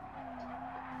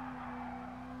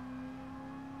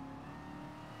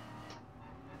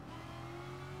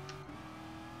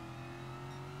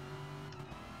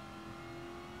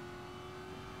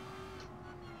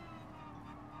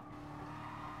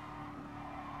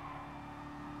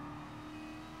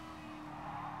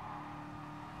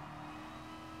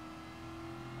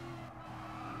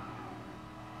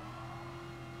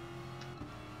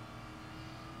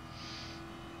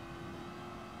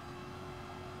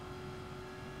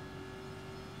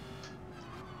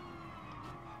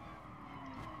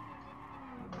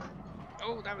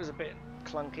 Oh, that was a bit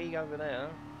clunky over there.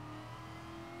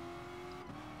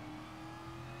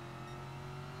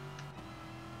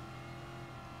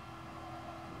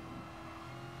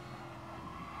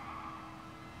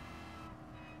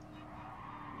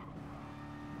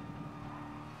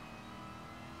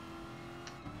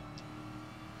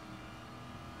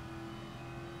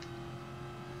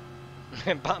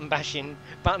 button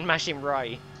mashing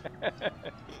Ray.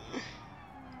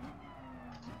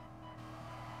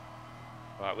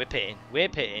 Right, we're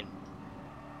pitting.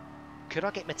 Could I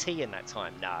get my tea in that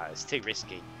time? No, it's too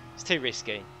risky. It's too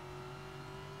risky.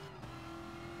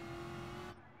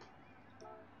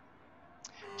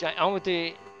 Jack, I will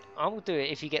do it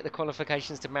if you get the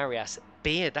qualifications to marry us.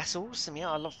 Beard, that's awesome.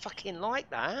 Yeah, I fucking like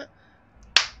that.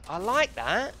 I like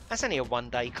that. That's only a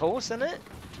one-day course, isn't it?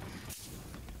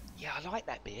 Yeah, I like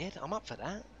that, Beard. I'm up for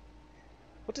that.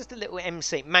 What does the little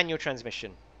MC manual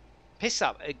transmission? Piss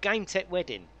up a GameTech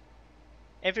wedding.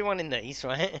 Everyone in these,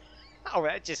 right? Oh,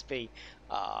 that'd just be...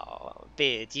 Oh,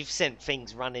 Beard, you've sent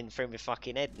things running through my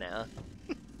fucking head now.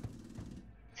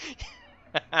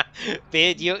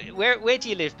 Beard, where do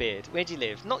you live, Beard? Where do you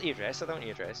live? Not your address, I don't want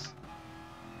your address.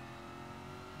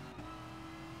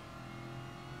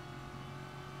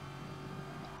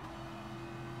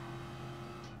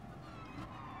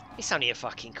 It's only a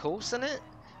fucking course, isn't it?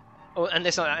 Oh,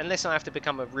 unless I have to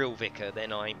become a real vicar,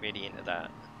 then I ain't really into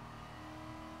that.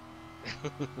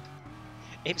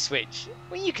 Ipswich.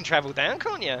 Well, you can travel down,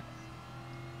 can't you?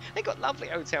 They got lovely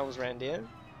hotels around here.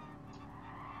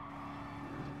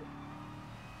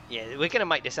 Yeah, we're going to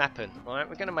make this happen, right?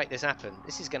 We're going to make this happen.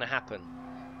 This is going to happen.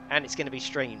 And it's going to be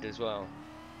streamed as well.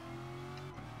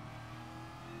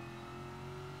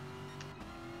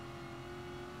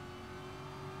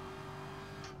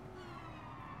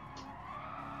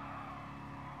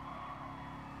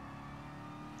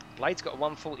 Blade's got a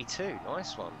 142.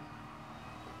 Nice one.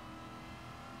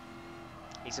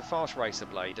 He's a fast racer,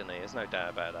 Blade, isn't he? There's no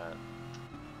doubt about that.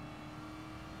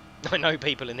 I know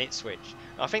people in Ipswich.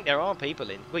 I think there are people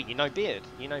in... Wait, you know Beard?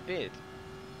 You know Beard?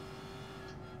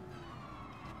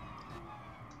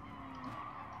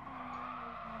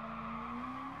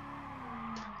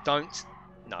 Don't...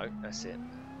 No, that's it.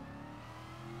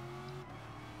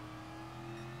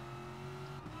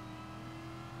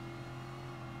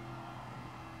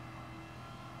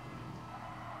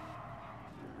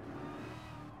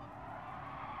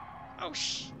 Oh,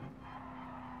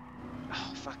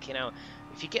 oh, fucking hell.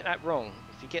 If you get that wrong,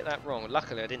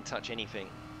 luckily I didn't touch anything.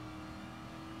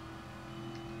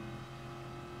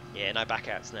 Yeah, no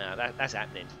backouts now. That's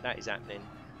happening. That is happening.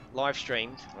 Live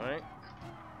streamed, right?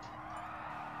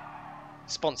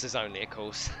 Sponsors only, of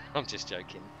course. I'm just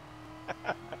joking.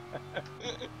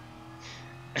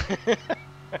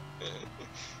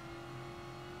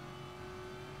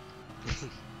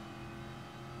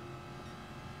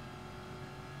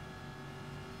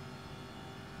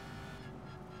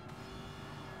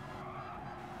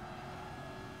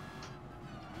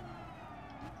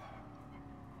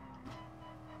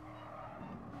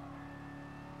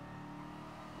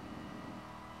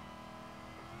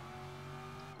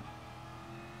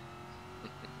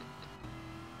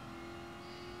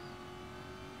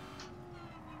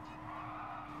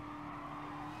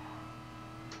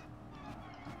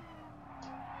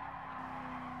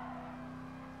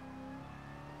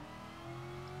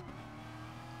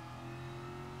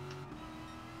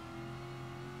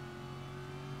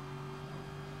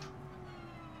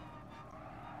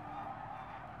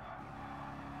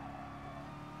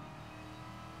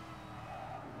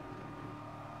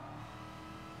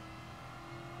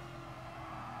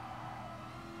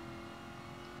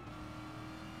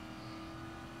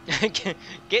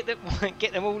 get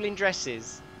them all in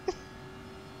dresses.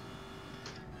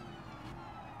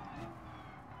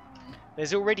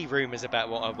 There's already rumours about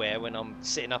what I wear when I'm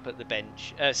sitting up at the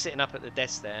bench, sitting up at the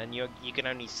desk there, and you can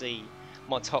only see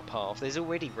my top half. There's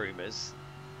already rumours.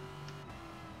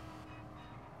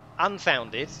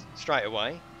 Unfounded, straight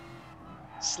away.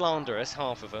 Slanderous,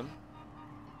 half of them.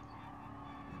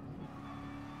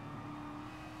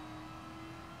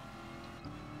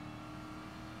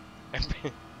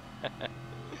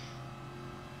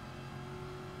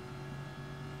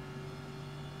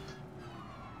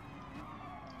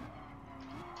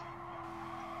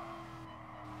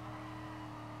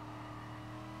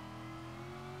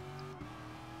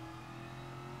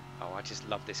 Oh, I just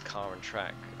love this car and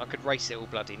track. I could race it all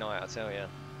bloody night, I tell you.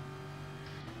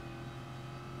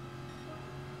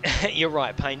 You're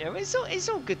right, Painter. It's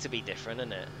all good to be different,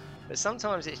 isn't it? But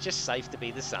sometimes it's just safe to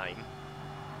be the same.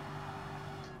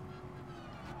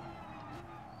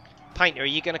 Painter, are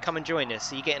you going to come and join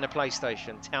us? Are you getting a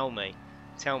PlayStation? Tell me.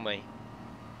 Tell me.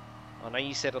 I know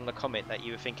you said on the comment that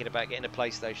you were thinking about getting a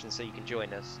PlayStation so you can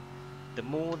join us. The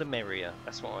more the merrier.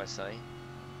 That's what I say.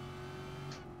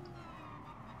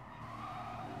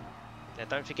 Now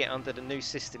don't forget, under the new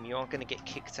system you are going to get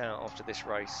kicked out after this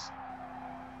race.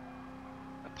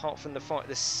 Apart from the fight,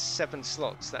 there's 7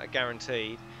 slots that are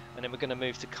guaranteed, and then we're going to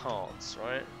move to cards,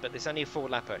 right? But there's only a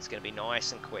 4-lapper. It's going to be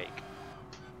nice and quick.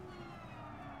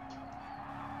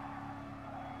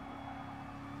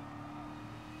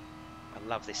 I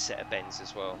love this set of bends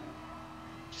as well.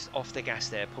 Just off the gas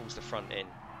there, pulls the front in.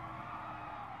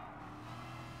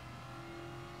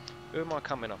 Who am I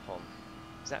coming up on?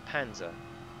 Is that Panzer?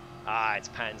 Ah, it's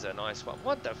Panzer. Nice one.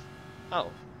 What the...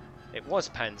 Oh, it was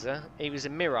Panzer. He was a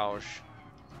Mirage.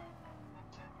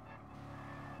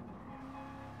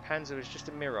 Panzer was just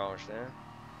a Mirage there.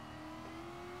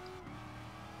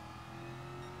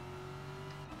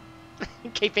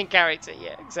 Keeping character,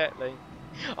 yeah, exactly.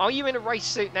 Are you in a race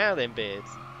suit now then, Beard?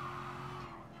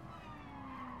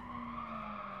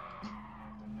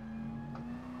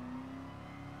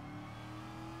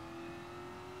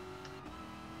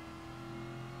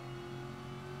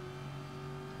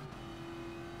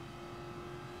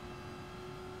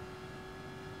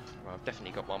 Well, I've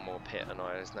definitely got one more pit, and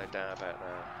there's no doubt about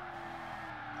that.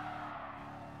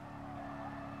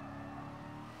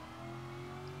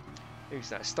 Who's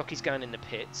that? Stocky's going in the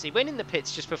pits. He went in the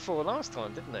pits just before last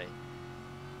time, didn't he?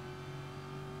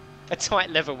 A tight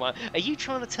level one. Are you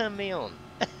trying to turn me on?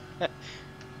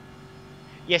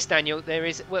 Yes, Daniel, there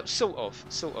is... Well, sort of.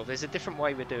 Sort of. There's a different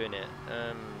way we're doing it.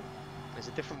 There's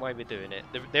a different way we're doing it.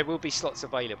 There will be slots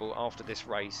available after this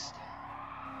race.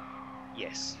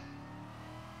 Yes.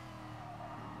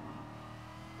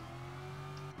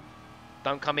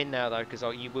 Don't come in now, though, because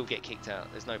you will get kicked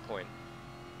out. There's no point.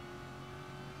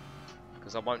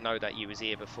 Because I won't know that you was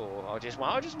here before. I just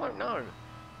won't know.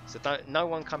 So no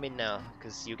one come in now,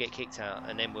 because you'll get kicked out,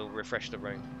 and then we'll refresh the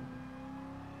room.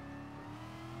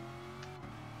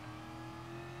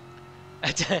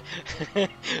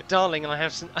 Darling, I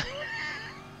have some.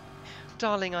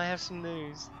 Darling, I have some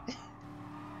news.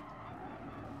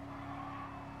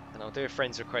 And I'll do a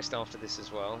friend's request after this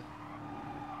as well.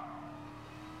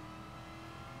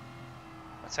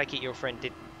 I take it your friend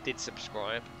did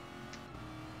subscribe.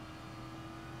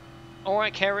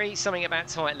 Alright, Kerry, something about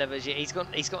tight levers. Yeah, he's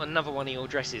got another one of your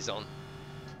dresses on.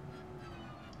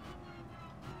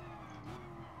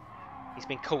 He's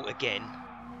been caught again.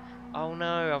 Oh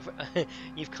no,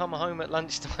 you've come home at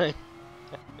lunchtime.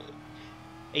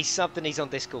 He's subbed and he's on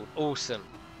Discord. Awesome.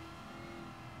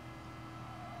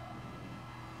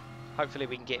 Hopefully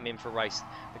we can get him in for a race.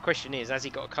 The question is, has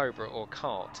he got a Cobra or a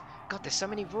cart? God, there's so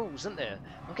many rules, isn't there?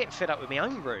 I'm getting fed up with my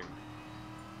own room.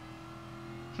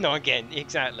 No, again,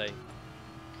 exactly.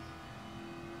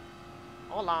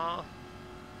 Hola.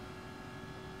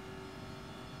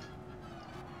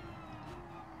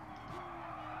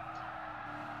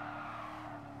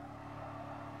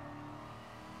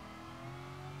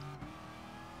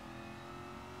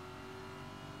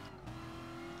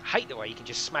 I hate the way you can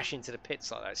just smash into the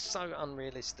pits like that. It's so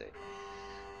unrealistic.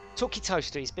 Talkie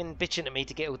Toaster, he's been bitching at me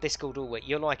to get all Discord all week.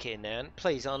 You'll like it in there. And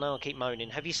please, I know I keep moaning.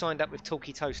 Have you signed up with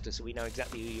Talkie Toaster so we know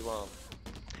exactly who you are?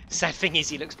 Sad thing is,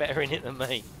 he looks better in it than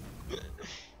me.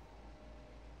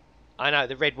 I know,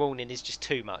 the red warning is just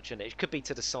too much, and it could be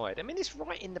to the side. I mean, it's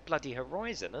right in the bloody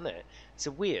horizon, isn't it? It's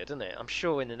a weird, isn't it? I'm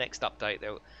sure in the next update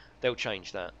they'll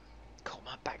change that. God,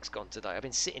 my back's gone today. I've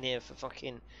been sitting here for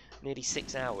fucking nearly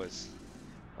 6 hours.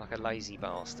 Like a lazy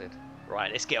bastard.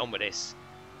 Right, let's get on with this.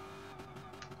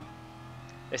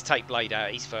 Let's take Blade out.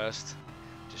 He's first.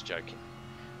 Just joking.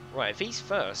 Right, if he's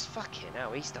first, fucking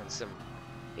hell, he's done some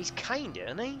He's caned it,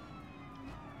 isn't he?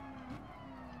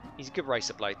 He's a good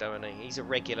racer blade though, isn't he? He's a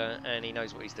regular and he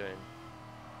knows what he's doing.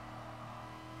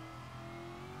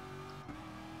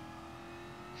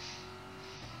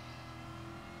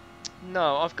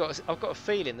 No, I've got a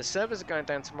feeling the servers are going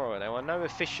down tomorrow now. I know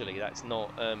officially that's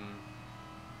not the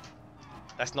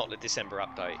December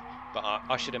update, but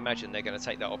I should imagine they're going to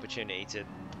take that opportunity to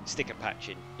stick a patch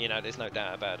in. You know, there's no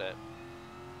doubt about it.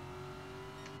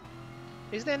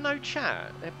 Is there no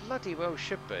chat? There bloody well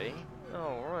should be.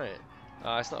 Oh right.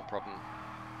 It's not a problem.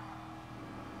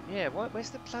 Yeah,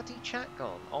 where's the bloody chat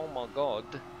gone? Oh my god.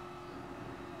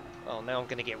 Oh, now I'm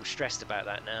going to get all stressed about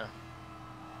that now.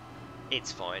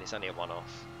 It's fine, it's only a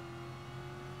one-off.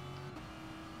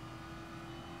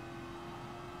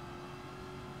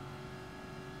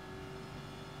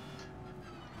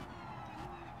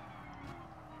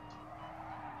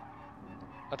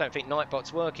 I don't think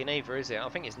Nightbot's working either, is it? I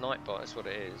think it's Nightbot, that's what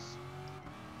it is.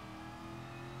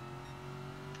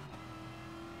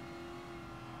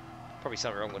 Probably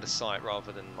something wrong with the site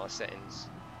rather than my settings.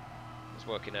 It was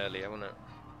working earlier, wasn't it?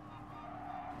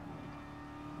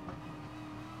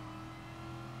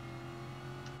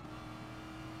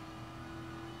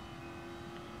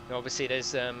 Now obviously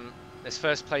there's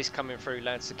first place coming through,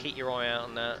 lads, so keep your eye out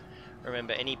on that.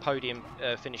 Remember, any podium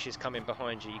finishes coming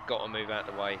behind you, you've got to move out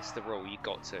of the way. It's the rule, you've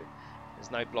got to.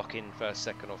 There's no blocking first,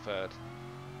 second or third.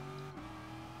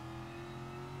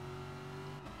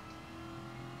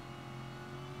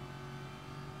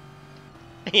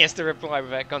 He has to reply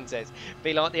without context.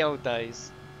 Be like the old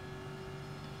days.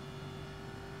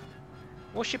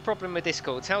 What's your problem with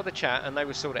Discord? Tell the chat and they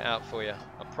will sort it out for you.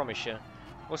 I promise you.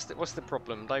 What's the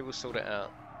problem? They will sort it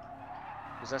out.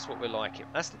 Because that's what we're like.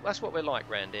 That's what we're like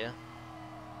round here.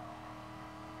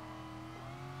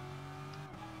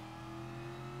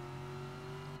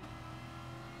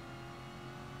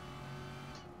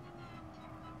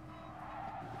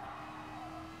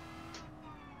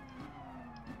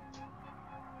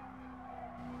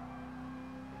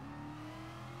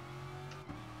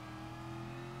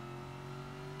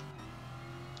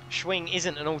 Schwing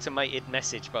isn't an automated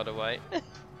message, by the way.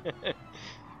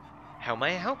 How may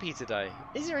I help you today?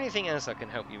 Is there anything else I can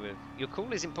help you with? Your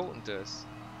call is important to us.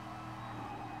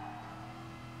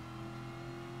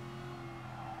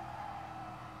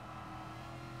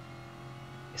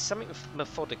 There's something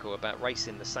methodical about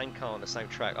racing the same car on the same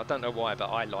track. I don't know why, but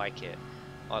I like it.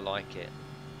 I like it.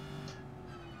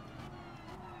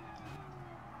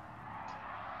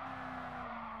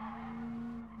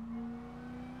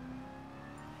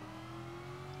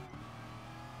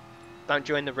 Don't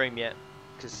join the room yet,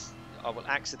 because I will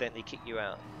accidentally kick you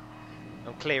out.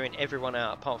 I'm clearing everyone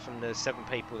out apart from the 7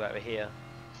 people that are here.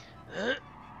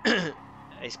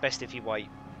 It's best if you wait,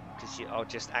 because I'll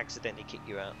just accidentally kick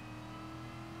you out.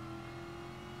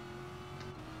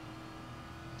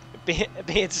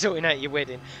 Beard sorting out your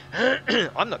wedding.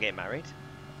 I'm not getting married.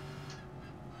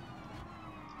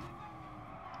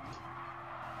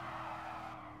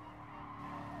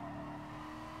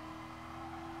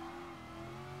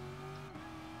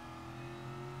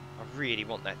 I really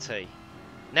want that tea.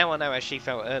 Now I know how she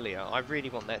felt earlier. I really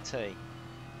want that tea.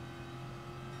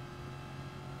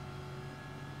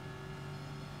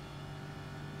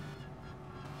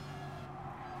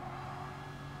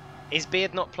 Is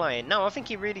Beard not playing? No, I think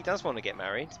he really does want to get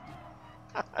married.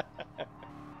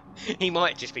 He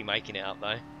might just be making it up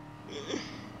though.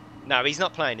 No, he's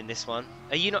not playing in this one.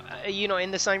 Are you not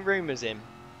in the same room as him?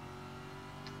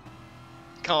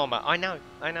 Karma. I know.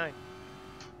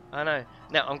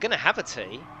 Now I'm gonna have a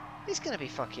tea. It's gonna be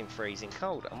fucking freezing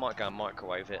cold. I might go and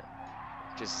microwave it.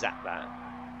 Just zap that.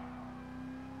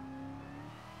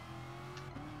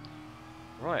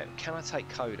 Right, can I take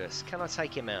Codus? Can I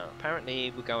take him out? Apparently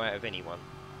he will go out of anyone.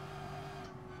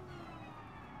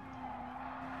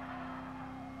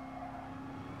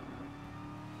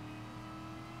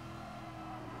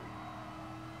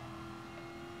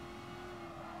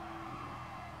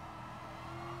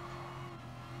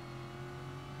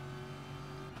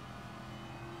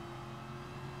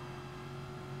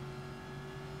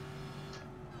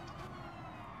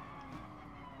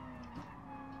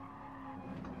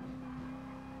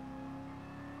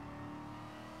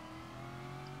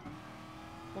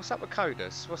 What's up with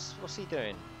Codus? What's he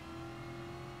doing?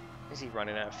 Is he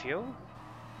running out of fuel?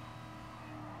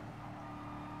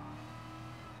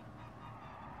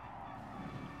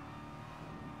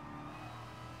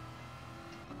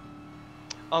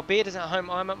 Oh, Beard is at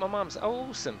home. I'm at my mum's. Oh,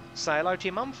 awesome. Say hello to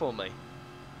your mum for me.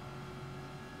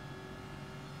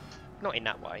 Not in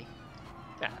that way.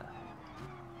 Nah.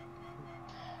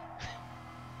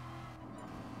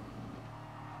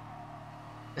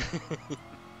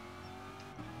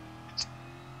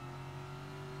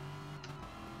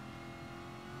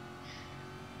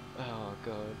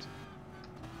 God.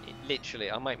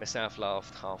 Literally, I make myself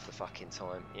laugh half the fucking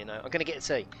time, you know. I'm going to get a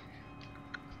tea.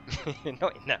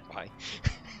 Not in that way.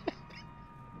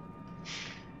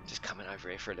 Just coming over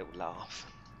here for a little laugh.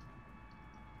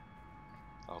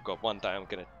 Oh God, one day I'm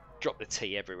going to drop the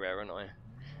tea everywhere, aren't I?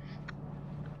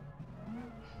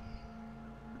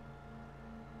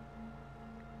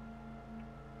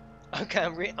 Okay,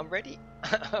 I'm ready.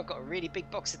 I've got a really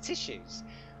big box of tissues.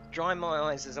 Drying my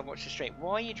eyes as I watch the stream.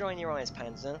 Why are you drying your eyes,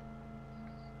 Panzer?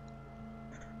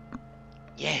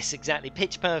 Yes, exactly.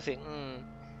 Pitch perfect.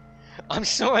 I'm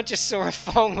sorry, I just saw a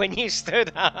thong when you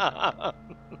stood up.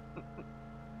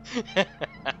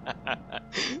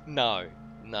 No,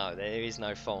 there is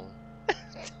no thong.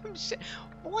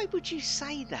 Why would you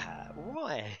say that?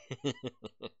 Why?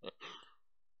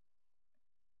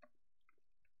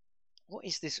 What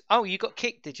is this? Oh, you got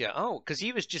kicked, did you? Oh, because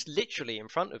he was just literally in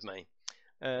front of me.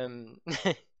 Pink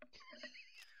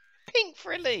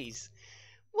frillies.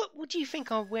 What do you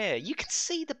think I wear? You can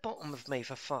see the bottom of me,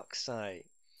 for fuck's sake.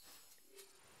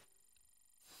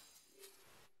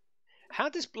 How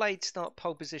does Blade start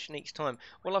pole position each time?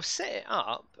 Well, I've set it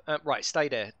up. Right, stay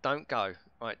there. Don't go.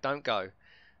 Right, don't go.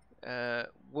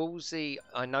 Woolsey,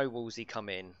 I know Woolsey come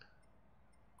in.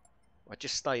 Right,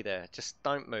 just stay there. Just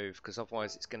don't move, because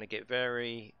otherwise it's going to get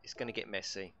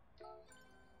messy.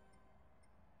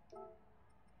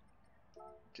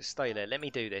 Just stay there. Let me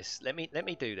do this. Let me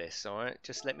do this. All right.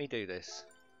 Just let me do this.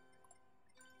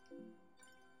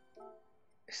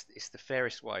 It's the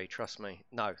fairest way. Trust me.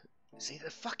 No. See, the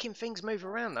fucking things move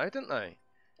around though, don't they?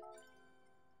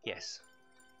 Yes.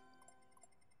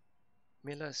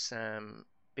 Miller, Sam,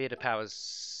 Beard of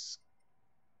Powers.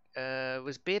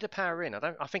 Was Beard of Power in?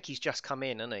 I think he's just come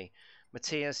in, hasn't he?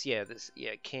 Matthias, yeah.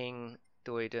 King,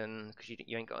 Doyden, because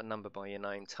you ain't got a number by your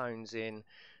name. Tones in.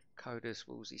 Codus,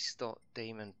 Woolsey, Stott,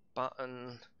 Demon,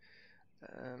 Button.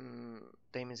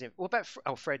 Demon's in. What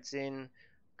about Fred's in?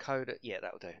 Coda. Yeah,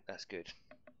 that'll do. That's good.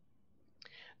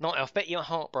 Night Elf, bet you're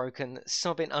heartbroken,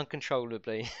 sobbing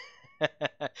uncontrollably.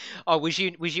 Oh, was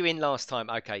you in last time?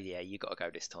 Okay, yeah, you got to go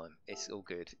this time. It's all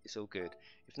good. It's all good.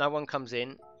 If no one comes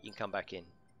in, you can come back in.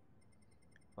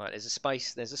 Right, there's a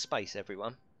space. There's a space,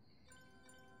 everyone.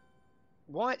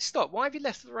 Why? Stop. Why have you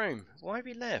left the room? Why have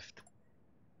you left?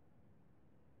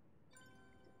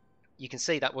 You can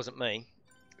see that wasn't me.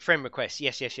 Friend request.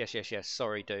 Yes.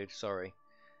 Sorry, dude. Sorry.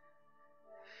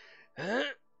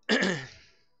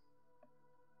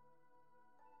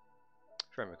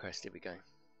 Friend request. Here we go.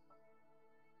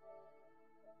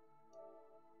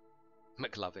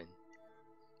 McLovin.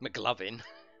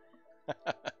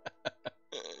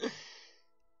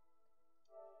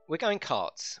 We're going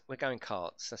carts.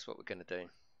 That's what we're going to do.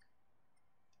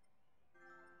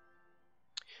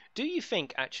 Do you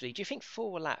think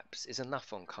 4 laps is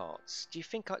enough on carts? Do you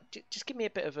think just give me a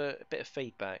bit of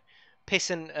feedback? Piss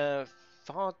and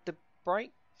far the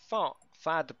break.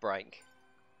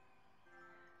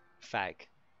 Fag.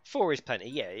 4 is plenty.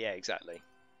 Yeah, exactly.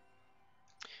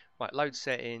 Right, load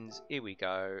settings. Here we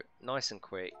go. Nice and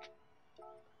quick.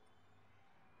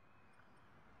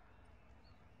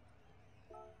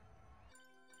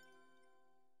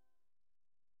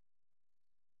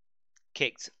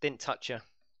 Kicked. Didn't touch her.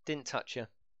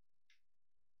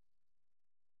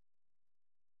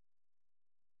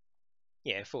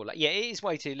 Yeah, 4 laps. Yeah, it is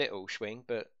way too little, Schwing,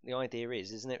 but the idea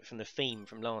is, isn't it, from the theme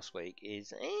from last week,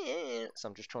 is... so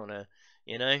I'm just trying to,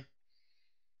 you know...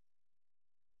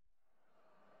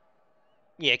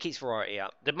 Yeah, it keeps variety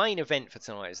up. The main event for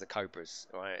tonight is the Cobras,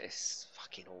 right? It's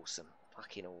fucking awesome.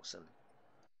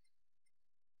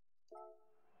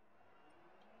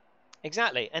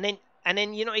 Exactly. And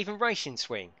then you're not even racing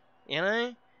Swing, you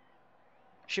know?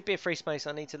 Should be a free space.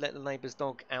 I need to let the neighbour's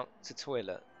dog out to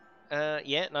toilet.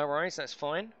 Yeah, no worries. That's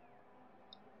fine.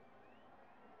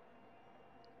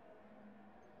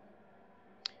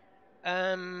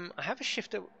 I have a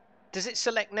shifter. Does it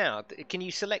select now? Can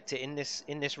you select it in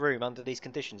this room under these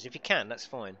conditions? If you can, that's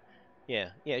fine.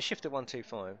 Yeah, shifter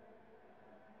 125.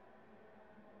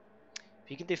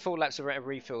 If you can do 4 laps of a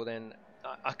refill, then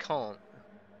I can't.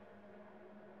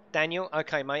 Daniel,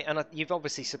 okay, mate, and you've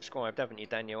obviously subscribed, haven't you,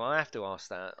 Daniel? I have to ask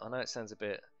that. I know it sounds a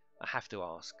bit... I have to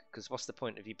ask, because what's the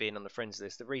point of you being on the friends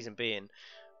list? The reason being,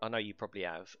 I know you probably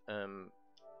have,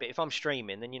 but if I'm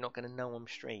streaming, then you're not going to know I'm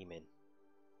streaming.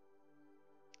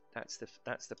 That's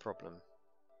the problem.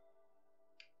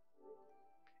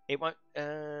 It won't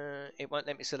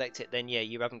let me select it. Then yeah,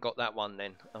 you haven't got that one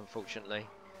then, unfortunately.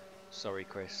 Sorry,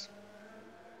 Chris.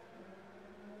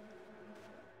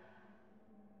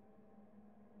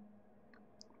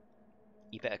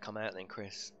 You better come out then,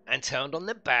 Chris. And turned on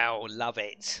the bell. Love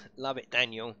it,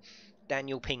 Daniel.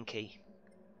 Daniel Pinky.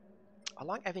 I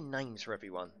like having names for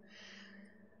everyone.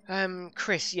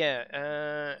 Chris,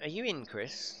 yeah. Are you in,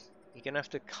 Chris? You're gonna have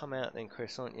to come out then,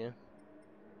 Chris, aren't you?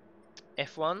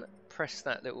 F1. Press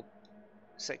that little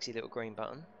sexy little green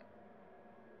button.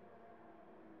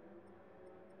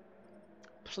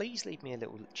 Please leave me a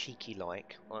little cheeky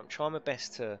like. I'm trying my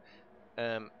best to.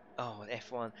 Oh,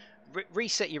 F1.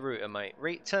 Reset your router, mate.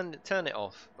 Turn it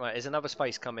off. Right, there's another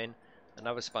space coming.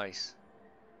 Another space.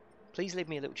 Please leave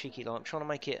me a little cheeky like. I'm trying to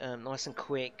make it nice and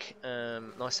quick,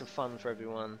 nice and fun for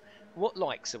everyone. What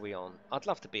likes are we on? I'd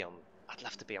love to be on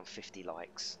 50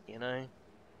 likes. You know.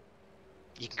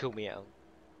 You can call me out.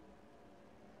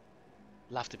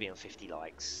 Love to be on 50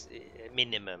 likes,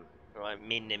 minimum. Right,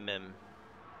 minimum.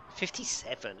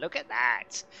 57. Look at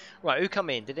that. Right, who come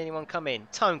in? Did anyone come in?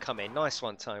 Tone come in. Nice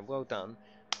one, Tone. Well done.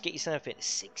 Get yourself in.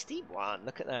 61.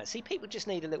 Look at that. See, people just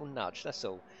need a little nudge. That's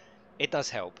all. It does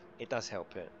help. It does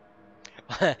help it.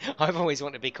 I've always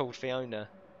wanted to be called Fiona.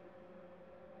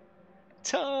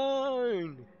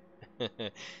 Tone.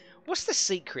 What's the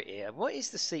secret here? What is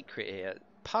the secret here?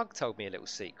 Pug told me a little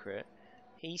secret.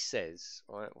 He says,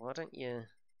 right, why don't you...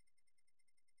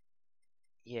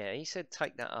 Yeah, he said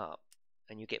take that up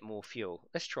and you get more fuel.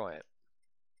 Let's try it.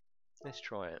 Let's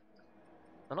try it.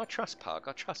 And I trust Pug.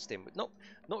 I trust him. Not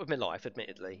with my life,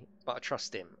 admittedly, but I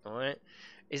trust him, alright?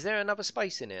 Is there another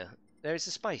space in here? There is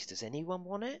a space. Does anyone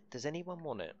want it? Does anyone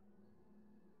want it?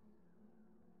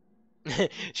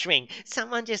 Swing.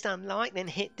 Someone just unlike, then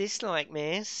hit dislike,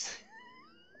 miss.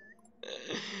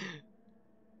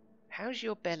 How's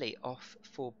your belly off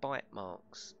for bite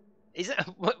marks? Is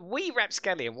that wee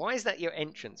rapscallion? Why is that your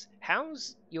entrance?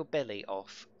 How's your belly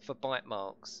off for bite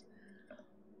marks?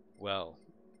 Well,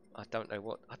 I don't know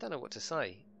what to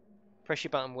say. Press your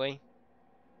button, wee.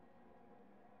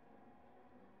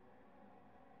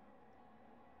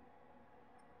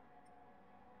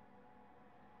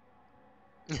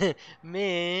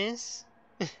 Miss.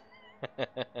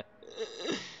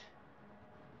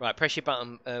 Right, press your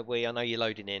button, wee. I know you're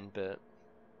loading in, but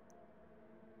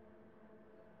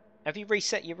have you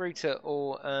reset your router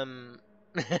or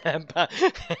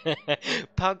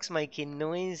Pug's making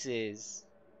noises.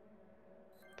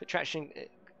 Put traction.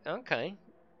 Okay.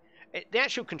 The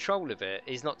actual control of it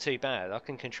is not too bad. I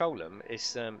can control them.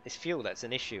 It's fuel that's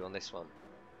an issue on this one.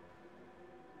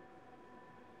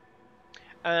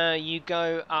 You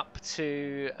go up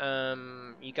to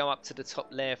the top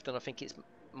left, and I think it's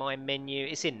my menu.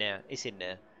 It's in there. It's in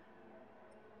there.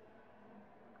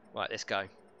 Right, let's go.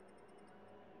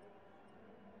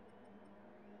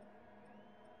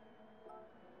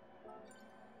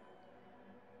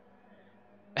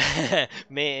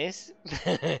 Miss,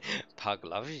 Pug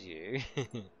loves you.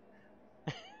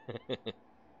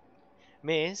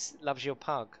 Miss loves your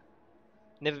pug.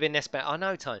 Never been this bad. I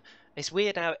know, Tone. It's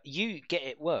weird how you get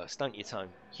it worse, don't you, Tone?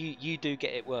 You do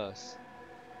get it worse.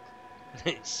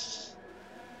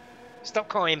 Stop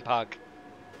crying, Pug.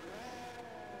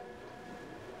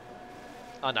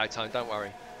 I know, Tone. Don't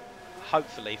worry.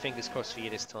 Hopefully, fingers crossed for you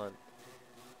this time.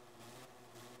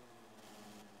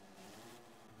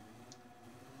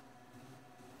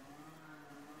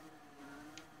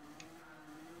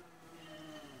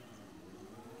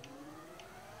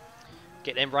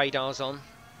 Get them radars on.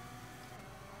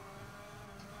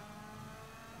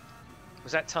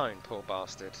 Was that Tone, poor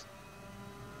bastard?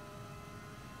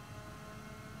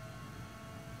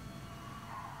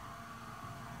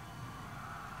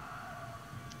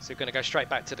 So we're going to go straight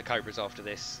back to the Cobras after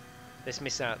this. Let's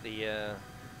miss out the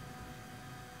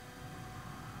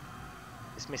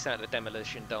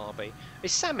Demolition Derby.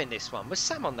 Is Sam in this one? Was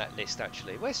Sam on that list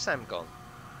actually? Where's Sam gone?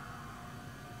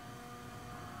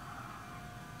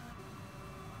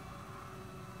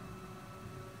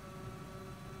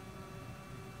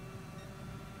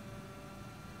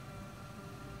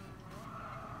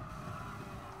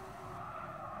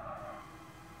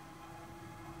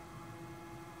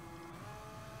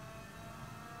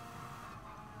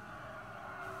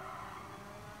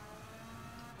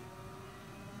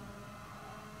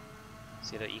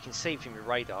 See that you can see from your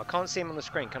radar. I can't see him on the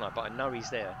screen, can I? But I know he's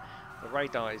there. The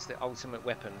radar is the ultimate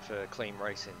weapon for clean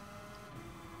racing.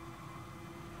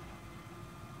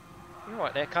 You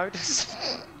right there,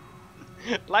 Coders?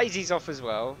 Lazy's off as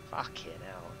well. Fucking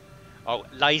hell. Oh,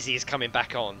 Lazy is coming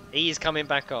back on. He is coming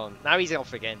back on. Now he's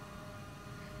off again.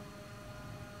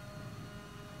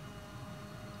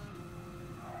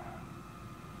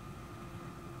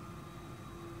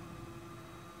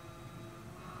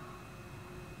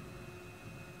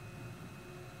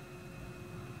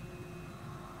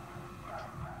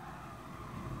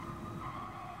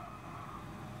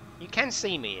 You can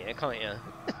see me here, can't you?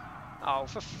 Oh,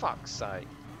 for fuck's sake.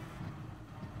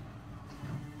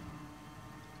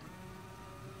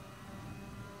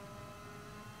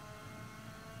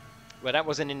 Well, that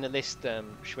wasn't in the list,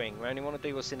 Schwing. We only want to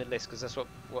do what's in the list because that's what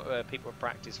people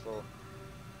practice for.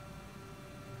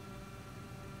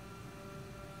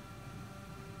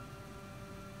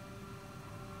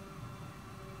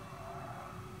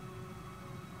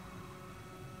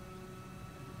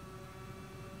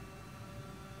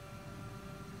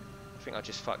 I think I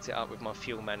just fucked it up with my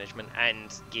fuel management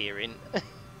and gearing.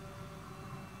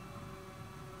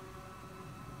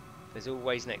 There's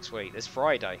always next week. There's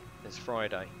Friday. There's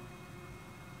Friday.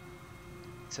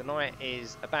 Tonight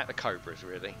is about the Cobras,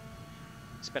 really.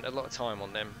 Spent a lot of time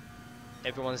on them.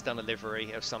 Everyone's done a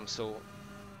livery of some sort,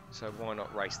 so why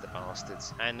not race the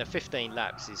bastards? And the 15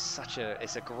 laps is such a,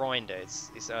 it's a grinder.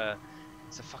 It's a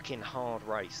fucking hard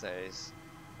race, that is.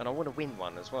 And I want to win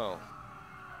one as well.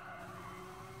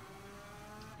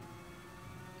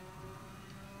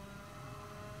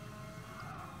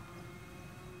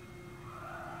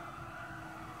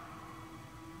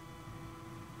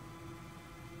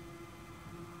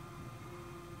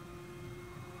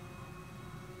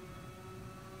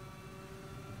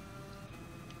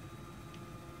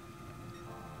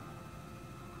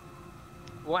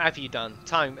 What have you done?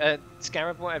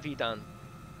 Scarab, what have you done?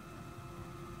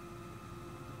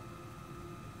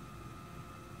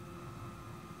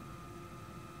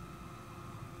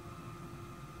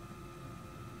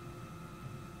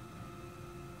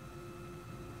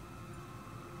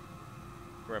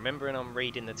 Remembering I'm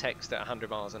reading the text at 100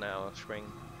 miles an hour, Spring.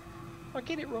 I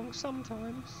get it wrong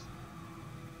sometimes.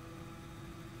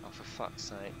 Oh, for fuck's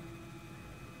sake.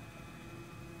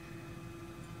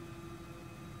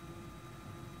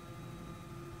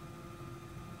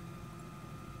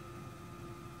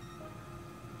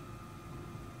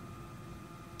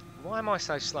 Why am I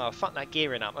so slow? I fucked that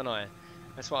gearing up, haven't I?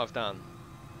 That's what I've done.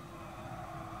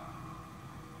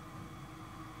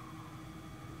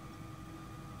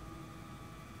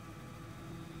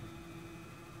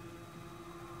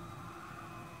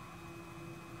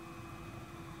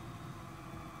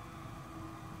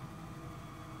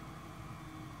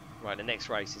 Right, the next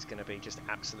race is going to be just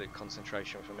absolute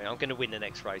concentration for me. I'm going to win the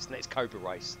next race. Next Cobra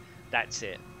race. That's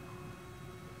it.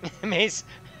 Miss?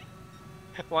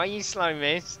 Why are you slow,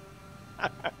 miss?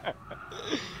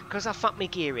 Because I fucked my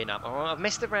gearing up, alright? I've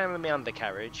messed around with my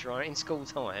undercarriage, right, in school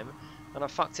time, and I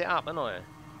fucked it up, haven't I?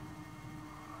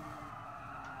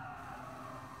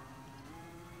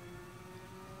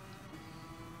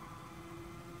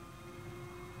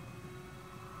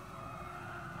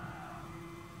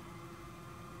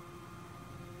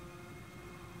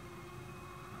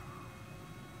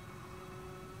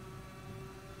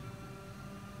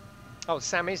 Oh,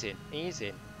 Sam is in. He is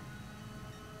in.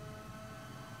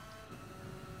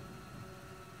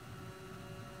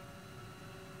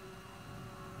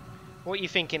 What are you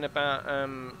thinking about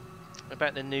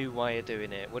the new way of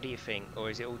doing it? What do you think?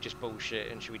 Or is it all just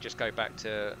bullshit and should we just go back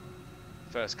to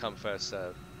first come, first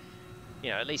serve? You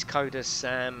know, at least Coda,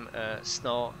 Sam,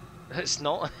 Snot,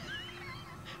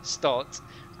 Stott,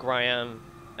 Graham,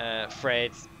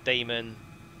 Fred, Demon,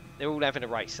 they're all having a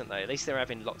race, aren't they? At least they're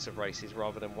having lots of races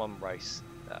rather than one race.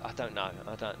 I don't know.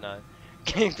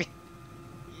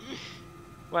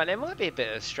 Well, there might be a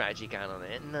bit of strategy going on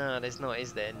there. No, there's not,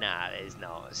 is there? Nah, there's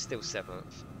not. It's still 7th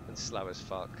and slow as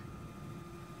fuck.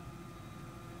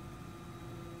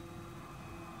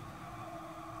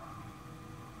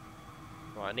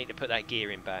 Right, I need to put that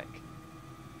gearing back.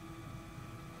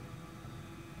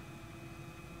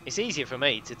 It's easier for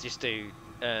me to just do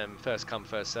first come,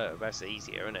 first serve. That's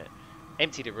easier, isn't it?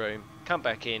 Empty the room, come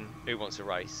back in, who wants a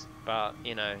race? But,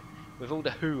 you know, with all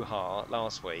the hoo-ha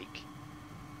last week...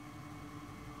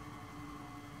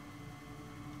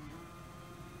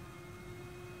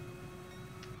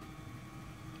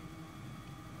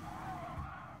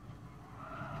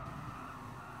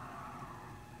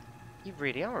 You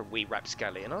really are a wee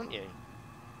rapscallion, aren't you?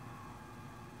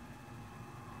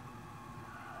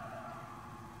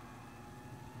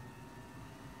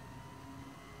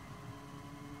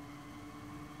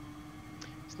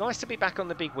 It's nice to be back on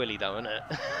the big willy though, isn't it?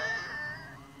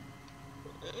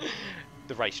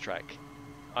 The racetrack.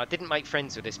 I didn't make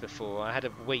friends with this before. I had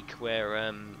a week where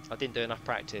I didn't do enough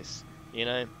practice, you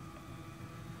know?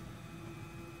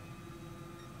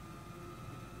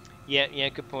 Yeah,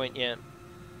 good point, yeah.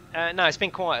 No, it's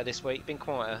been quieter this week.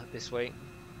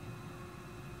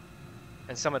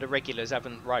 And some of the regulars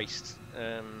haven't raced,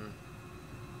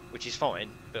 which is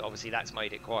fine, but obviously that's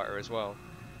made it quieter as well.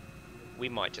 We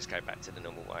might just go back to the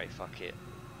normal way, fuck it.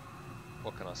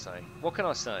 What can I say?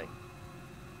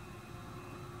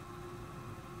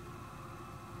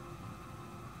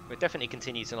 We'll definitely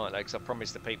continue tonight though, because I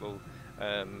promised the people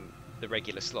the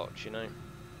regular slots, you know.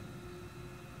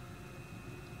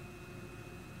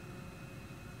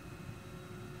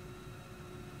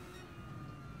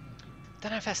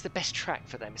 Don't know if that's the best track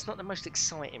for them. It's not the most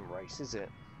exciting race, is it?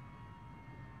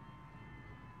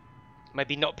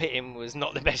 Maybe not pitting was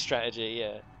not the best strategy,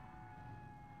 yeah.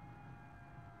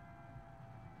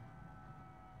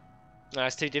 No,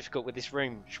 it's too difficult with this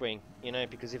room swing, you know,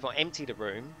 because if I empty the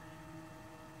room,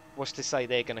 what's to say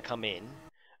they're going to come in?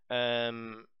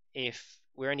 If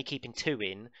we're only keeping 2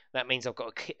 in, that means I've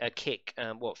got to kick,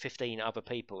 15 other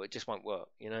people. It just won't work,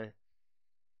 you know.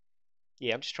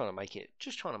 Yeah, I'm just trying to make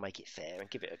it fair and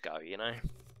give it a go, you know.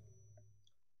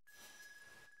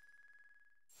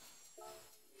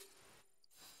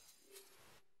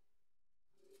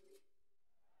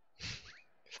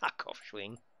 Fuck off,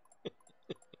 swing.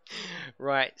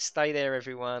 Right, stay there,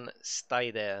 everyone.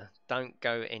 Stay there. Don't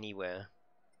go anywhere.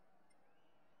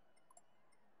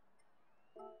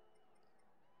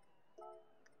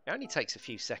 It only takes a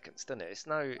few seconds, doesn't it? It's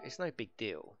no big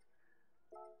deal.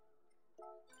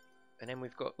 And then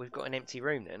we've got an empty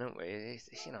room then, haven't we?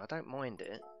 It's, you know, I don't mind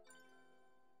it.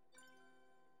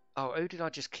 Oh, who did I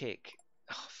just kick?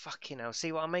 Oh, fucking hell.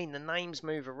 See what I mean? The names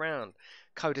move around.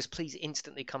 Coders, please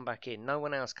instantly come back in. No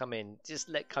one else come in. Just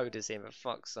let Coders in, for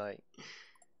fuck's sake.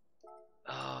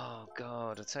 Oh,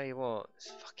 God. I tell you what.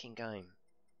 It's a fucking game.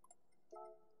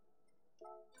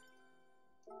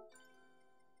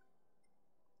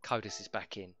 Coders is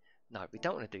back in. No, we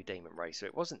don't want to do Demon Racer.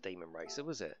 It wasn't Demon Racer,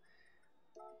 was it?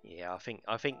 Yeah,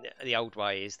 I think the old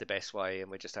way is the best way,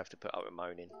 and we just have to put up with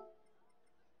moaning.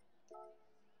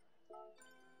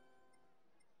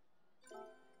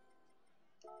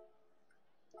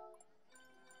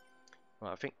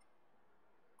 Right, I think...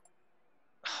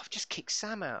 Oh, I've just kicked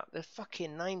Sam out. The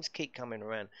fucking names keep coming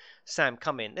around. Sam,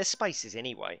 come in. There's spaces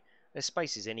anyway.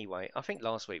 I think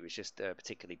last week was just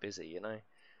particularly busy, you know.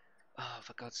 Oh,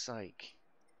 for God's sake.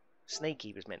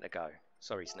 Sneaky was meant to go.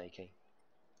 Sorry, Sneaky.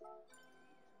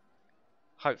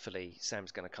 Hopefully,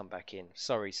 Sam's going to come back in.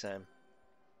 Sorry, Sam.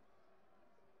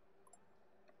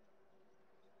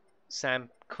 Sam,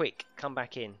 quick, come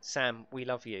back in. Sam, we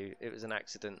love you. It was an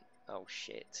accident. Oh,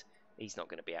 shit. He's not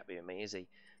going to be happy with me, is he?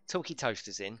 Talkie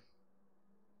Toaster's in.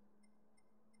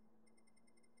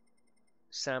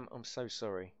 Sam, I'm so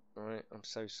sorry. Alright, I'm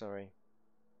so sorry.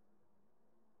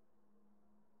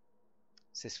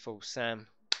 Says Full Sam,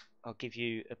 I'll give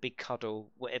you a big cuddle,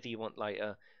 whatever you want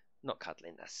later. Not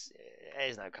cuddling,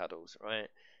 there's no cuddles, right?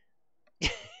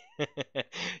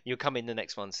 You'll come in the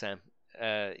next one, Sam.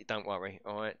 Don't worry,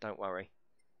 alright? Don't worry.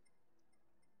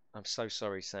 I'm so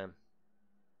sorry, Sam.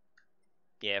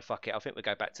 Yeah, fuck it. I think we'll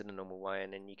go back to the normal way,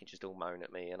 and then you can just all moan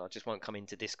at me, and I just won't come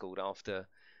into Discord after.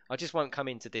 I just won't come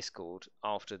into Discord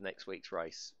after next week's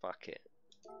race. Fuck it.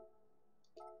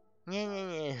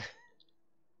 Yeah.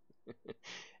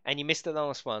 And you missed the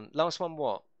last one. Last one,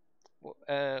 what?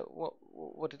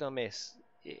 What did I miss?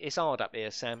 It's hard up here,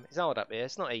 Sam. It's hard up here.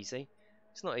 It's not easy.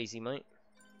 It's not easy, mate.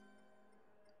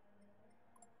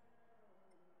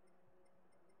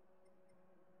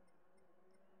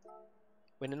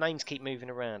 When the names keep moving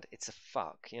around, it's a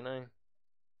fuck, you know?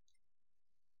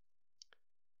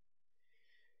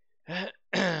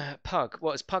 Pug,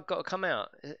 what, has Pug got to come out?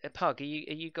 Pug, are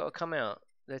you got to come out?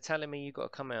 They're telling me you got to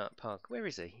come out, Pug. Where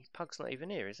is he? Pug's not even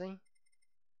here, is he?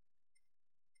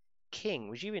 King,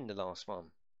 was you in the last one?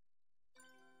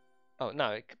 Oh,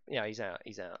 no, yeah, he's out,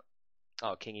 he's out.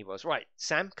 Oh, King he was. Right,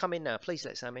 Sam, come in now. Please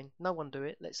let Sam in. No one do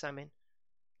it. Let Sam in.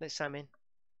 Let Sam in.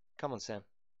 Come on, Sam.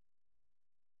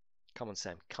 Come on,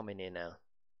 Sam. Come in here now.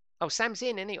 Oh, Sam's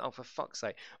in, isn't he? Oh, for fuck's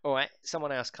sake. All right,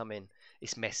 someone else come in.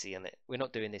 It's messy, isn't it? We're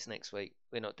not doing this next week.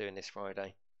 We're not doing this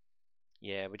Friday.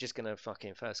 Yeah, we're just gonna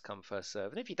fucking first come, first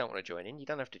serve. And if you don't want to join in, you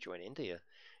don't have to join in, do you?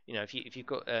 You know, if you've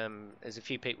got there's a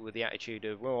few people with the attitude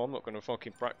of, well, I'm not gonna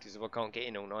fucking practice if I can't get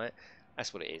in all night.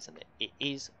 That's what it is, isn't it? It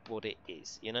is what it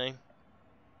is, you know.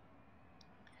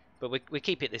 But we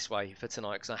keep it this way for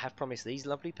tonight because I have promised these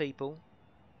lovely people.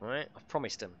 All right, I've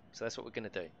promised them, so that's what we're gonna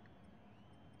do.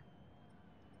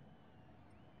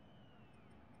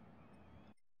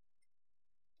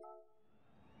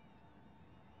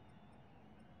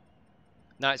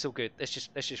 No, it's all good. Let's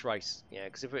just race, yeah.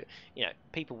 Because if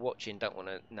people watching don't want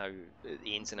to know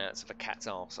the ins and outs of a cat's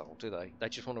arsehole, do they? They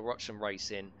just want to watch some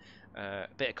racing, a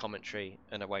bit of commentary,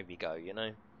 and away we go, you know.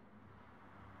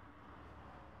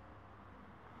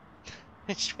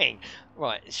 Swing,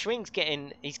 right? Swing's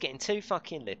he's getting too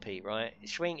fucking lippy, right?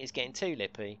 Swing is getting too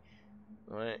lippy,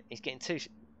 right? He's getting too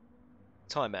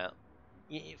timeout.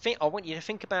 I want you to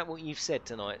think about what you've said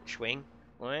tonight, Swing.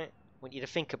 Right? I want you to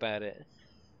think about it.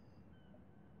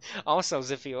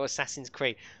 Arseholes for your Assassin's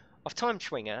Creed. I've timed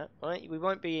Swing out, right? We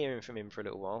won't be hearing from him for a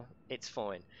little while. It's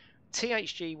fine.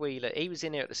 THG Wheeler, he was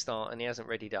in here at the start and he hasn't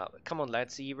readied up. Come on,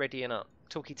 lads, are you readying up?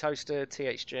 Talkie Toaster,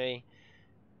 THG.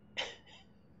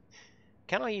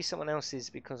 Can I use someone else's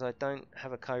because I don't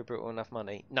have a Cobra or enough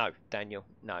money? No, Daniel,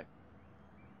 no.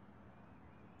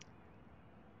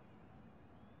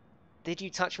 Did you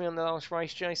touch me on the last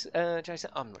race, Jason?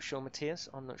 Jason? I'm not sure, Matthias.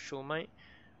 I'm not sure, mate.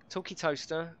 Talkie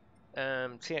Toaster,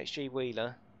 THG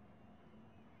Wheeler.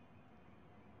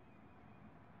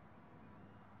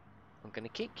 I'm going to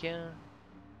kick you.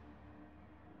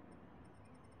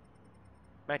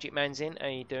 Magic Man's in. How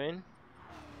you doing?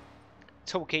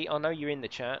 Talkie, I know you're in the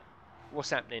chat. What's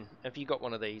happening? Have you got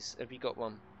one of these? Have you got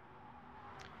one?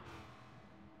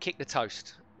 Kick the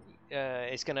toast.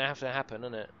 It's going to have to happen,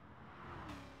 isn't it?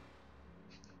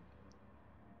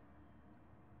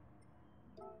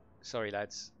 Sorry,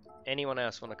 lads. Anyone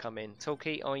else want to come in?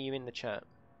 Talkie, are you in the chat?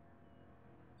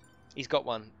 He's got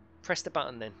one. Press the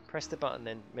button then. Press the button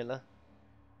then, Miller.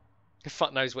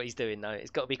 Fuck knows what he's doing though.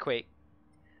 It's got to be quick.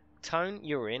 Tone,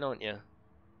 you're in, aren't you?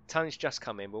 Tone's just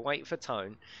come in. We're waiting for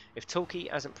Tone. If Talkie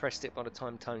hasn't pressed it by the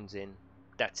time Tone's in,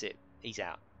 that's it. He's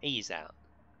out. He is out.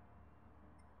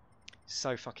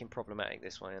 So fucking problematic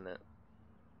this way, isn't it?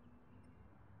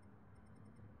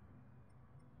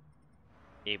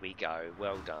 Here we go.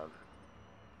 Well done.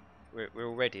 We're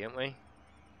all ready, aren't we?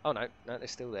 Oh no, no, they're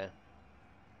still there.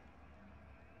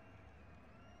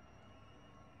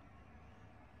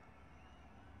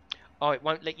 Oh, it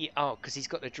won't let you. Oh, because he's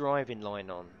got the driving line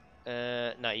on.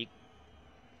 No,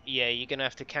 yeah, you're gonna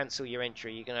have to cancel your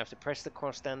entry. You're gonna have to press the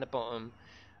cross down the bottom,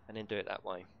 and then do it that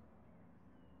way.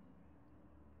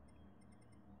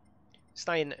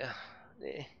 Stay in.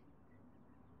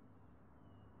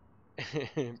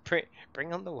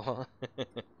 Bring on the wall.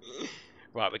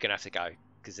 Right, we're gonna have to go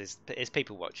because there's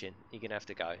people watching. You're gonna have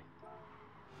to go.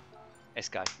 Let's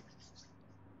go.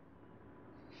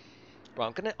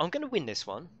 Right, I'm gonna win this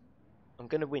one. I'm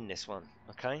gonna win this one.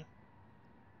 Okay.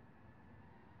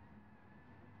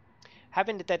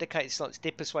 Having the dedicated slots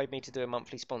did persuade me to do a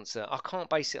monthly sponsor. I can't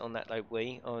base it on that though,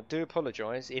 I do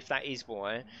apologise if that is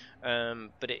why.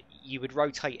 But you would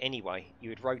rotate anyway. You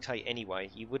would rotate anyway.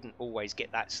 You wouldn't always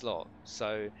get that slot.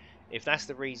 So if that's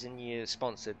the reason you're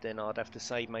sponsored, then I'd have to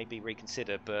say maybe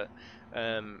reconsider. But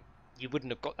you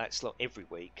wouldn't have got that slot every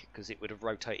week because it would have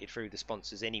rotated through the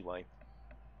sponsors anyway.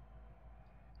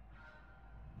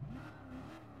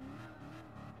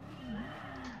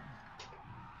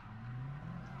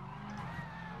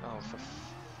 Oh, for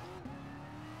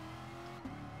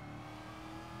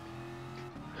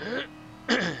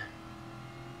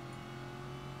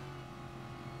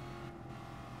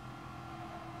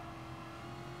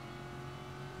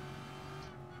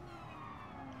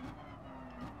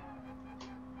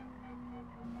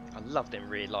I love them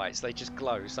rear lights. They just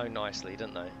glow so nicely,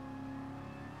 don't they?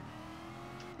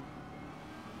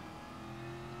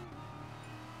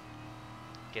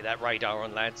 Get that radar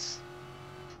on, lads.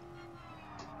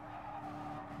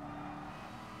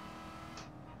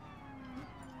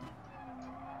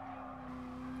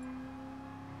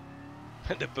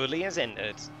 The bully has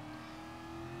entered.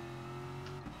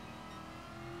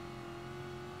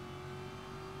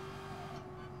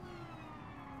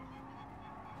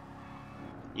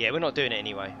 Yeah, we're not doing it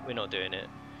anyway. We're not doing it.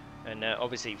 And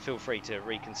obviously, feel free to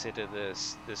reconsider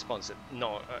the sponsor.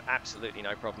 No, absolutely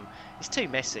no problem. It's too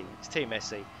messy. It's too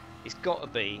messy. It's got to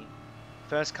be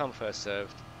first come, first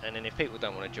served. And then if people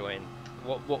don't want to join,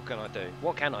 what can I do?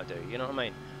 What can I do? You know what I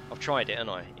mean? I've tried it,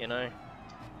 haven't I? You know,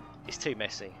 it's too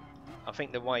messy. I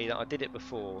think the way that I did it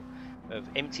before, of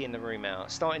emptying the room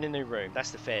out, starting a new room,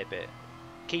 that's the fair bit.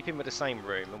 Keeping with the same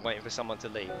room and waiting for someone to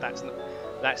leave, that's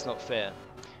not fair.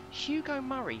 Hugo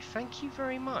Murray, thank you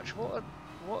very much. What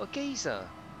a geezer.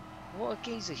 What a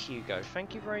geezer, Hugo.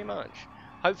 Thank you very much.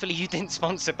 Hopefully you didn't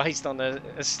sponsor based on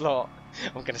a slot.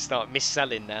 I'm going to start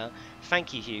mis-selling now.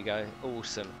 Thank you, Hugo.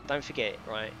 Awesome. Don't forget,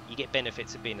 right, you get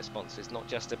benefits of being a sponsor. It's not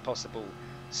just a possible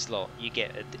slot. You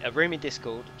get a room in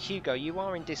Discord. Hugo, you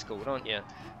are in Discord, aren't you?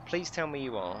 Please tell me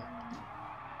you are.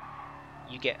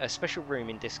 You get a special room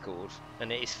in Discord,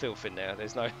 and it is filth in there.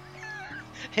 There's no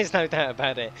there's no doubt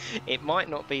about it. It might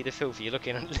not be the filth you're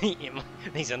looking at.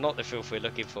 These are not the filth we're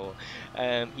looking for.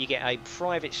 You get a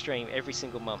private stream every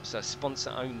single month, so a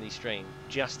sponsor only stream,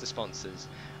 just the sponsors.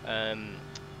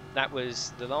 That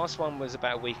was, the last one was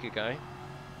about a week ago.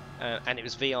 And it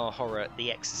was VR horror,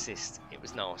 The Exorcist. It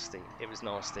was nasty. It was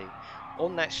nasty.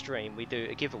 On that stream, we do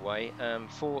a giveaway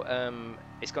for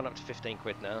it's gone up to 15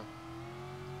 quid now.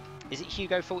 Is it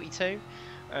Hugo42?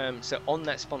 So on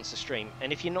that sponsor stream,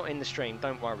 and if you're not in the stream,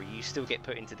 don't worry, you still get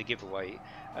put into the giveaway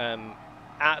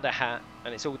out of the hat,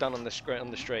 and it's all done on the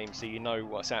stream, so you know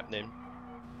what's happening.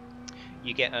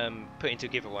 You get put into a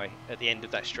giveaway at the end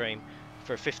of that stream.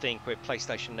 for a 15 quid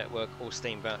PlayStation Network or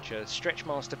Steam voucher.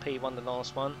 Stretchmaster P won the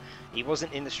last one. He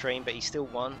wasn't in the stream, but he still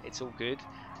won. It's all good.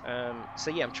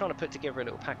 So yeah, I'm trying to put together a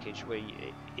little package where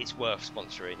it's worth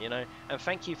sponsoring, you know. And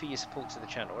thank you for your support to the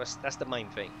channel. That's the main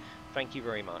thing. Thank you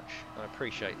very much. I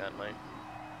appreciate that, mate.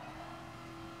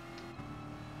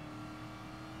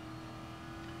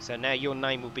 So now your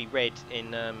name will be read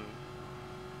in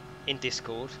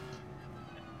Discord.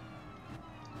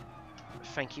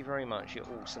 Thank you very much. You're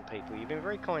awesome people. You've been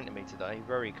very kind to me today.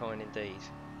 Very kind indeed.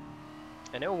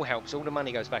 And it all helps. All the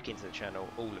money goes back into the channel.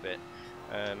 All of it.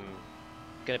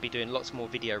 Going to be doing lots more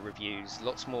video reviews,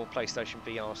 lots more PlayStation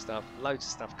VR stuff, loads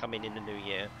of stuff coming in the new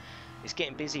year. It's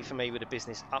getting busy for me with the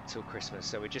business up till Christmas,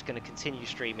 so we're just going to continue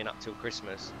streaming up till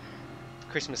Christmas.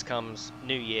 Christmas comes,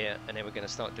 New Year, and then we're going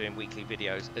to start doing weekly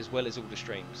videos as well as all the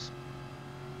streams.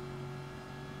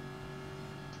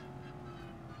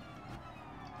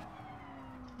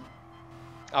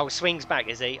 Oh, Swing's back,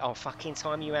 is he? I'll fucking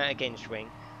time you out again, Swing.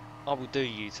 I will do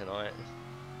you tonight.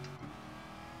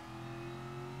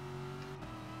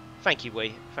 Thank you,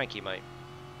 Wee. Thank you, mate.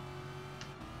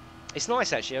 It's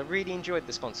nice, actually. I really enjoyed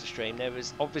the sponsor stream. There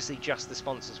was obviously just the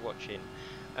sponsors watching.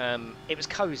 It was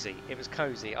cosy. It was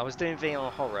cosy. I was doing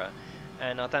VR horror,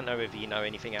 and I don't know if you know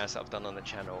anything else I've done on the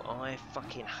channel. I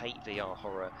fucking hate VR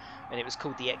horror, and it was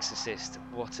called The Exorcist.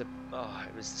 It was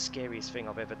the scariest thing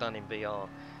I've ever done in VR.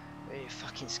 It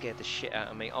fucking scared the shit out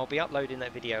of me. I'll be uploading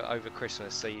that video over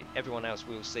Christmas, so everyone else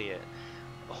will see it.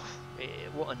 Oh,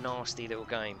 what a nasty little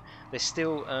game. There's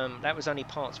still that was only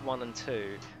parts 1 and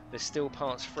 2. There's still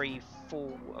parts 3,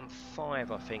 4 and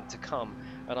 5 I think to come,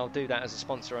 and I'll do that as a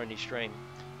sponsor only stream.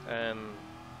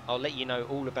 I'll let you know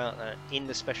all about that in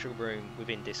the special room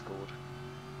within Discord.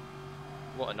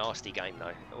 What a nasty game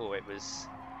though. Oh, it was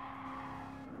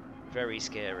very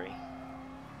scary.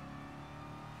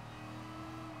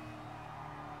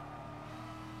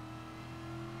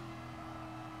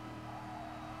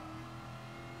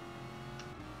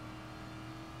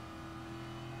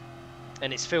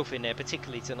 And it's filth in there,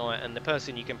 particularly tonight, and the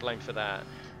person you can blame for that,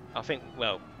 I think,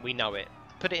 well, we know it.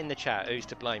 Put it in the chat, who's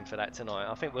to blame for that tonight.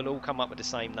 I think we'll all come up with the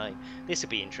same name. This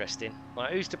will be interesting.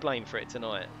 Right, who's to blame for it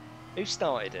tonight? Who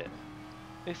started it?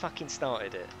 Who fucking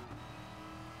started it?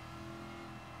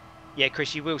 Yeah,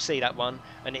 Chris, you will see that one,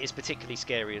 and it is particularly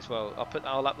scary as well.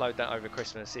 I'll upload that over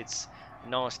Christmas. It's a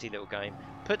nasty little game.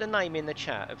 Put the name in the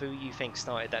chat of who you think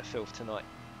started that filth tonight.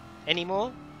 Any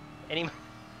more?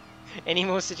 Any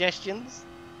more suggestions?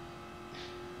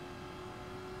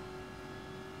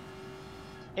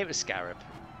 It was Scarab.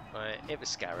 Right, it was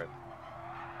Scarab.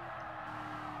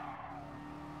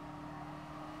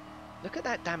 Look at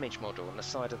that damage model on the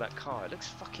side of that car. It looks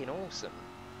fucking awesome.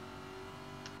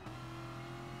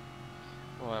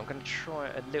 Right, I'm going to try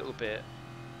a little bit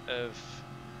of...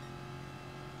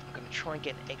 I'm going to try and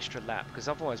get an extra lap, because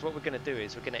otherwise what we're going to do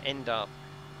is we're going to end up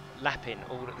lapping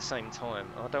all at the same time.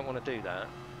 I don't want to do that.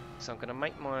 So I'm going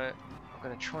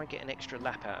to try and get an extra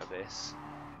lap out of this.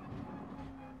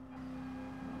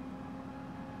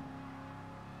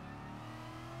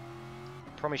 I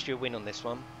promised you a win on this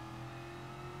one.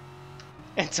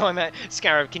 And time out.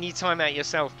 Scarab, can you time out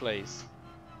yourself, please?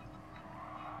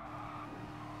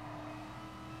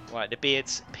 Right, the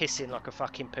beard's pissing like a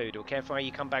fucking poodle. Careful how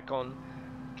you come back on.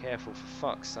 Careful, for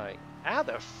fuck's sake. How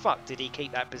the fuck did he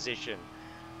keep that position?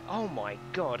 Oh my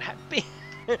god.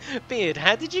 Beard,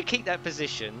 how did you keep that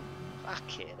position?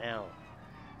 Fucking hell.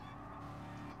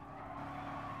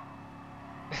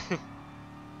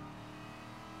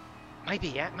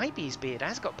 Maybe his beard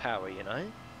has got power, you know?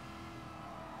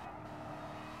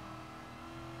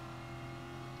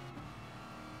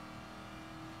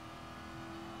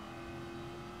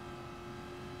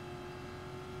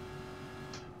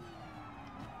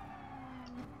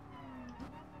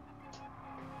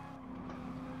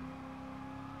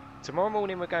 Tomorrow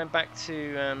morning we're going back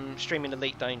to streaming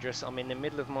Elite Dangerous. I'm in the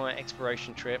middle of my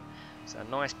exploration trip. It's a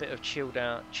nice bit of chilled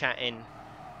out chatting.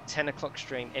 10 o'clock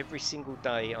stream every single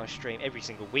day. I stream every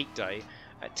single weekday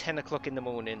at 10 o'clock in the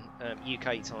morning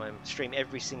UK time. Stream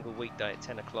every single weekday at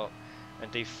 10 o'clock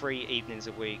and do 3 evenings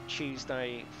a week,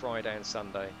 Tuesday, Friday and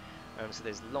Sunday. So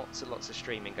there's lots and lots of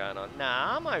streaming going on.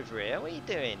 Nah, I'm over here. What are you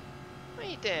doing? What are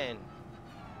you doing?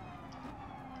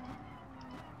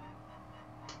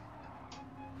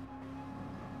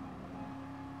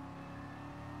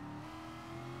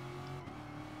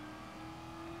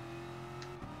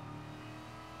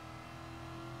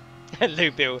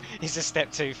 Lou Bill is a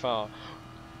step too far.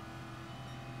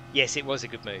 Yes, it was a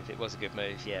good move. It was a good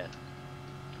move, yeah.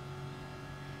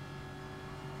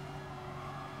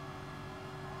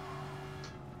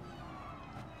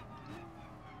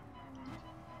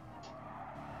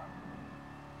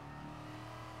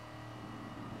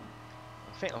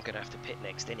 think I'm going to have to pit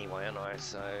next anyway, aren't I?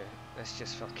 So let's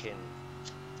just fucking...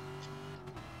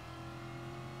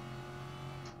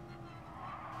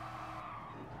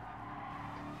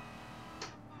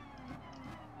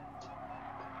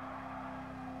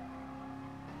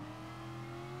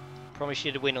 Promise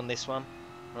you the win on this one,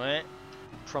 right?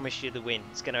 Promise you the win.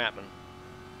 It's going to happen.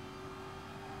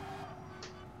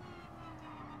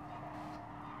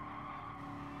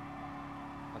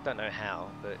 I don't know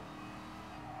how, but...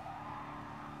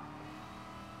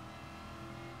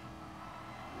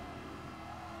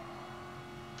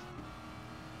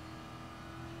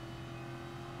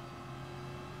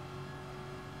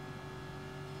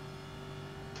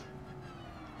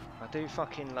 I do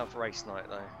fucking love race night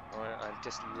though. I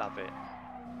just love it.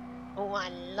 Oh, I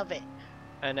love it.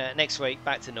 And next week,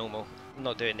 back to normal. I'm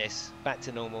not doing this. Back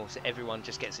to normal, so everyone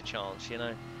just gets a chance, you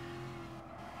know.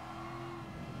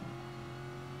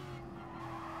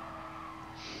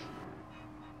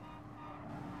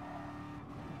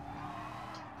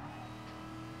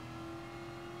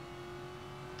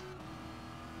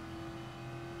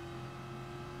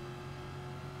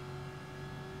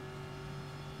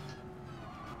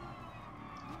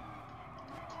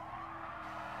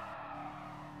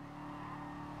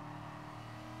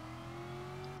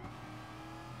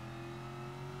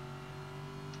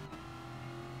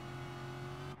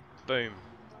 Boom.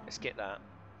 Let's get that.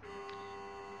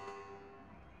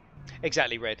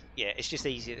 Exactly, Red. Yeah, it's just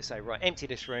easier to say, right, empty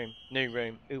this room, new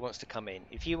room, who wants to come in?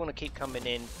 If you want to keep coming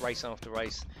in, race after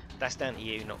race, that's down to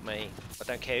you, not me. I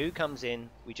don't care who comes in,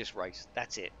 we just race.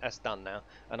 That's it. That's done now.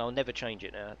 And I'll never change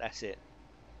it now. That's it.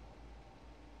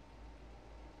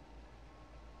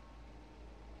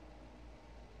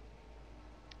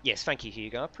 Yes, thank you,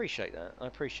 Hugo. I appreciate that. I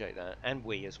appreciate that. And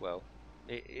we as well.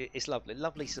 It's lovely,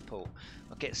 lovely support.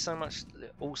 I get so much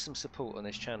awesome support on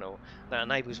this channel that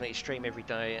enables me to stream every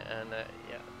day, and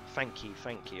yeah, thank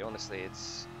you, honestly,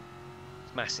 it's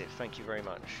massive. Thank you very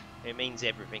much. It means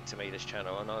everything to me, this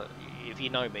channel, and if you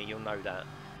know me, you'll know that.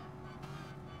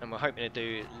 And we're hoping to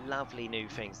do lovely new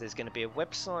things. There's going to be a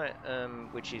website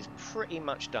which is pretty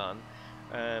much done,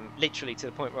 literally to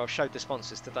the point where I've showed the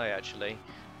sponsors today actually,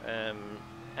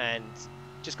 and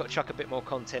just got to chuck a bit more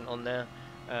content on there.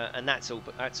 And that's all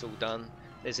done.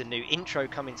 There's a new intro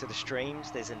coming to the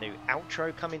streams. There's a new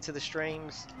outro coming to the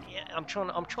streams. Yeah, I'm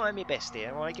trying my best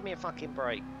here. All right, give me a fucking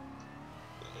break.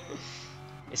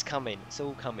 It's coming. It's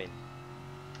all coming.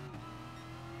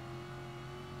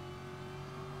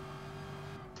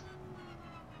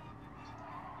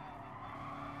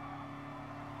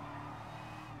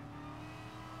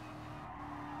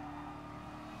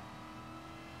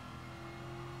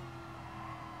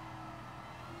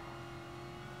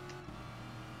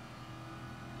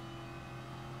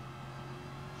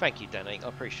 Thank you, Danny. I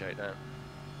appreciate that.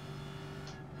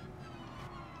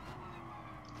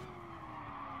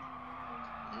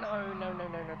 No,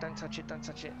 don't touch it, don't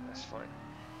touch it. That's fine.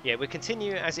 Yeah, we'll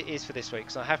continue as it is for this week,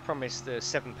 because I have promised the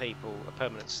 7 people a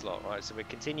permanent slot, right? So we'll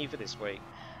continue for this week,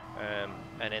 and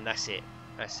then that's it.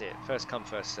 That's it. First come,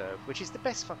 first serve, which is the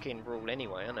best fucking rule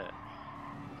anyway, isn't it?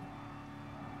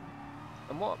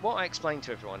 And what I explained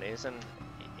to everyone is, and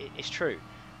it's true,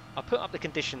 I put up the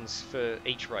conditions for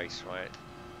each race, right?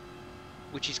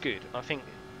 Which is good. I think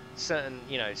certain,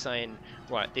 you know, saying,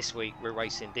 right, this week we're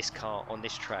racing this car on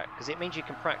this track, because it means you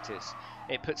can practice.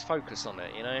 It puts focus on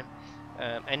it, you know.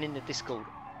 And in the Discord,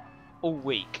 all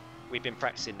week we've been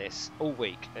practicing this. All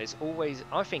week. There's always,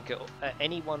 I think, at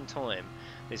any one time,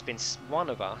 there's been one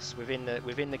of us within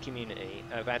the community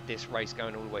have had this race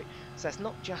going all the way. So that's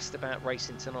not just about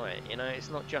racing tonight, you know. It's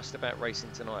not just about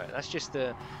racing tonight. That's just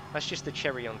the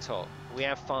cherry on top. We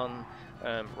have fun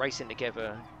racing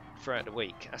together throughout the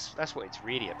week. That's what it's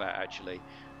really about, actually.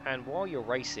 And while you're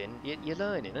racing, you're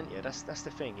learning, aren't you? That's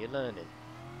the thing. You're learning.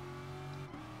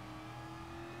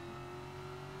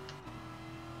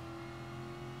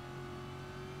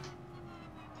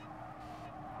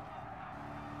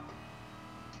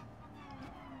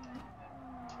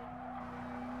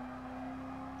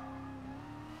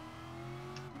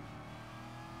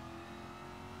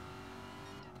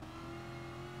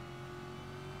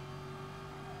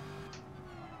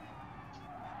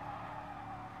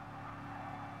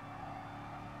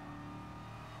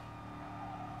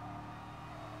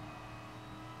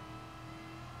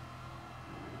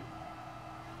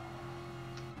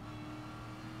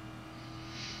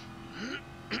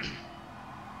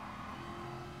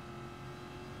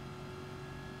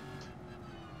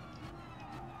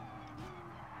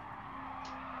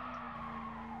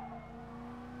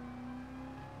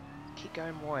 Keep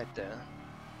going wide there.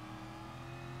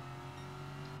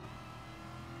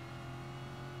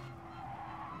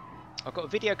 I've got a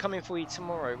video coming for you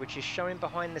tomorrow, which is showing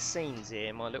behind the scenes here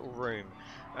in my little room,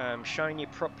 showing you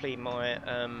properly my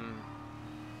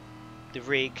the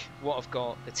rig, what I've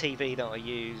got, the TV that I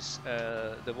use,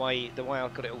 the way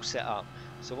I've got it all set up.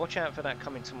 So watch out for that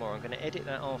coming tomorrow. I'm going to edit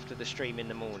that after the stream in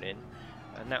the morning,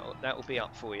 and that will be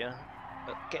up for you.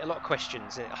 Get a lot of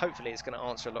questions. Hopefully, it's going to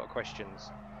answer a lot of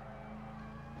questions.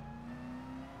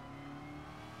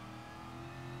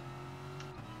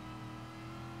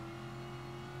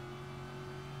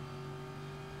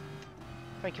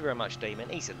 Thank you very much, Demon.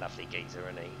 He's a lovely geezer,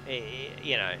 isn't he?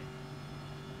 You know.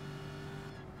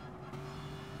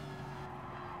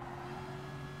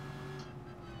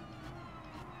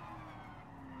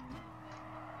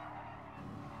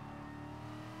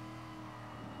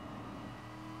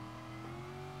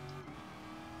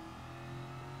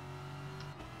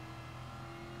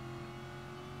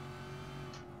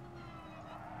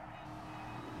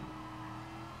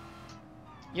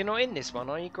 You're not in this one,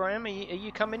 are you, Graham? Are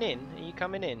you coming in? Are you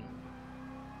coming in?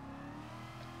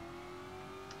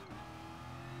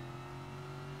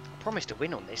 I promised to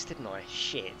win on this, didn't I?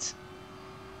 Shit.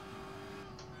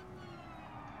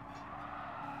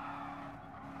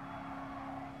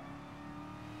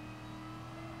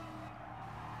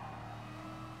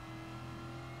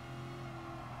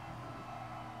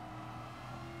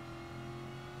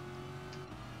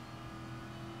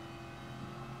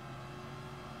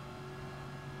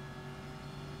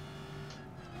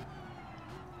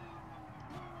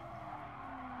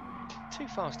 Too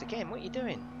fast again. What are you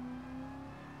doing?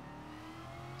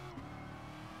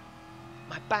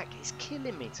 My back is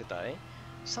killing me today.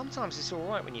 Sometimes it's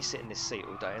alright when you sit in this seat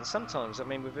all day, and sometimes, I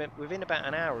mean, within about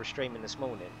an hour of streaming this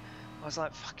morning, I was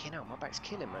like, fucking hell, my back's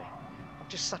killing me. I'm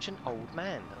just such an old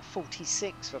man. I'm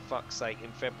 46 for fuck's sake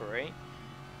in February.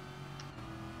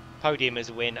 Podium as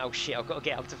a win. Oh shit, I've got to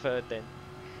get up to third then.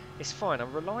 It's fine.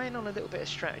 I'm relying on a little bit of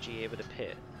strategy here with the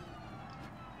pit.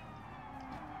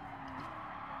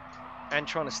 And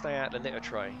trying to stay out of the litter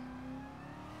tray.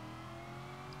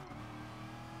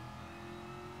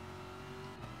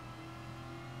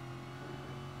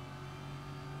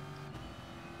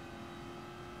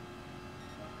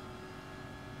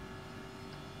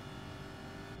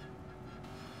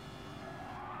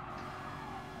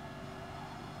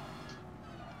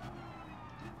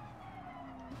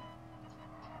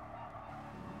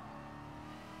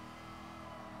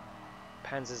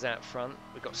 Panzer's out front.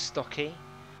 We've got Stocky.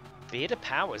 Beard of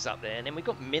Powers up there, and then we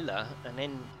got Miller, and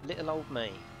then little old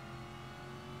me.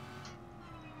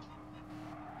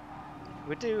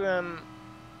 We'll do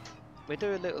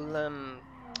a little.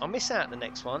 I'll miss out the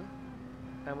next one,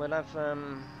 and we'll have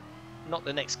not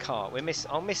the next car.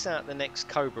 I'll miss out the next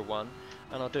Cobra one,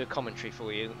 and I'll do a commentary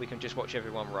for you. We can just watch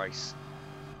everyone race.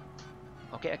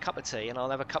 I'll get a cup of tea, and I'll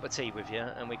have a cup of tea with you,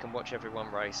 and we can watch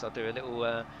everyone race. I'll do a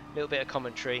little bit of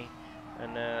commentary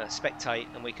and spectate,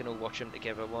 and we can all watch them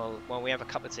together while we have a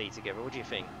cup of tea together. What do you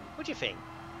think? What do you think?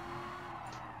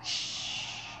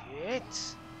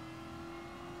 Shit!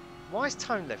 Why has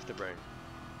Tone left the room?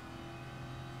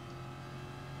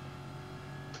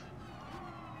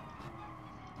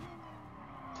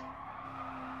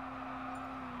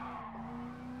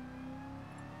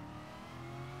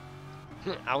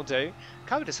 I'll do.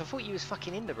 Codus, I thought you was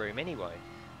fucking in the room anyway.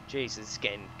 Jesus, it's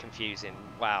getting confusing.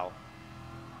 Wow.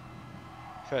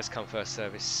 First come, first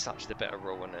serve is such the better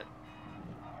rule, isn't it?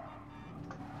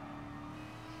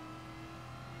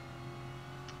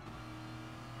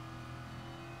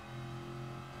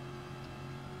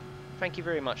 Thank you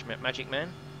very much, Magic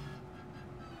Man.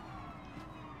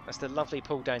 That's the lovely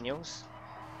Paul Daniels.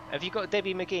 Have you got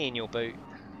Debbie McGee in your boot?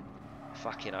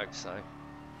 Fucking hope so.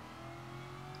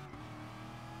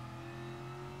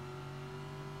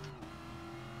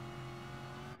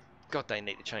 God, they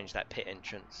need to change that pit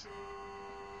entrance.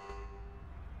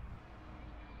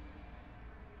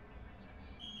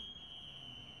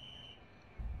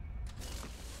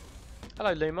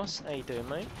 Hello Lumos, how you doing,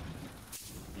 mate?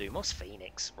 Lumos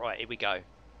Phoenix. Right, here we go.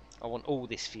 I want all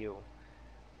this fuel.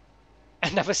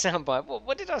 Another soundbite.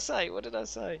 What did I say? What did I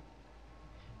say?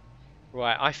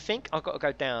 Right, I think I've got to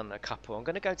go down a couple. I'm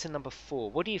going to go to number 4.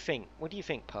 What do you think? What do you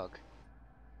think, Pug?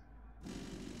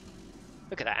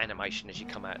 Look at that animation as you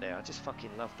come out there. I just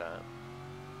fucking love that.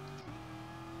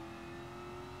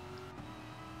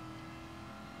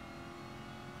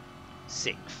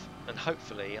 Sixth. And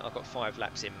hopefully I've got 5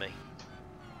 laps in me.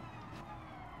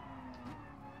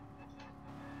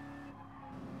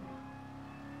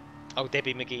 Oh,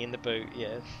 Debbie McGee in the boot,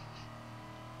 yeah.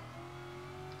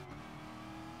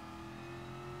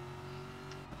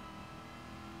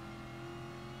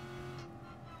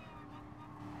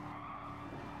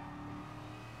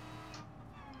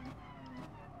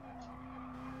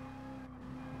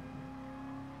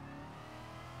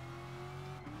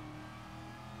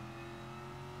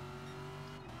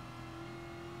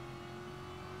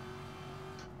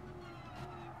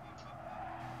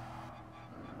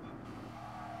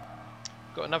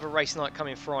 Got another race night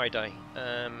coming Friday.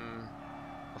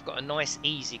 I've got a nice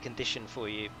easy condition for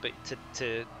you, but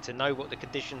to know what the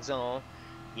conditions are,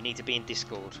 you need to be in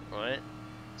Discord, right?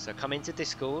 So come into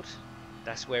Discord,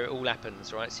 that's where it all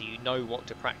happens, right? So you know what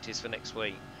to practice for next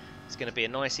week. It's going to be a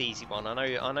nice easy one.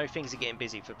 I know things are getting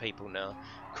busy for people now,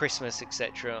 Christmas,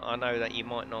 etc. I know that you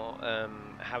might not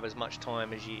have as much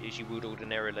time as you would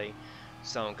ordinarily,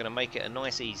 so I'm going to make it a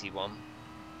nice easy one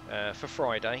for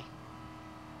Friday.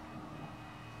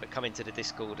 But come into the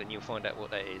Discord and you'll find out what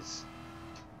that is.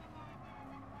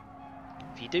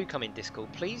 If you do come in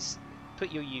Discord, please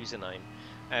put your username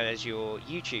as your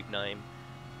YouTube name,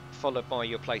 followed by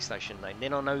your PlayStation name.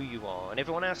 Then I know who you are, and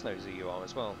everyone else knows who you are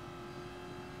as well.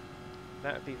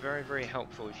 That would be very, very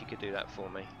helpful if you could do that for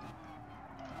me.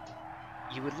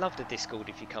 You would love the Discord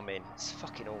if you come in. It's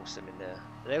fucking awesome in there.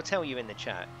 They'll tell you in the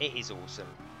chat. It is awesome.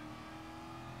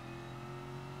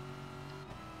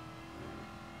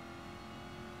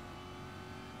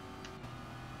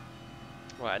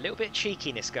 Right, a little bit of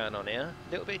cheekiness going on here.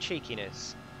 A little bit of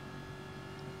cheekiness.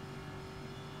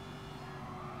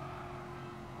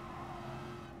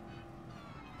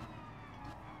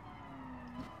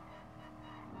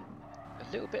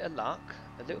 A little bit of luck.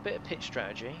 A little bit of pitch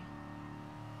strategy.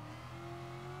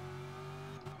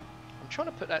 I'm trying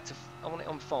to put that to... I want it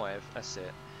on 5. That's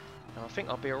it. And I think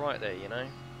I'll be alright there, you know.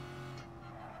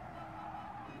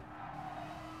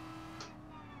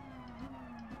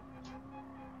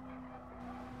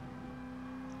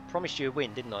 Promised you a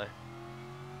win, didn't I?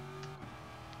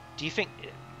 Do you think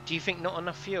not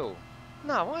enough fuel?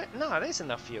 No, no, there's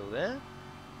enough fuel there.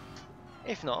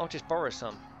 If not, I'll just borrow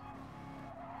some.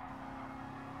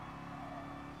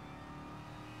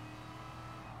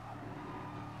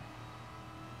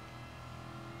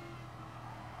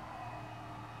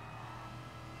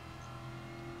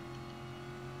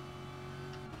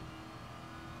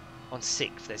 On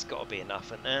 6th, there's got to be enough,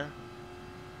 isn't there?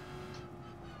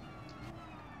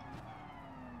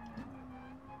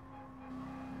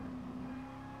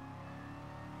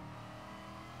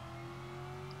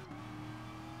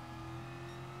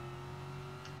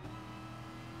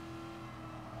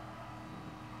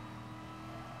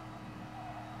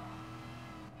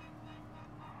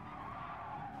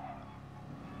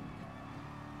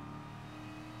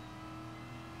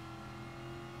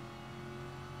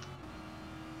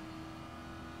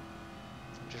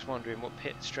 Just wondering what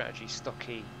pit strategy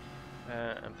Stocky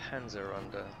and Panzer are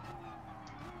under.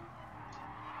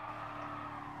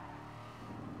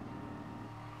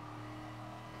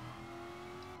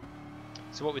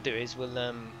 So what we do is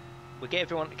we'll get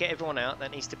everyone out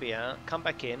that needs to be out. Come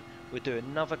back in. We'll do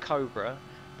another Cobra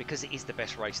because it is the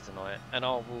best race tonight. And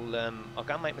I'll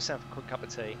go and make myself a quick cup of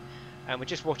tea, and we'll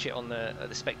just watch it on the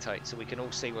Spectate so we can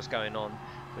all see what's going on.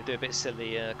 We'll do a bit of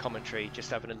silly commentary, just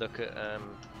having a look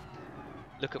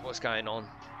at what's going on.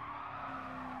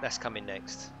 That's coming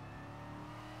next.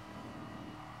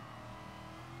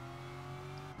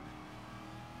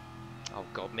 Oh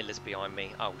god, Miller's behind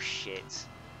me. Oh shit.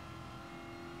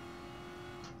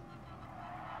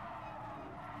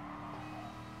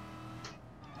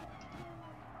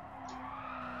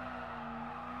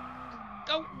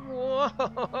 Oh,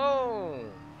 whoa!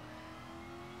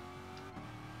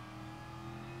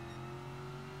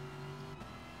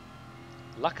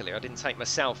 Luckily, I didn't take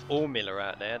myself or Miller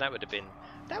out there. That would have been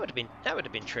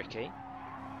tricky.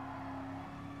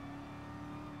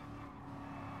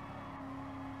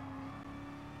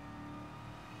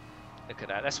 Look at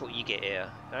that. That's what you get here.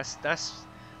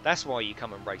 That's why you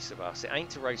come and race with us. It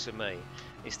ain't to race with me.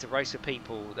 It's to race with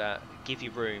people that give you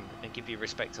room and give you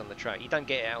respect on the track. You don't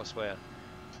get it elsewhere.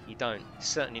 You don't.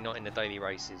 Certainly not in the daily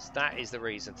races. That is the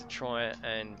reason to try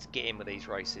and get in with these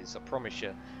races. I promise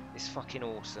you, it's fucking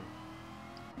awesome.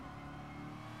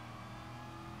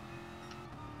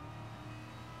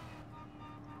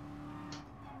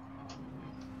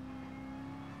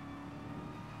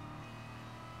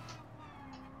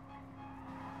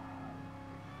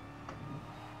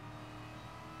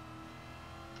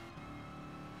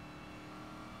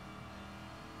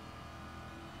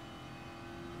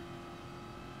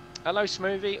 Hello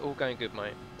Smoothie, all going good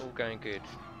mate, all going good.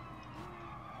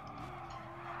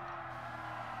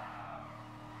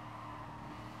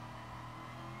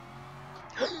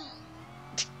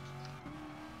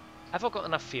 Have I got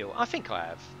enough fuel? I think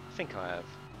I have,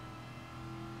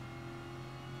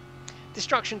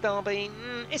 Destruction Derby,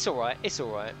 it's alright, it's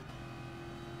alright.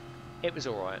 It was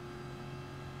alright.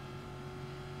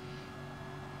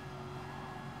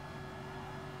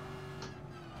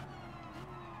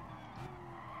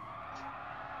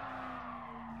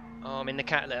 Oh, I'm in the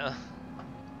cat litter.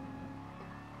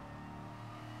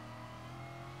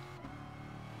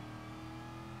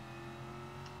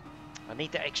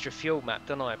 need that extra fuel map,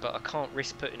 don't I? But I can't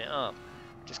risk putting it up.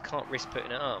 Just can't risk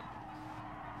putting it up.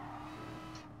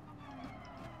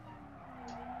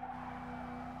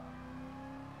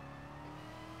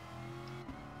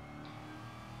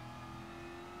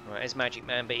 Right, there's Magic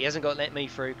Man, but he hasn't got to let me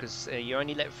through because you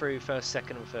only let through first,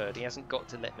 second and third. He hasn't got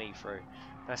to let me through.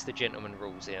 That's the gentleman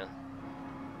rules here.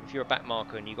 If you're a back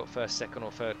marker and you've got first, second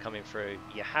or third coming through,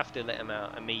 you have to let them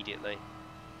out immediately.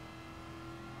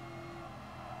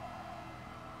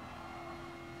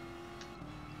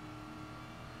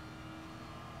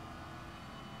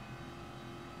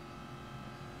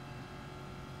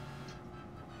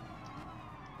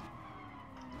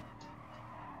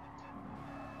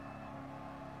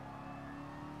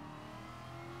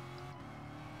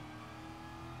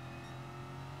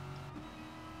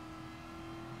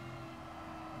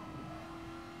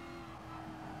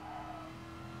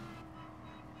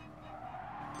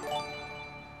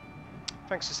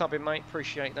 Thanks for subbing, mate.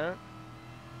 Appreciate that.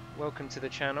 Welcome to the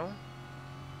channel.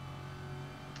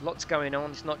 Lots going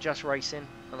on. It's not just racing,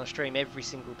 and I stream every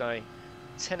single day.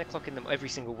 10 o'clock in the every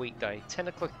single weekday. 10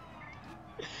 o'clock.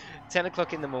 10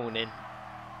 o'clock in the morning,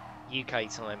 UK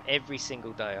time. Every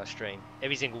single day I stream.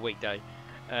 Every single weekday.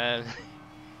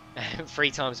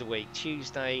 3 times a week.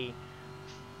 Tuesday,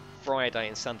 Friday,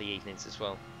 and Sunday evenings as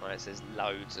well. Right, so there's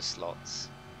loads of slots.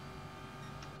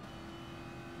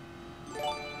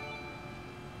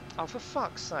 Oh, for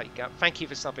fuck's sake, thank you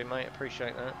for subbing, mate.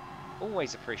 Appreciate that.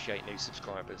 Always appreciate new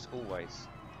subscribers. Always.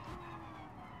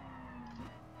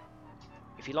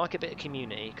 If you like a bit of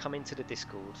community, come into the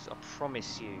Discord. I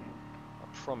promise you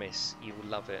will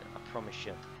love it. I promise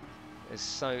you. There's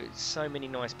so many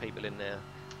nice people in there.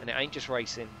 And it ain't just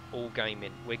racing, all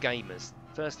gaming. We're gamers.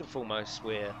 First and foremost,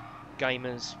 we're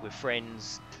gamers, we're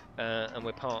friends, and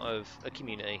we're part of a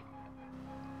community.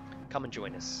 Come and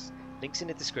join us. Links in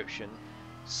the description.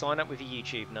 Sign up with your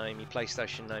YouTube name, your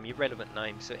PlayStation name, your relevant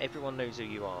name, so everyone knows who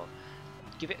you are.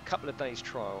 Give it a couple of days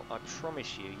trial. I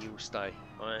promise you, you will stay.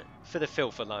 Right? For the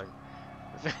filth alone.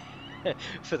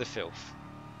 For the filth.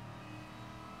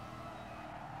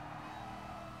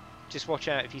 Just watch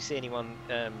out if you see anyone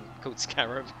called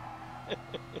Scarab.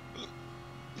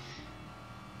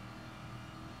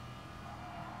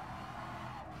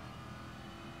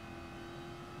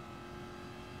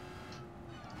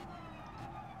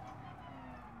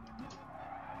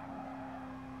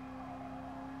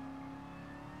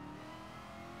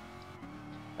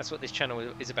 That's what this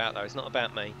channel is about, though. It's not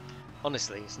about me.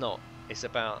 Honestly, it's not. It's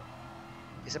about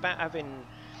having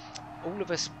all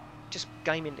of us just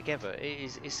gaming together.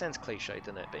 It sounds cliche,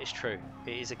 doesn't it? But it's true.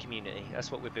 It is a community.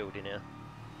 That's what we're building here.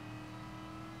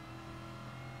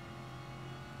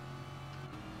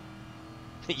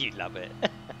 You love it.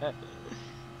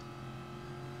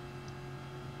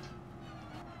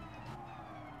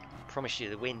 Promised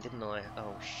you the win, didn't I?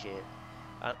 Oh shit.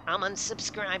 I'm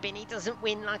unsubscribing, he doesn't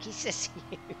win like he says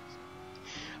he is.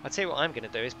 I'll tell you what I'm going to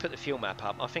do is put the fuel map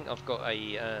up. I think I've got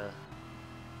a...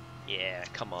 yeah,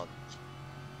 come on.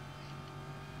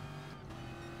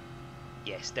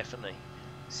 Yes, definitely.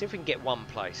 See if we can get one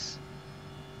place.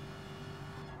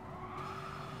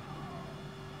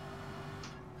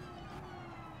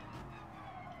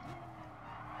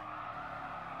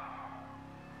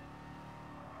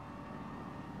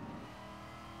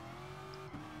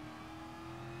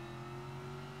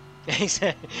 He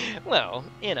said, well,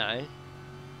 you know.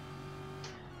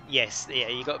 Yes, yeah,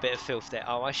 you got a bit of filth there.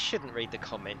 Oh, I shouldn't read the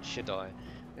comments, should I?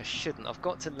 I shouldn't. I've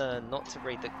got to learn not to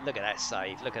read the... Look at that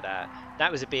save. Look at that.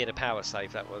 That was a bit of power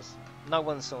save, that was. No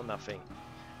one saw nothing.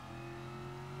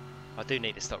 I do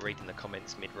need to stop reading the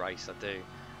comments mid-race, I do.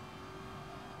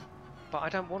 But I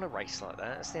don't want to race like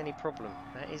that. That's the only problem.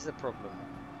 That is the problem.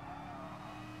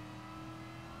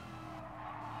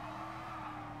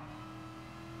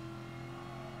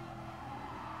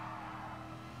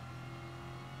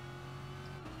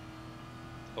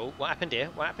 Oh, what happened here?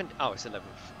 What happened? Oh, it's 11th.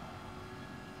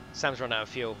 Sam's run out of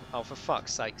fuel. Oh, for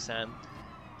fuck's sake, Sam.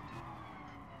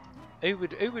 Who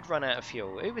would run out of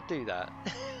fuel? Who would do that?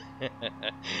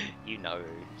 You know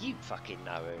who. You fucking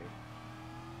know who.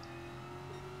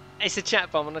 It's a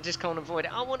chat bomb and I just can't avoid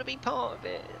it. I want to be part of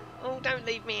it. Oh, don't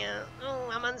leave me out. Oh,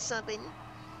 I'm unsubbing.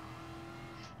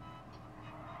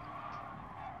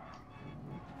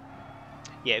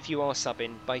 Yeah, if you are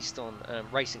subbing based on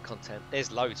racing content,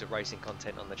 there's loads of racing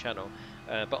content on the channel,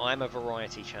 but I'm a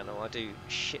variety channel. I do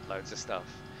shitloads of stuff,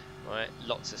 right?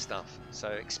 Lots of stuff. So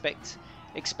expect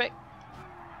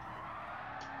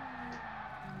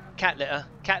cat litter,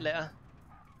 cat litter.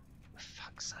 For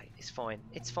fuck's sake, it's fine.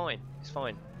 It's fine. It's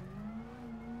fine.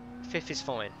 5th is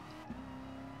fine.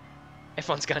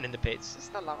 Everyone's going in the pits. It's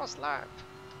the last lap.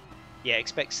 Yeah,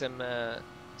 expect some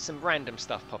random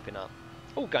stuff popping up.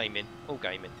 All gaming, all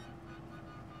gaming.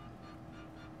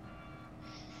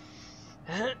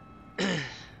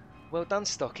 Well done,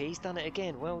 Stocky. He's done it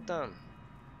again. Well done.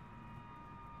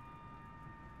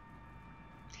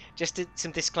 Just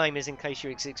some disclaimers in case you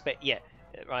expect. Yeah,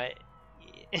 right.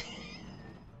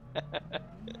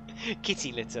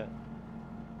 Kitty litter.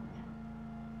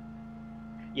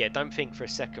 Yeah, don't think for a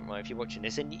second, right? If you're watching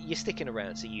this and you're sticking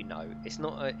around, so you know it's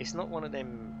not one of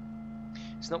them.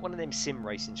 It's not one of them sim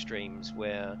racing streams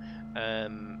where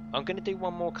I'm going to do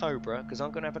one more Cobra because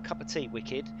I'm going to have a cup of tea,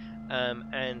 Wicked,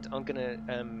 and I'm going to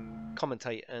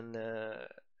commentate and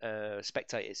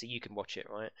spectate it so you can watch it,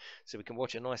 right? So we can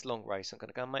watch a nice long race. I'm going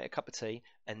to go and make a cup of tea,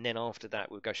 and then after that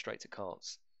we'll go straight to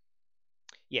karts.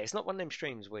 Yeah, it's not one of them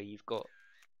streams where you've got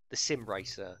the sim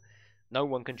racer. No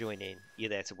one can join in. You're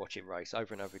there to watch him race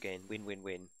over and over again. Win, win,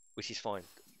 win, which is fine.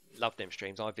 Love them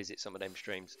streams. I visit some of them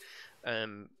streams.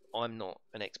 I'm not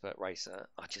an expert racer.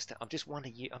 I'm just one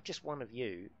of you. I'm just one of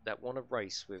you that want to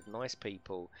race with nice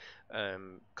people,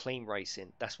 clean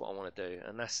racing. That's what I want to do,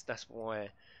 and that's why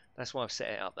I've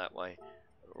set it up that way.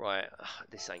 Right,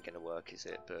 this ain't gonna work, is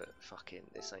it? But fucking,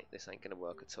 this ain't gonna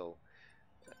work at all.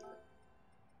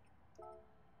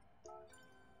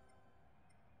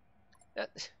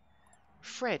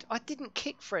 Fred, I didn't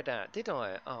kick Fred out, did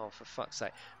I? Oh, for fuck's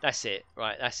sake. That's it.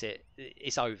 Right, that's it.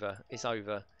 It's over. It's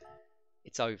over.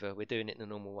 It's over. We're doing it the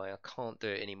normal way. I can't do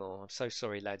it anymore. I'm so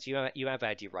sorry, lads. You have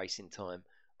had your racing time.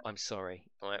 I'm sorry.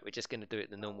 All right, we're just going to do it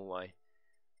the normal way.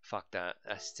 Fuck that.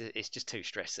 It's just too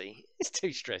stressy. It's too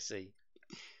stressy.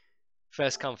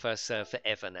 First come, first serve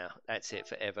forever now. That's it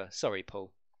forever. Sorry,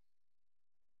 Paul.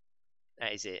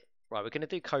 That is it. Right, we're going to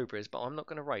do Cobras, but I'm not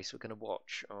going to race. We're going to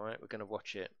watch. All right, we're going to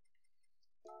watch it.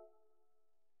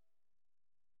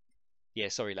 Yeah,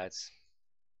 sorry, lads.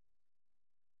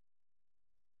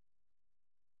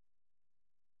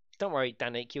 Don't worry,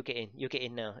 Danik, you'll get in. You'll get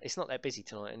in now. It's not that busy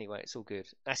tonight anyway. It's all good.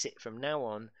 That's it. From now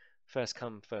on, first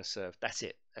come, first serve. That's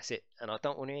it. That's it. And I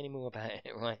don't want to hear any more about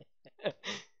it, right?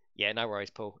 Yeah, no worries,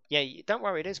 Paul. Yeah, don't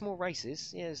worry. There's more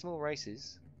races. Yeah, there's more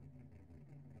races.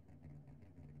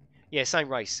 Yeah, same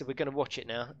race. So we're going to watch it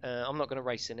now. I'm not going to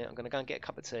race in it. I'm going to go and get a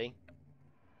cup of tea.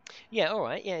 Yeah, all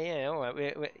right. Yeah, yeah, all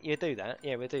right. You do that.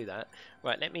 Yeah, we'll do that.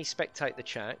 Right, let me spectate the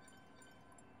chat.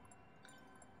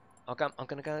 I'm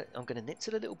gonna nip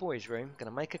to the little boys' room.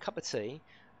 Gonna make a cup of tea.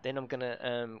 Then I'm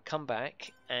gonna come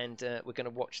back and we're gonna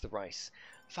watch the race.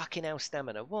 Fucking hell,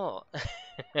 stamina! What?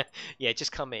 Yeah,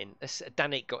 just come in.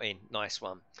 Danik got in. Nice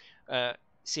one.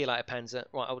 See you later, Panzer.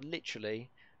 Right, I would literally.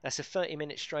 That's a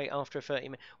 30-minute straight after a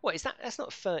 30-minute. What is that? That's not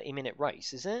a 30-minute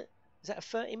race, is it? Is that a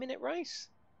 30-minute race?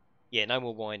 Yeah, no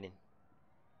more whining.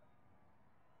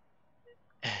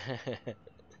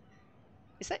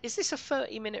 Is this a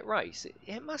 30-minute race?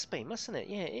 It must be, mustn't it?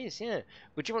 Yeah, it is, yeah.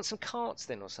 Would you want some carts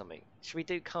then or something? Should we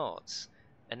do carts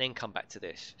and then come back to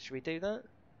this? Should we do that?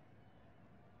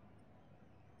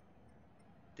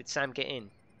 Did Sam get in?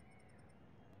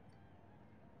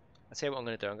 I'll tell you what I'm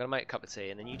going to do. I'm going to make a cup of tea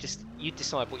and then you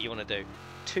decide what you want to do.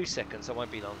 2 seconds, I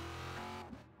won't be long.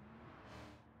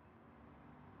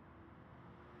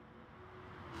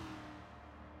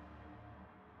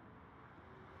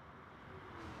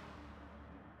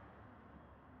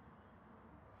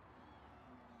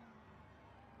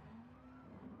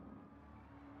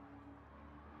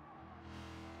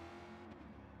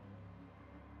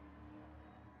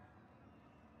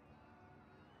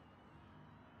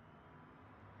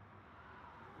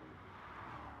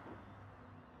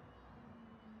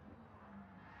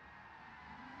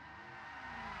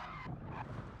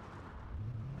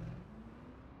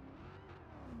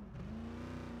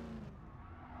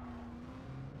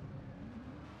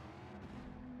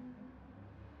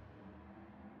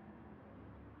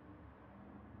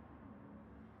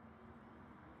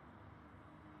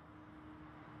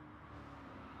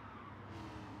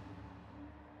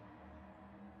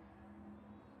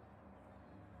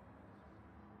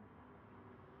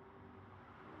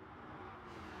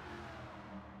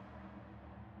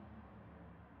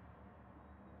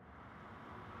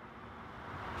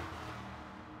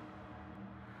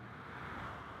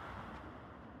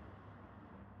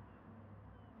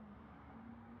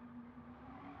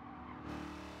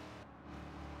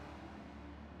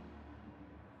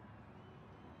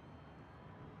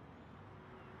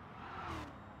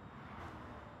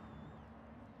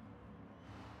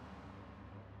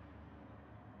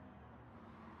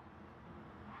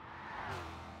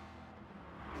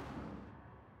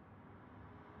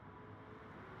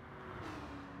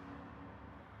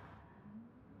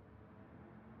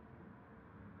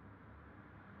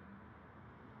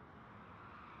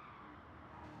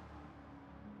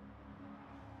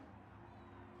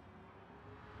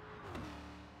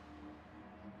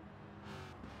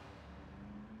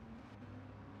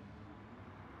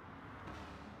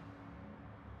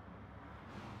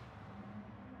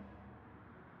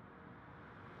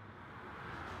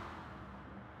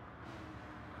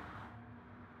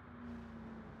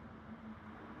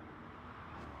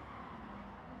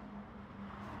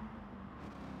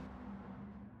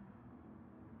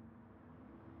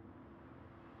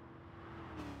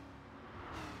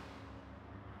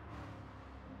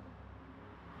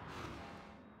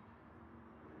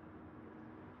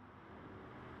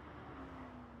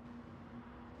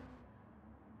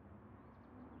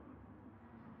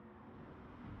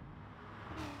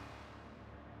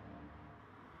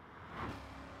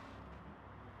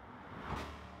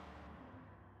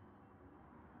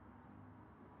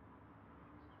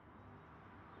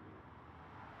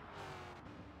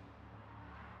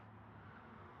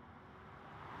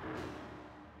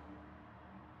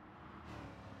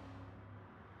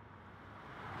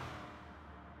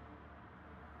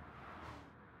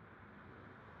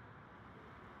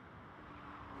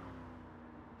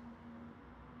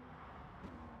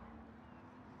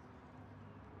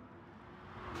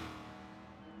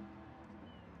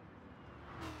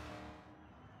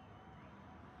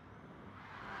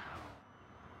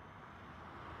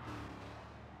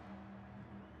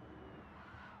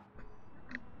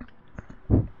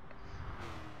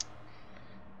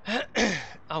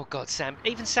 Oh God, Sam.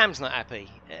 Even Sam's not happy.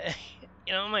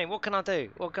 You know what I mean? What can I do?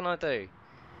 What can I do?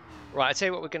 Right, I'll tell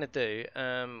you what we're going to do.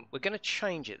 We're going to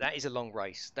change it. That is a long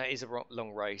race. That is a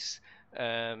long race.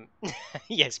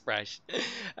 Yes, Brash.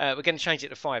 We're going to change it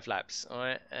to 5 laps. All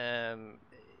right.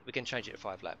 We're going to change it to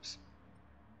 5 laps.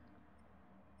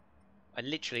 I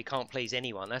literally can't please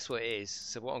anyone. That's what it is.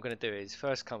 So what I'm going to do is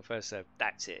first come, first serve.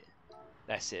 That's it.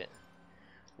 That's it.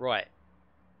 Right.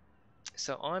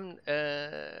 So I'm.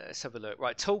 Let's have a look.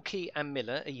 Right, Tolkien and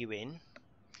Miller, are you in?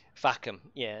 Fuck 'em.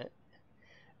 Yeah.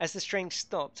 Has the stream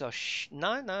stopped? Oh,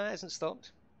 no, it hasn't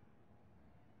stopped.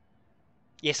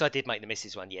 Yes, I did make the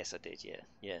misses one. Yes, I did. Yeah,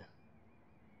 yeah.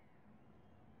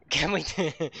 Can we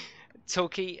do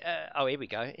Talkie? Oh, here we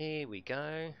go. Here we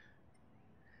go.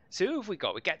 So who have we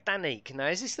got? We got Danik. Now,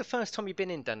 is this the first time you've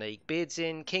been in, Danik? Beard's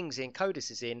in, King's in, Codus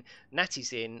is in,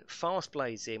 Natty's in, Fast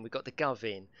Blade's in. We've got the Gov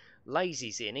in.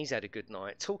 Lazy's in. He's had a good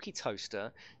night. Talkie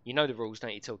Toaster. You know the rules,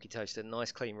 don't you, Talkie Toaster?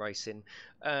 Nice, clean racing.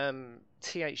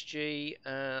 THG.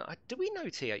 Do we know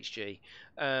THG?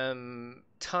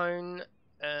 Tone.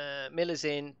 Miller's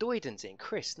in. Doyden's in.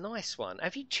 Chris, nice one.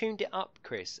 Have you tuned it up,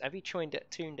 Chris? Have you tuned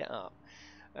it up?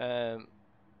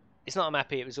 It's not I'm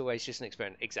happy. It was always just an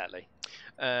experiment. Exactly.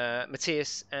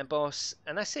 Matthias and Boss,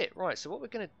 and that's it. Right. So what we're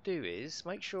going to do is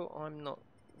make sure I'm not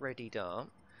readied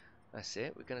up. That's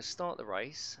it. We're going to start the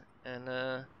race,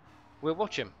 and we'll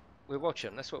watch him. We'll watch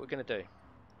him. That's what we're going to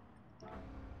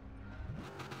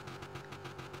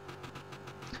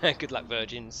do. Good luck,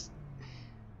 virgins.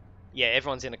 Yeah,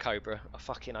 everyone's in a Cobra. I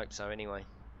fucking hope so. Anyway.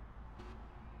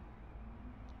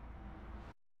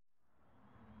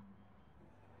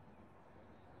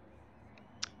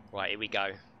 Right, here we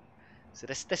go. So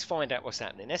let's find out what's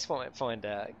happening. Let's find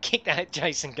out. Kick that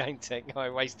Jason GameTech guy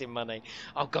wasting money.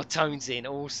 Oh God, Tone's in.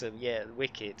 Awesome. Yeah,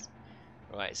 wicked.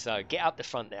 Right, so get up the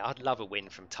front there. I'd love a win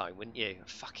from Tone, wouldn't you? I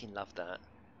fucking love that.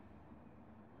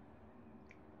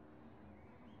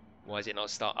 Why is it not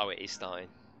start? Oh, it is starting.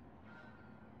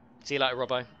 See you later,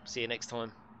 Robbo. See you next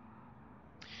time.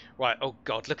 Right, oh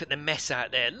God, look at the mess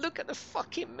out there. Look at the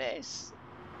fucking mess.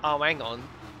 Oh, hang on.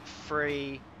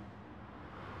 3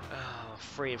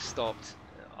 have stopped.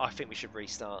 I think we should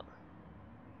restart.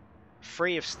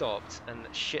 3 have stopped and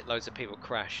shitloads of people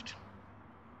crashed.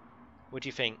 What do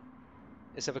you think?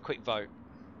 Let's have a quick vote.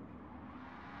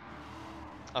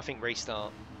 I think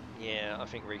restart. Yeah, I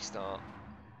think restart.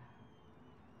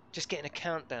 Just getting a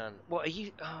countdown. What are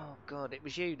you? Oh God, it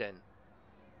was you then.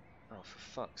 Oh, for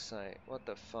fuck's sake. What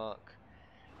the fuck?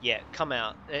 Yeah, come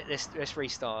out. Let's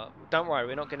restart. Don't worry,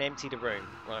 we're not going to empty the room.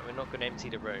 Right, we're not going to empty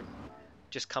the room.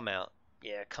 Just come out.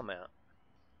 Yeah, come out.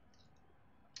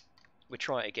 We'll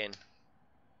try it again.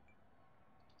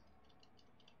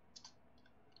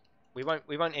 We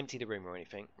won't empty the room or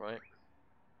anything, right?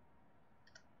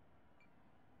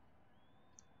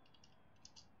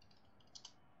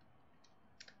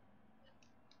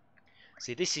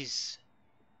 See, this is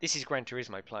Gran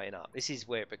Turismo playing up. This is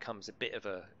where it becomes a bit of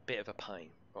a pain,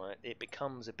 right? It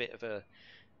becomes a bit of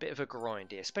a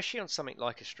grind here, especially on something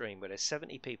like a stream where there's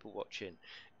 70 people watching.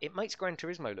 It makes Gran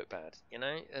Turismo look bad, you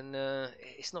know, and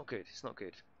it's not good. It's not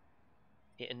good.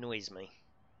 It annoys me.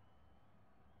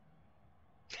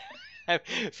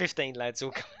 15 lads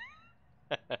all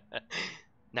come.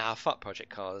 Nah, fuck Project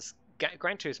Cars.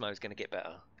 Gran Turismo is going to get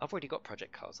better. I've already got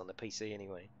Project Cars on the PC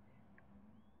anyway.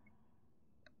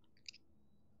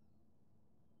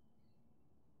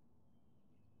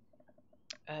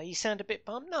 You sound a bit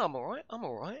bummed. No, I'm alright. I'm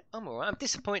alright. I'm alright. I'm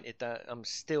disappointed that I'm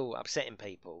still upsetting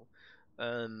people.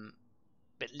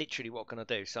 But literally, what can I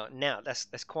do? So now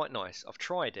that's quite nice. I've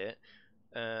tried it,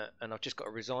 and I've just got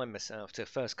to resign myself to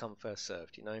first come, first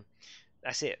served. You know,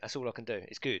 that's it. That's all I can do.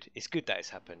 It's good. It's good that it's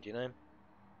happened. You know.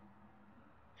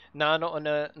 No, not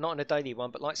on a daily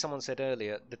one. But like someone said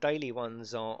earlier, the daily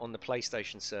ones are on the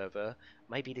PlayStation server.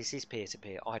 Maybe this is peer to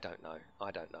peer. I don't know.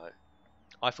 I don't know.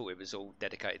 I thought it was all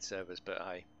dedicated servers, but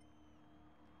hey.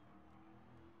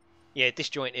 Yeah,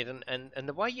 disjointed, and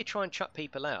the way you try and chuck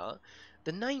people out,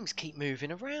 the names keep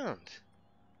moving around.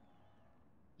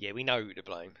 Yeah, we know who to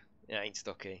blame. It ain't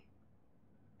Stocky.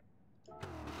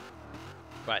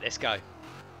 Right, let's go.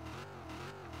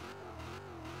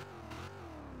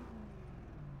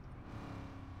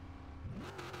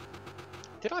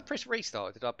 Did I press restart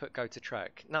or did I put go to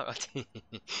track? No, I didn't.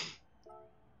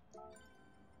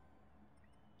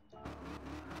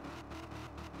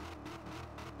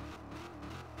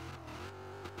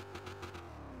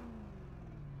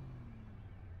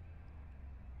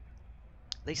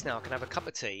 At least now I can have a cup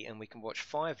of tea and we can watch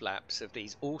 5 laps of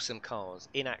these awesome cars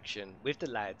in action with the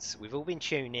lads. We've all been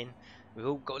tuning, we've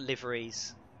all got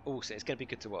liveries. Awesome, it's going to be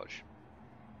good to watch.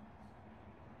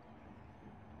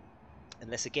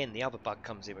 Unless, again, the other bug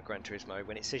comes in with Gran Turismo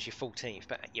when it says you're 14th,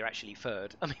 but you're actually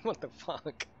 3rd. I mean, what the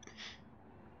fuck?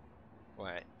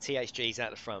 Right, THG's out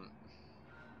the front.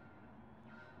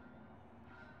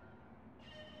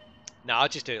 No, I'll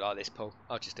just do it like this, Paul.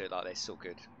 I'll just do it like this. It's all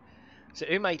good. So,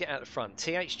 who made it out the front?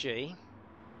 THG.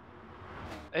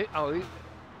 Oh,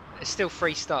 it's still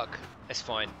 3 stuck. That's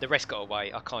fine. The rest got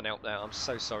away. I can't help that. I'm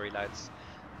so sorry, lads.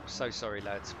 I'm so sorry,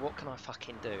 lads. What can I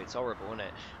fucking do? It's horrible, isn't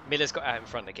it? Miller's got out in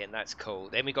front again. That's cool.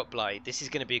 Then we got Blade. This is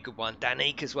going to be a good one.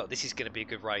 Danik as well. This is going to be a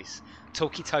good race.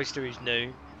 Talkie Toaster is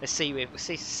new. Let's see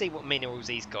what minerals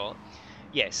he's got.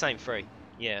 Yeah, same 3.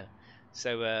 Yeah.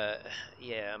 So,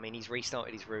 yeah, I mean, he's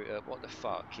restarted his router. What the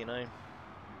fuck, you know?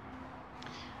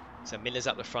 So Miller's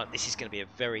up the front. This is going to be a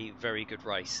very, very good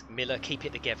race. Miller, keep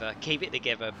it together. Keep it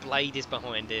together. Blade is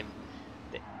behind him.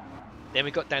 Then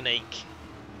we've got Danik.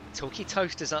 Talkie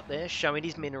Toaster's up there, showing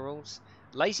his minerals.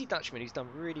 Lazy Dutchman, who's done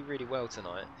really, really well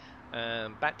tonight.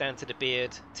 Back down to the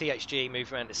beard. THG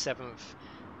moved around to 7th.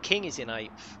 King is in 8th.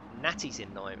 Natty's in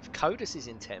 9th. Codus is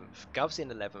in 10th. Gov's in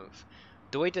 11th.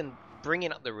 Doyden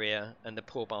bringing up the rear, and the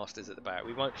poor bastards at the back.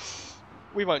 We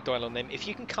won't dwell on them. If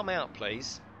you can come out,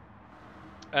 please.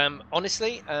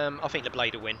 Honestly, I think the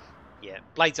Blade will win. Yeah,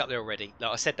 Blade's up there already.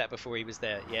 Like I said that before he was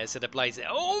there. Yeah, so the Blade's there.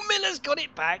 Oh, Miller's got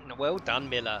it back. Well done,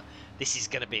 Miller. This is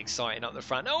going to be exciting up the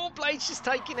front. Oh, Blade's just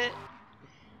taking it.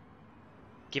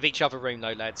 Give each other room,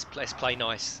 though, lads. Let's play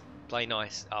nice. Play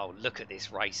nice. Oh, look at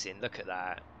this racing. Look at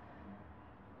that.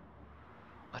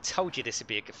 I told you this would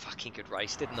be a fucking good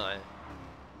race, didn't I?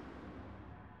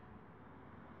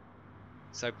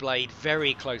 So Blade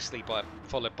very closely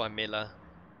followed by Miller.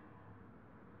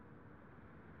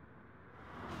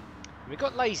 We've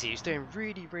got Lazy, who's doing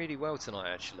really, really well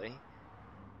tonight, actually.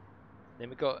 Then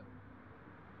we've got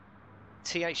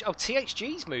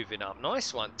THG's moving up.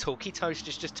 Nice one. Talkie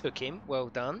Toasters just took him. Well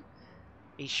done.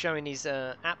 He's showing his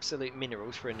absolute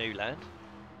minerals for a new lad.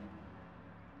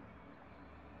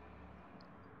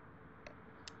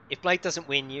 If Blade doesn't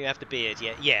win, you have the beard.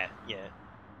 Yeah.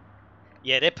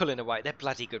 Yeah, they're pulling away. They're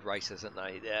bloody good racers, aren't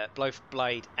they? Both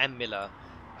Blade and Miller.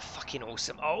 Fucking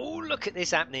awesome. Oh, look at this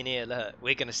happening here. Look,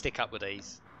 we're going to stick up with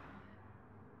these.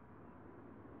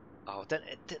 Oh,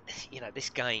 you know, this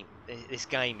game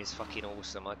is fucking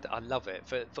awesome. I love it.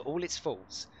 For all its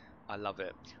faults, I love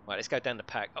it. Right, let's go down the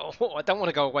pack. Oh, I don't want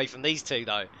to go away from these two,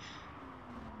 though. A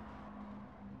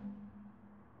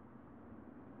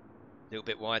little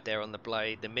bit wide there on the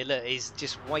Blade. The Miller is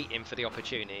just waiting for the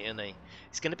opportunity, isn't he?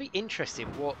 It's going to be interesting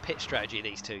what pit strategy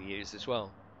these two use as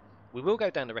well. We will go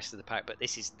down the rest of the pack, but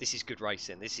this is good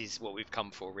racing. This is what we've come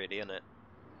for, really, isn't it?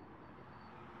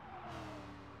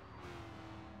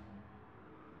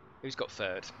 Who's got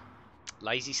 3rd?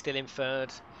 Lazy still in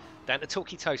 3rd. Down to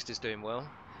Talkie Toaster's doing well.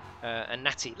 And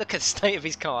Natty, look at the state of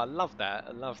his car. I love that.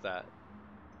 I love that.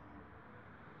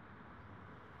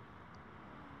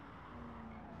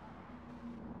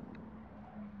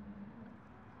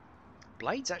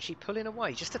 Blade's actually pulling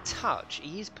away. Just a touch.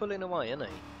 He is pulling away, isn't he?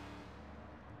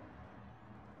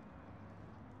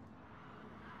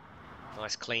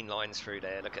 Nice clean lines through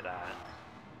there. Look at that.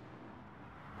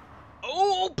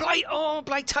 Oh, Blade! Oh,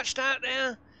 Blade touched out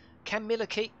there. Can Miller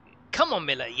keep? Come on,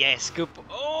 Miller. Yes, good.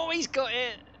 Oh, he's got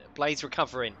it. Blade's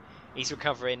recovering. He's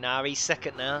recovering now. He's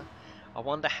 2nd now. I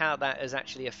wonder how that has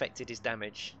actually affected his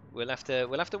damage. We'll have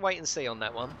to wait and see on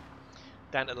that one.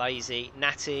 Down to Lazy,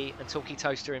 Natty, and Talkie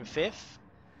Toaster in 5th.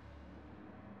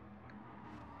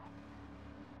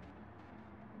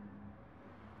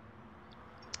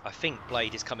 I think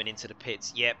Blade is coming into the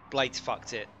pits. Yep, Blade's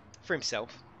fucked it for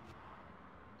himself.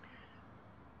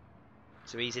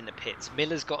 So he's in the pits.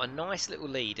 Miller's got a nice little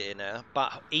lead in there,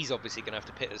 but he's obviously going to have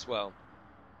to pit as well.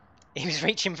 He was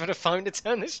reaching for the phone to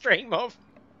turn the stream off.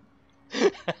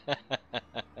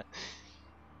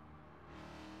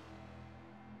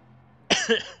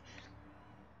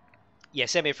 Yeah,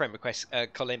 send me a friend request,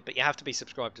 Colin, but you have to be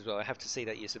subscribed as well. I have to see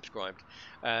that you're subscribed.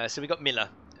 So we got Miller.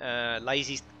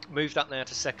 Lazy's moved up now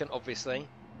to 2nd, obviously.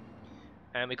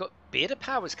 And we've got Beard of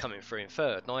Powers coming through in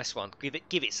 3rd. Nice one.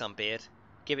 Give it some, Beard.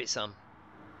 Give it some.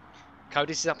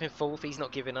 Codis is up in 4th. He's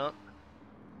not giving up.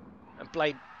 And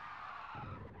Blade...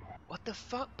 What the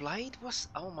fuck, Blade?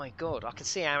 Oh my god. I can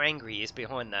see how angry he is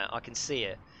behind that. I can see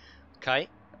it. Okay.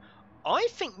 I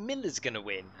think Miller's going to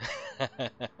win.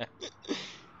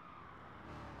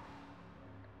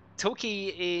 Talkie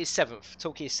is 7th.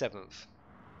 Talkie is 7th.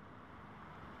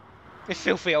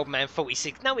 Filthy old man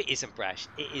 46. No, it isn't, Brash.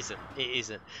 It isn't. It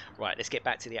isn't. Right, let's get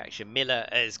back to the action. Miller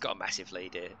has got a massive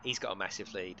lead here. He's got a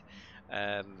massive lead.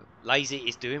 Lazy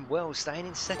is doing well, staying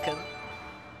in 2nd.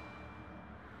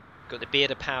 Got the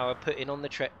Beard of Power putting on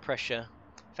the pressure.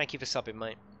 Thank you for subbing,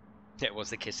 mate. It was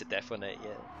the kiss of death, wasn't it? Yeah.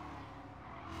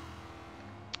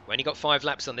 We only got 5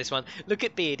 laps on this one. Look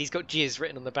at Beard, he's got jizz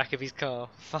written on the back of his car.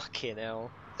 Fucking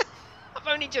hell. I've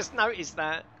only just noticed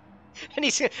that. And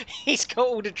he's got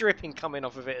all the dripping coming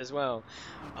off of it as well.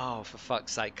 Oh, for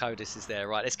fuck's sake, Codus is there.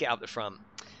 Right, let's get up the front.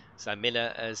 So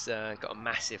Miller has got a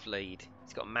massive lead.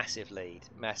 He's got a massive lead.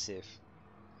 Massive.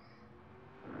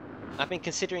 I've been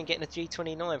considering getting a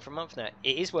G29 for a month now.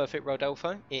 It is worth it,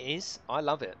 Rodolfo. It is. I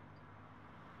love it.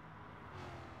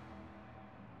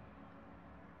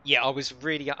 Yeah, I was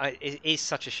really... it is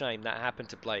such a shame that happened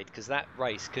to Blade, because that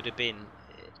race could have been...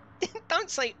 Don't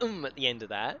say at the end of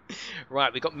that.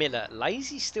 Right, we got Miller.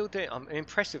 Lazy's still doing... I'm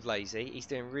impressed with Lazy. He's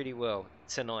doing really well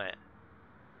tonight.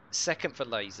 Second for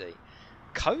Lazy.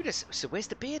 Codus... So where's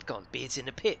the Beard gone? Beard's in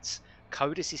the pits.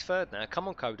 Codus is third now. Come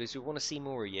on, Codus. We want to see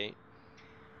more of you.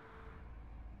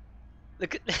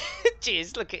 Look at...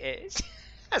 Cheers, look at it.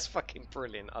 That's fucking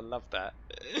brilliant. I love that.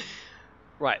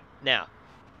 Right, now...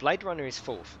 Blade Runner is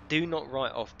fourth. Do not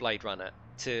write off Blade Runner.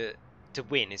 To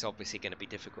win is obviously going to be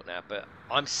difficult now, but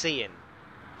I'm seeing...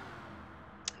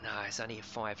 No, it's only a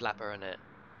 5-lapper, isn't it?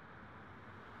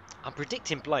 I'm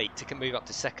predicting Blade to move up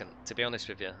to second, to be honest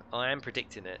with you. I am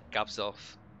predicting it. Gubs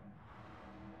off.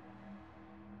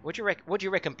 What do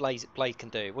you reckon Blade can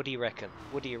do? What do you reckon?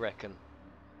 What do you reckon?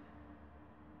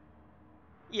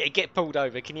 Yeah, get pulled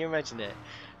over. Can you imagine it?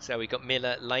 So we got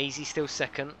Miller. Lazy still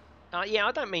second. Yeah,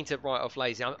 I don't mean to write off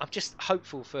Lazy. I'm just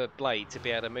hopeful for Blade to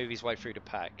be able to move his way through the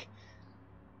pack.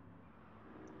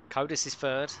 Codus is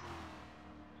third.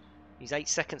 He's 8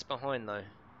 seconds behind though.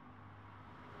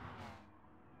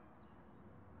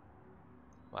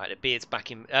 Right, the Beard's back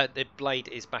in. The Blade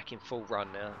is back in full run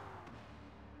now.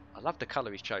 I love the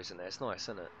colour he's chosen there. It's nice,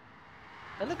 isn't it?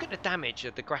 And look at the damage,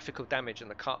 the graphical damage on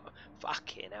the car.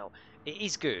 Fucking hell, it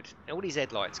is good. All these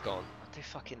headlights gone. I do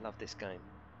fucking love this game.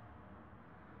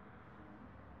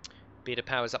 Beard of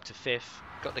Power's up to 5th.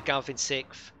 Got the Gov in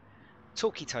 6th.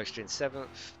 Talkie Toaster in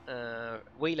 7th.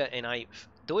 Wheeler in 8th.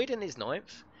 Doyden is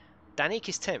 9th. Danik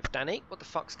is 10th. Danik, what the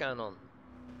fuck's going on?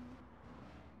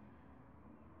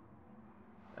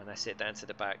 And that's it, down to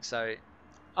the back. So,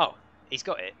 oh, he's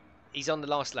got it. He's on the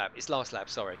last lap. It's last lap,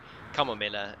 sorry. Come on,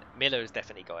 Miller. Miller has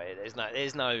definitely got it.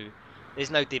 There's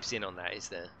no dibs in on that, is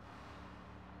there?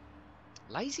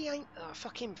 Lazy ain't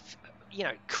fucking,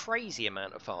 crazy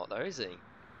amount of fart though, is he?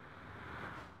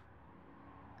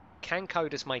 Can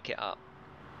Codus make it up?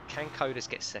 Can Codus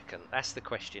get second? That's the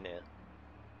question here.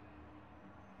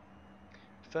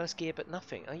 First gear but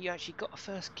nothing. Oh, you actually got a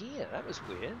first gear. That was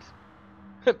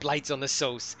weird. Blade's on the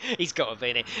sauce. He's got to be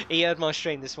in it. He heard my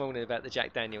stream this morning about the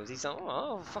Jack Daniels. He's like, oh,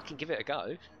 I'll fucking give it a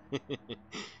go.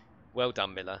 Well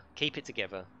done, Miller. Keep it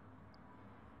together.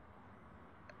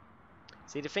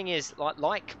 See, the thing is,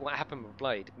 like what happened with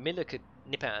Blade, Miller could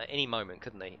nip out at any moment,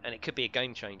 couldn't he? And it could be a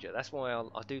game changer. That's why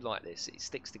I do like this. It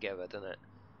sticks together, doesn't it?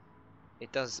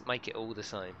 It does make it all the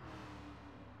same.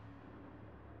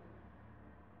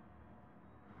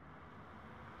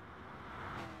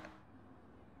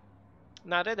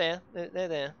 No, they're there. They're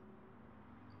there.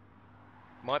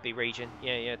 Might be region.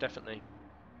 Yeah, definitely.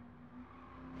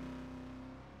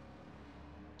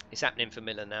 It's happening for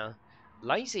Miller now.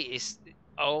 Lazy is...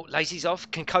 Oh, Lazy's off.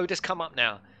 Can Codus come up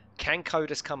now? Can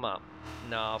Codus come up?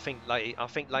 No, I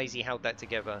think Lazy held that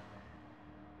together.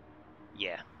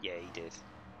 Yeah, he did.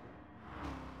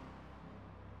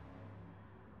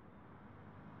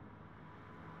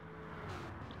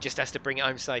 Just has to bring it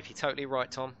home safe. You're totally right,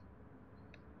 Tom.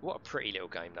 What a pretty little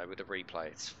game though with the replay.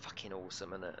 It's fucking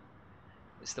awesome, isn't it?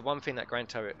 It's the one thing that Gran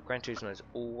Turismo has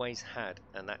always had,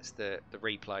 and that's the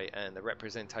replay and the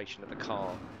representation of the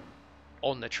car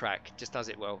on the track. Just does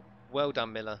it well. Well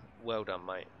done, Miller. Well done,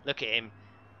 mate. Look at him.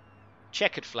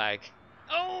 Checkered flag.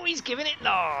 Oh, he's giving it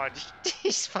large.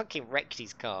 He's fucking wrecked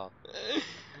his car.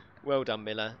 Well done,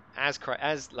 Miller. As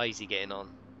Lazy getting on.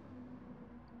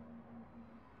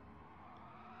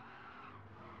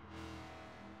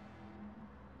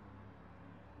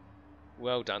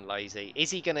 Well done, Lazy.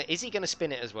 Is he gonna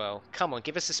spin it as well? Come on,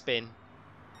 give us a spin.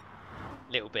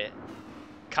 Little bit.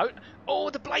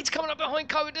 Oh, the Blade's coming up behind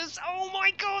Codus. Oh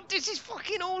my god, this is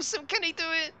fucking awesome. Can he do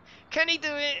it? Can he do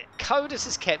it? Codus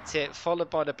has kept it, followed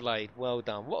by the Blade. Well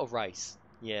done. What a race.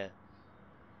 Yeah.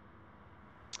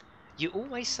 You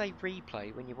always say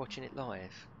replay when you're watching it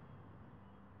live.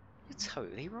 You're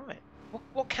totally right.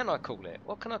 What can I call it?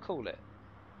 What can I call it?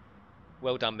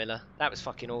 Well done, Miller. That was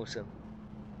fucking awesome.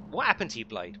 What happened to you,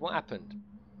 Blade? What happened?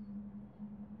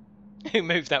 Who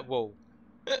moved that wall?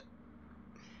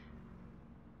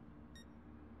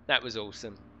 That was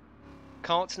awesome.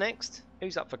 Karts next?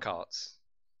 Who's up for karts?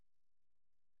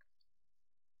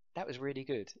 That was really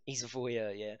good. He's a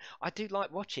voyeur, yeah. I do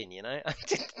like watching, you know.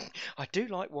 I do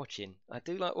like watching. I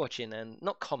do like watching and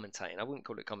not commentating. I wouldn't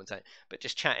call it commentating, but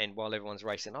just chatting while everyone's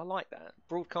racing. I like that.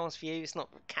 Broadcast view, it's not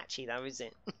catchy though, is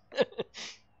it?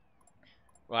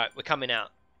 Right, we're coming out.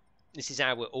 This is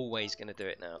how we're always going to do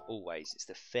it now. Always. It's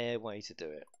the fair way to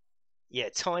do it. Yeah,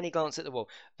 tiny glance at the wall.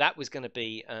 That was going to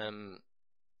be,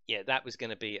 yeah, that was going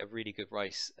to be a really good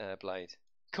race, Blade.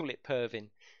 Call it Pervin.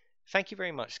 Thank you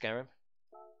very much, Scarab.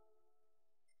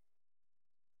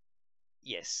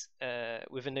 Yes,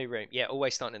 with a new room. Yeah,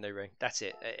 always starting a new room. That's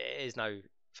it. It is no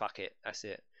fuck it. That's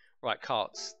it. Right,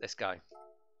 carts. Let's go.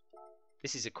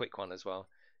 This is a quick one as well.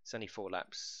 It's only 4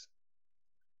 laps.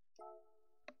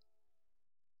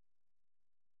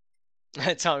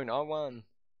 Tone, I won.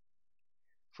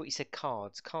 I thought you said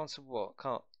cards. Cards of what?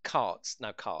 Carts.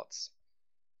 No, carts.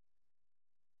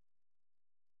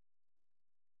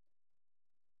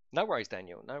 No worries,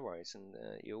 Daniel. No worries. And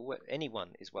anyone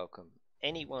is welcome.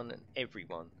 Anyone and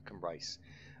everyone can race.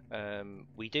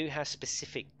 We do have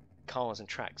specific cars and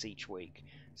tracks each week.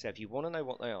 So if you want to know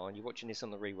what they are and you're watching this on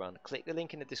the rerun, click the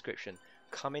link in the description.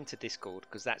 Come into Discord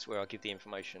because that's where I give the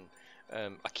information.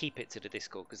 I keep it to the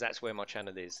Discord because that's where my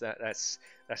channel is. That's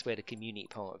where the community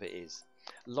part of it is.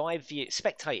 Live view,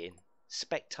 spectating.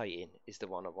 Spectating is the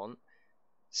one I want.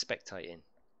 Spectating.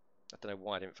 I don't know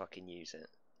why I didn't fucking use it.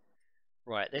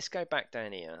 Right, let's go back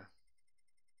down here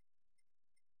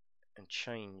and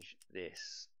change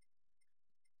this.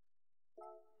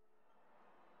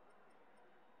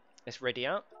 Let's ready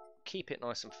up. Keep it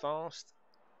nice and fast.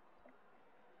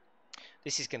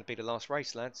 This is going to be the last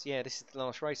race, lads. Yeah, this is the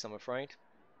last race, I'm afraid.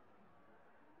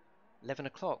 11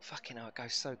 o'clock. Fucking hell, it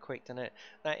goes so quick, doesn't it?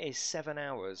 That is 7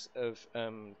 hours of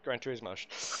Gran Turismo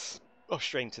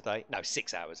stream today. No,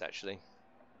 6 hours, actually.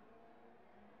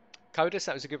 Codus,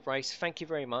 that was a good race. Thank you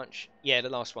very much. Yeah, the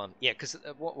last one. Yeah, because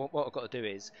what I've got to do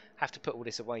is have to put all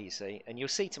this away, you see. And you'll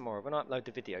see tomorrow when I upload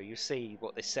the video, you'll see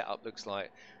what this setup looks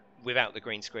like without the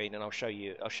green screen, and I'll show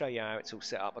you how it's all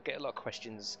set up. I get a lot of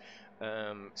questions.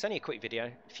 It's only a quick video,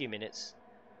 a few minutes.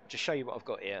 I'll just show you what I've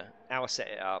got here, how I set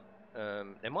it up.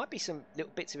 There might be some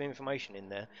little bits of information in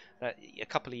there that a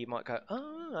couple of you might go,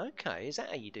 oh, okay, is that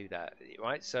how you do that?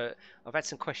 Right? So I've had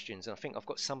some questions, and I think I've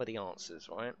got some of the answers,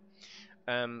 right?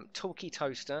 Talkie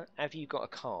Toaster, have you got a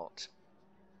cart?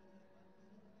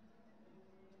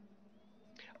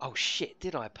 Oh shit,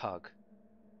 did I, Pug?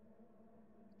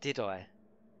 Did I?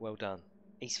 Well done.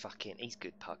 He's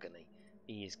good, Pug, isn't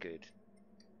he? He is good.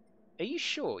 Are you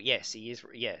sure? Yes, he is.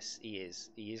 Yes, he is.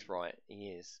 He is right. He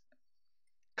is.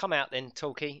 Come out then,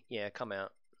 Talkie. Yeah, come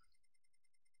out.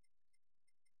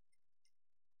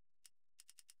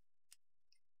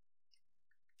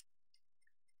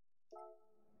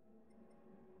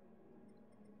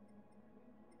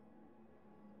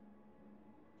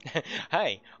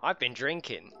 Hey, I've been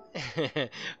drinking. I'm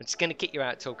just going to kick you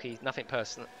out, Talkie. Nothing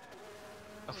personal.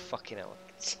 Oh, fucking hell.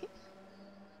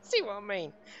 See what I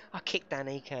mean? I kicked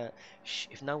Danik out. Shh,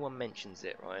 if no one mentions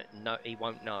it, right? No, he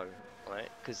won't know, right?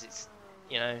 Because it's,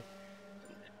 you know.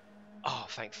 Oh,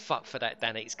 thank fuck for that.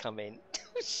 Danik's come in.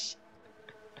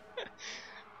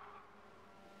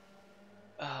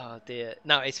 Oh dear.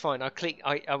 No, it's fine.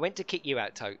 I went to kick you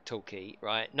out, Talkie,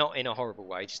 right? Not in a horrible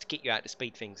way, just to kick you out to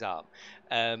speed things up.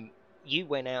 You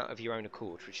went out of your own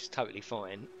accord, which is totally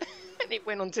fine. And it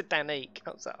went on to Danik.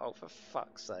 I was like, oh, for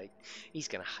fuck's sake. He's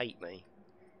going to hate me.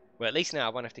 Well, at least now I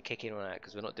won't have to kick in or out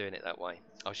because we're not doing it that way.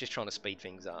 I was just trying to speed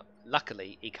things up.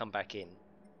 Luckily, he come back in.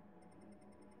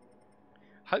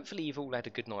 Hopefully you've all had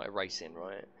a good night of racing,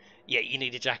 right? Yeah, you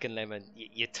need a Jack and Lemon.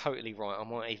 You're totally right. I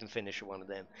might even finish with one of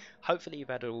them. Hopefully you've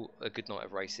had a good night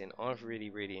of racing. I've really,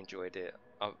 really enjoyed it.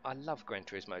 I love Gran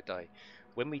Turismo Day.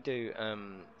 When we do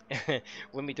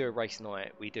when we do a race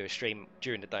night, we do a stream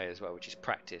during the day as well, which is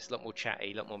practice. A lot more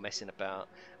chatty, a lot more messing about.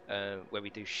 Where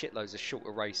we do shitloads of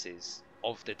shorter races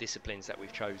of the disciplines that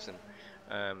we've chosen.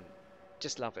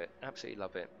 Just love it. Absolutely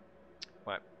love it.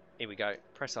 Right. Here we go.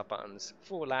 Press our buttons.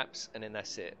 4 laps, and then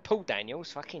that's it. Paul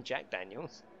Daniels. Fucking Jack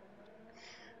Daniels.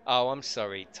 Oh, I'm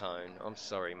sorry, Tone. I'm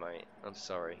sorry, mate. I'm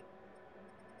sorry.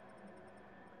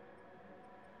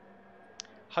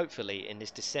 Hopefully, in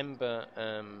this December...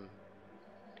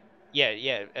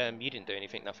 you didn't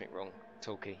do nothing wrong,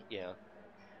 Talkie. Yeah.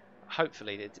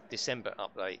 Hopefully, the December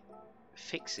update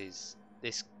fixes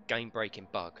this game-breaking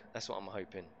bug. That's what I'm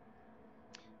hoping.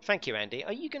 Thank you, Andy.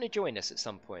 Are you going to join us at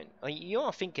some point? You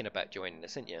are thinking about joining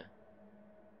us, aren't you?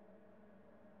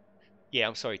 Yeah,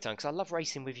 I'm sorry, Tom, because I love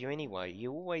racing with you anyway.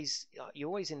 You're always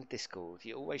in the Discord.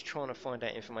 You're always trying to find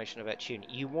out information about tuning.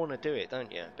 You want to do it,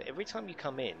 don't you? But every time you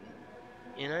come in,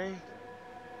 you know...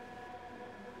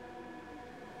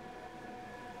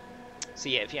 So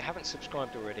yeah, if you haven't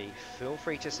subscribed already, feel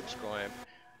free to subscribe.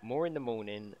 More in the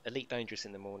morning, Elite Dangerous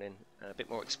in the morning, a bit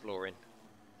more exploring.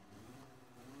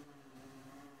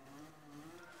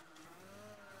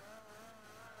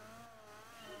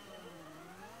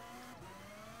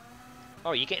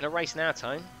 Oh, you're getting a race now,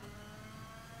 Tone?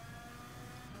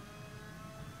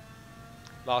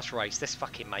 Last race, let's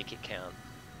fucking make it count.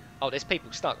 Oh, there's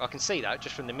people stuck. I can see that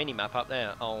just from the mini-map up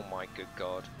there. Oh my good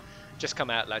god. Just come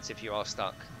out, lads, if you are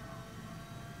stuck.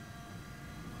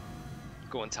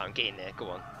 Go on, Tone, get in there, go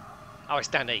on. Oh, it's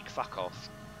Danik, fuck off.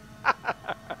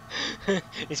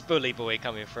 It's Bully Boy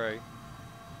coming through.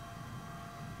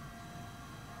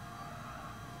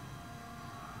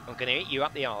 I'm going to hit you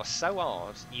up the arse so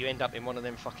hard, you end up in one of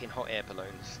them fucking hot air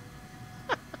balloons.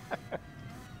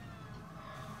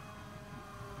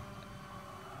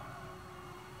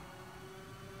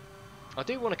 I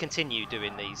do want to continue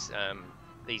doing these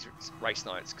race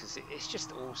nights because it's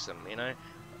just awesome, you know.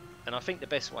 And I think the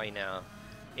best way now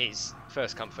is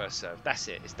first come first serve. That's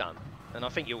it, it's done. And I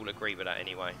think you all agree with that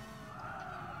anyway.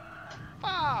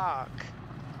 Fuck!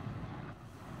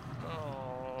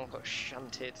 Oh, I got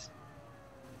shunted.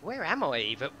 Where am I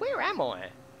even? Where am I?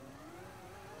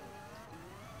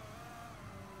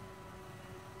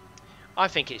 I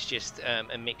think it's just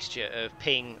a mixture of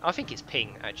ping. I think it's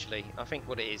ping, actually. I think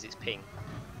what it is, it's ping.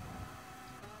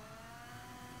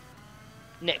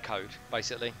 Netcode,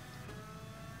 basically.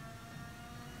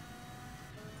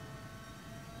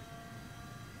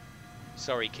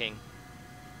 Sorry, King.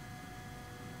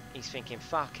 He's thinking,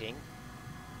 fucking.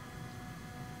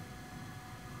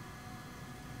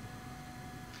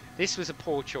 This was a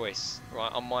poor choice,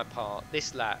 right, on my part.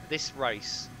 This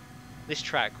race, this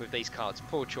track with these cards,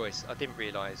 poor choice. I didn't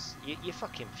realise. You're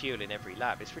fucking fueling every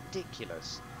lap. It's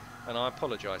ridiculous. And I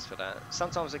apologise for that.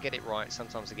 Sometimes I get it right,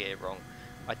 sometimes I get it wrong.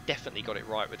 I definitely got it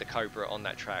right with the Cobra on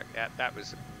that track. That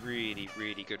was really,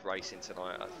 really good racing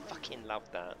tonight. I fucking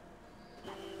loved that.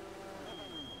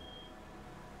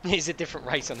 It's a different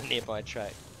race on a nearby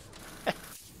track.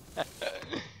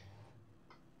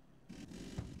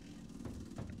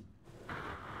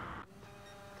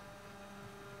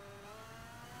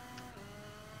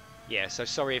 Yeah, so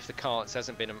sorry if the karts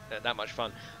hasn't been that much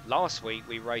fun. Last week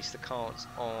we raced the karts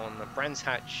on Brands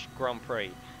Hatch Grand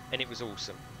Prix and it was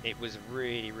awesome. It was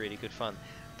really, really good fun.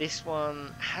 This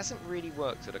one hasn't really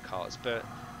worked with the karts, but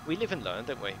we live and learn,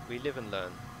 don't we? We live and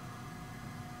learn.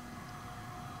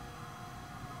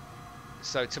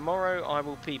 So tomorrow I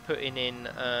will be putting in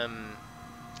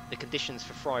the conditions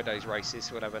for Friday's races.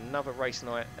 So we'll have another race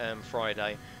night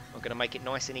Friday. I'm going to make it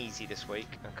nice and easy this week,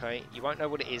 okay? You won't know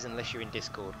what it is unless you're in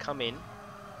Discord. Come in.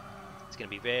 It's going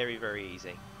to be very, very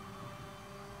easy.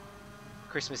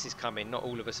 Christmas is coming. Not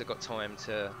all of us have got time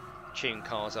to tune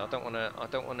cars. I don't want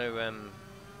to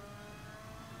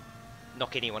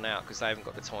knock anyone out because they haven't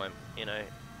got the time. You know,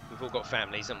 we've all got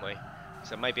families, haven't we?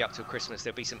 So maybe up till Christmas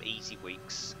there'll be some easy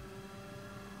weeks.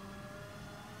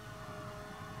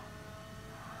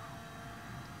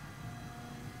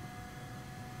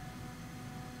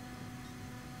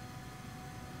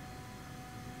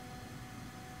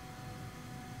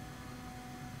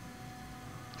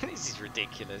 This is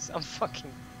ridiculous. I'm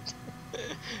fucking...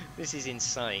 This is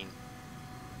insane.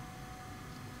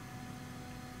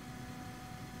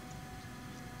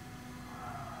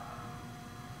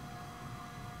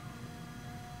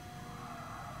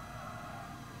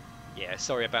 Yeah,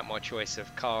 sorry about my choice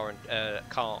of car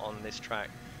on this track.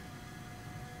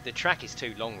 The track is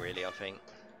too long, really, I think.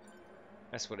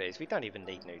 That's what it is. We don't even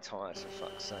need new tyres, for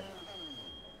fuck's sake.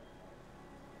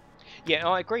 Yeah,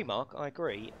 I agree, Mark. I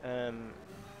agree.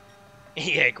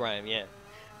 Yeah, Graham, yeah.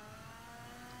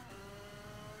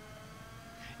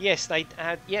 Yes, they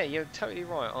had... Yeah, you're totally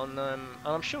right. On, and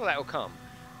I'm sure that'll come.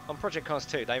 On Project Cars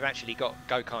 2, they've actually got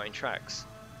go-karting tracks.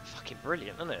 Fucking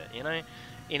brilliant, isn't it? You know,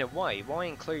 in a way, why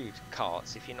include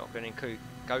karts if you're not going to include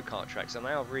go-kart tracks? And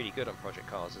they are really good on Project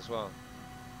Cars as well.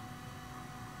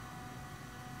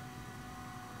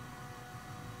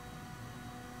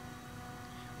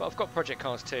 But I've got Project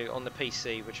Cars 2 on the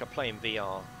PC, which I play in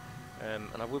VR.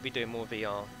 And I will be doing more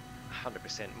VR,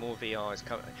 100%. More VR is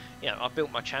coming. Yeah, I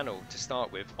built my channel to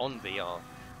start with on VR,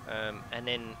 and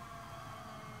then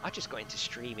I just got into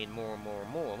streaming more and more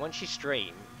and more. And once you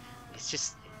stream, it's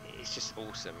just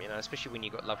awesome, you know. Especially when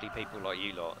you've got lovely people like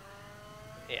you lot,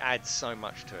 it adds so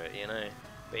much to it, you know.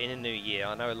 But in the new year,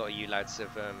 I know a lot of you lads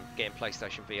have getting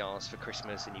PlayStation VRs for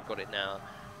Christmas, and you've got it now.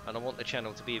 And I want the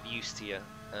channel to be of use to you,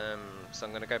 so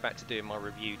I'm going to go back to doing my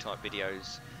review type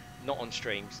videos. Not on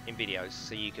streams, in videos,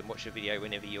 so you can watch a video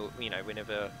whenever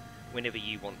whenever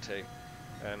you want to,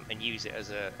 and use it as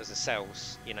a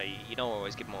sales. You know, I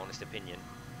always give my honest opinion.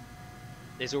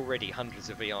 there's already hundreds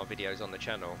of VR videos on the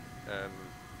channel,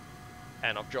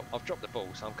 and I've dropped the ball,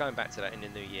 so I'm going back to that in the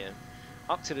new year.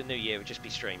 Up to the new year would just be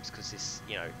streams, because it's,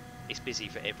 you know, it's busy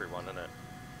for everyone, isn't it?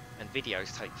 And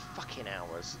videos take fucking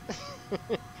hours.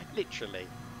 Literally.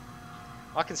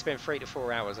 I can spend 3 to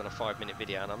 4 hours on a 5-minute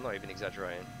video, and I'm not even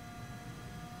exaggerating.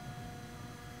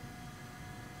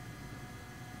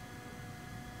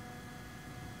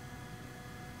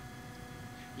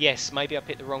 Yes, maybe I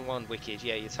picked the wrong one, Wicked.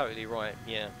 Yeah, you're totally right.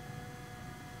 Yeah.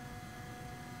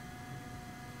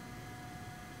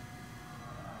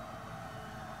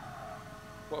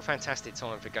 What a fantastic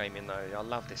time for gaming, though. I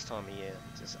love this time of year.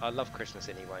 I love Christmas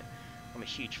anyway. I'm a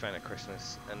huge fan of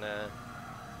Christmas, and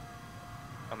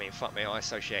I mean, fuck me, I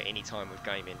associate any time with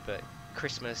gaming, but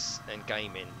Christmas and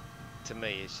gaming, to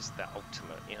me, is just that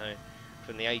ultimate, you know?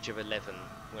 From the age of 11,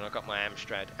 when I got my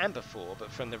Amstrad, and before, but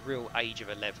from the real age of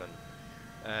 11,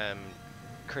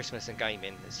 Christmas and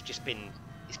gaming has just been,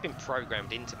 it's been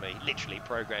programmed into me, literally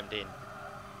programmed in.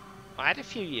 I had a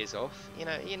few years off, you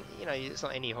know, it's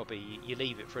like any hobby, you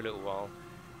leave it for a little while,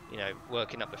 you know,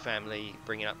 working up the family,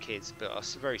 bringing up kids, but I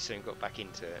very soon got back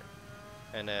into it.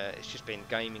 And it's just been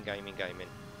gaming.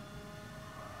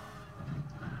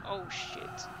 Oh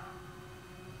shit.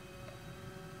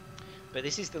 But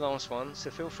this is the last one, so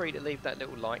feel free to leave that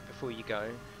little like before you go.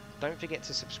 Don't forget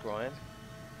to subscribe.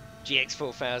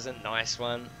 GX4000, nice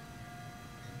one.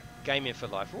 Gaming for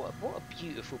life, what a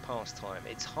beautiful pastime.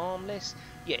 It's harmless,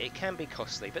 yeah, it can be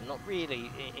costly, but not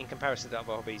really in comparison to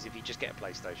other hobbies. If you just get a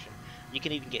PlayStation, you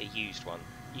can even get a used one.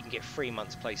 You can get 3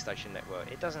 months PlayStation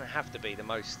Network. It doesn't have to be the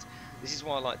most. This is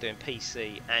why I like doing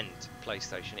PC and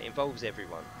PlayStation. It involves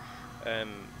everyone.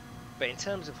 But in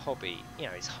terms of hobby, you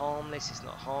know, it's harmless. It's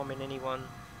not harming anyone.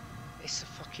 It's a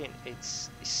fucking. It's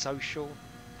social.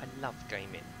 I love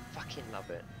gaming. Fucking love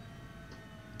it.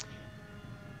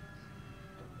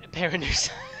 Pair of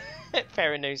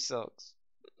new socks.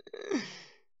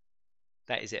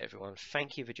 That is it, everyone.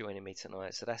 Thank you for joining me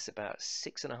tonight. So that's about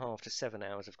 6.5 to 7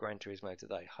 hours of Gran Turismo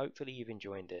today. Hopefully you've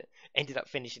enjoyed it. Ended up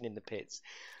finishing in the pits.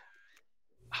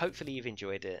 Hopefully you've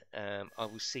enjoyed it. I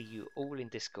will see you all in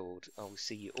Discord. I will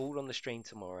see you all on the stream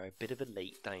tomorrow. Bit of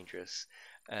Elite Dangerous.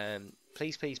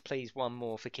 Please, one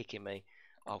more for kicking me.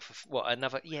 Oh, for what,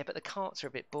 another? Yeah, but the carts are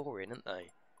a bit boring, aren't they?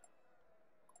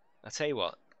 I'll tell you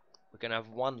what. We're going to have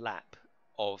 1 lap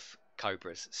of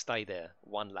Cobras. Stay there.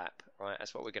 1 lap, right?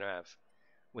 That's what we're going to have.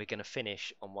 We're going to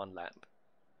finish on 1 lap.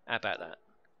 How about that?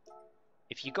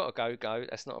 If you got to go, go.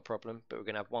 That's not a problem. But we're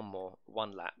going to have 1 more.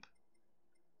 1 lap.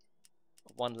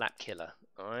 1 lap killer,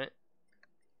 alright?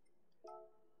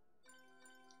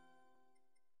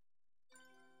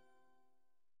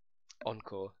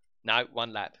 Encore. No,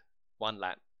 1 lap. 1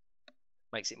 lap.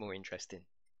 Makes it more interesting.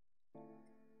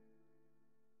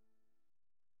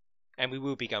 And we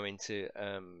will be going to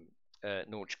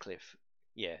Norgecliff.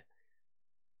 Yeah.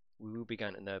 We will be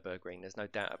going to Nürburgring. There's no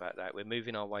doubt about that. We're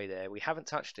moving our way there. We haven't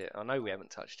touched it. I know we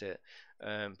haven't touched it.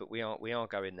 But we are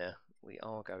going there. We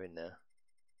are going there.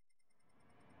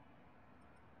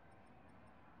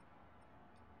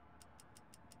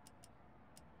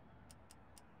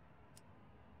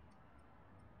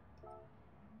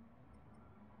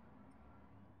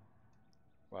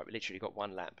 Right, we literally got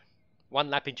 1 lap. 1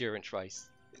 lap endurance race.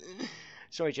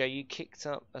 Sorry, Joe, you kicked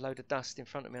up a load of dust in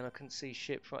front of me and I couldn't see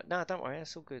shit. Right. No, don't worry,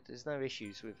 that's all good. There's no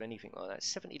issues with anything like that.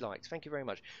 70 likes, thank you very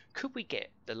much. Could we get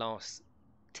the last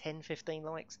 10, 15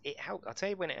 likes? It helps. I'll tell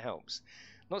you when it helps.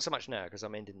 Not so much now because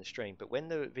I'm ending the stream, but when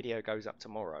the video goes up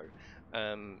tomorrow,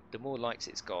 the more likes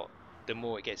it's got, the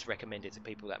more it gets recommended to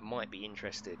people that might be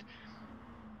interested.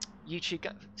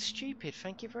 YouTube stupid,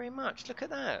 thank you very much. Look at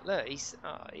that. Look, you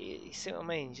see what I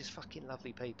mean? Just fucking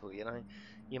lovely people, you know.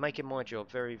 You're making my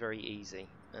job very, very easy.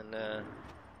 And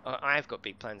I have got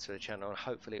big plans for the channel, and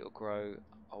hopefully it'll grow.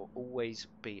 I'll always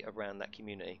be around that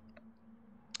community.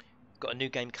 Got a new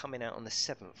game coming out on the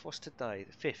 7th. What's today?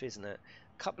 The 5th, isn't it?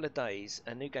 Couple of days.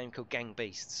 A new game called Gang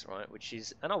Beasts, right? Which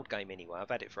is an old game anyway. I've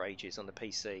had it for ages on the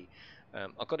PC.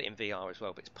 I've got it in VR as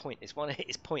well, but it's pointless.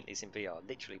 It's pointless in VR,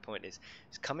 literally pointless.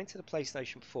 It's coming to the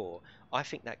PlayStation 4. I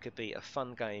think that could be a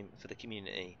fun game for the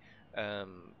community,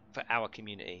 for our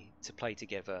community to play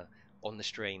together on the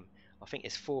stream. I think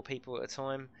it's 4 people at a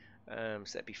time, so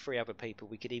that'd be 3 other people.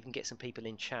 We could even get some people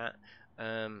in chat.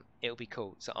 It'll be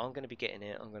cool. So I'm going to be getting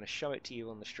it. I'm going to show it to you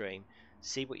on the stream.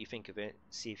 See what you think of it.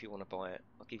 See if you want to buy it.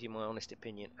 I'll give you my honest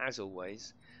opinion as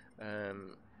always.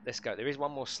 Let's go. There is 1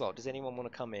 more slot. Does anyone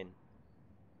want to come in?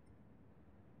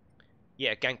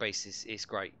 Yeah, Gang Base is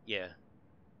great. Yeah.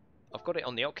 I've got it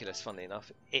on the Oculus, funnily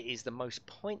enough. It is the most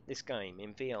pointless game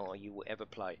in VR you will ever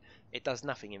play. It does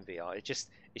nothing in VR. It's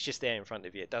just there in front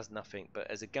of you. It does nothing.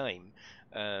 But as a game,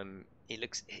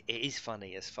 it is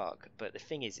funny as fuck. But the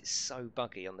thing is, it's so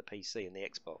buggy on the PC and the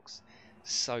Xbox.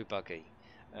 So buggy.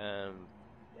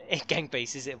 Gang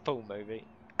Beasts, is it a Paul movie?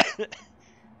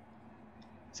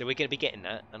 So we're going to be getting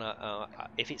that, and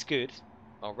if it's good,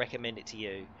 I'll recommend it to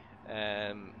you.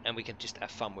 And we can just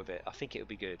have fun with it. I think it would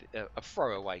be good. A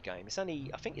throwaway game.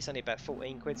 I think it's only about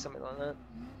 14 quid, something like that.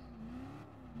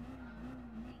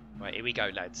 Right, here we go,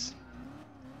 lads.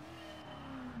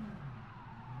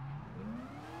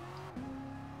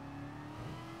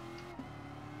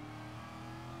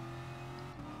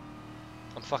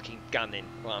 I'm fucking gunning.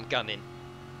 Right, I'm gunning.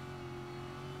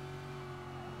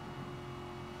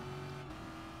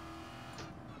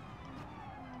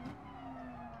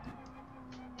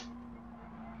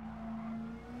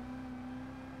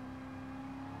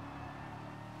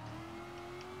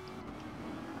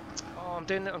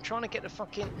 I'm trying to get the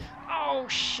fucking... Oh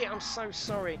shit, I'm so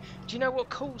sorry. Do you know what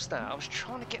caused that? I was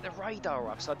trying to get the radar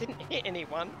up so I didn't hit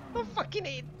anyone. I fucking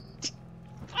hit...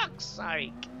 Fuck's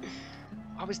sake.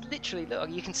 I was literally... Look,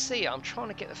 you can see it. I'm trying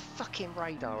to get the fucking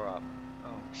radar up.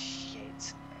 Oh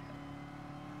shit.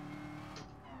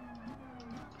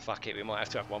 Fuck it, we might have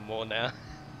to have one more now.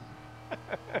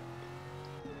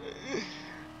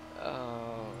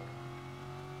 Oh.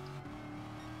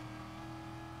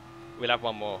 We'll have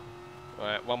one more.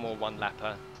 Alright, one more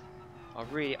one-lapper.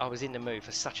 I was in the mood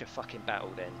for such a fucking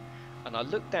battle then. And I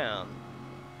looked down.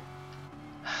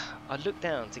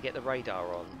 To get the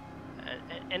radar on.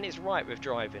 And it's right with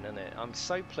driving, isn't it? I'm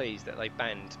so pleased that they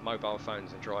banned mobile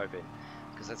phones and driving.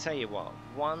 Because I tell you what,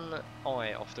 one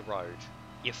eye off the road,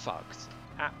 you're fucked.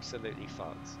 Absolutely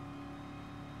fucked.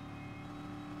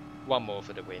 One more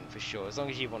for the win, for sure, as long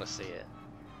as you want to see it.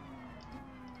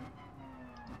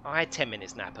 I had 10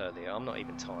 minutes nap earlier, I'm not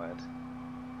even tired.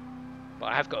 But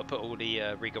I have got to put all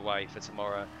the rig away for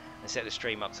tomorrow and set the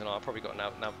stream up tonight. I've probably got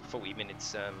another 40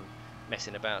 minutes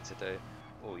messing about to do.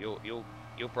 Oh,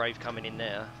 you're brave coming in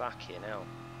there. Fucking hell.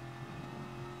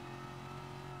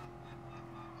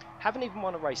 Haven't even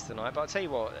won a race tonight, but I'll tell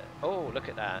you what. Oh, look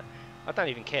at that. I don't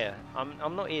even care.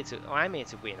 I'm not here to... I am here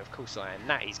to win, of course I am.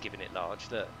 Natty's giving it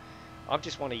large. Look, I'm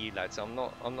just one of you lads. I'm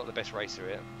not the best racer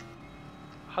here.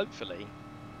 Hopefully...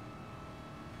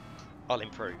 I'll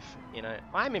improve, you know.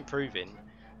 I'm improving.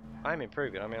 I mean,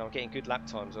 I'm getting good lap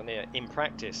times on here in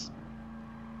practice.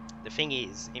 The thing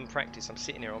is, in practice, I'm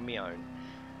sitting here on my own,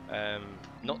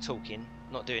 not talking,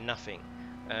 not doing nothing,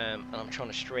 and I'm trying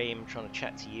to stream, trying to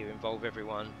chat to you, involve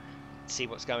everyone, see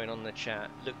what's going on in the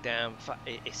chat, look down.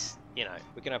 It's, you know,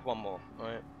 we're gonna have one more,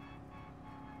 right?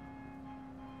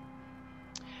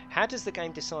 How does the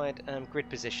game decide grid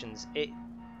positions? It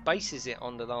bases it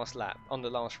on the last lap, on the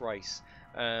last race.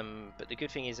 But the good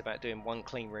thing is about doing one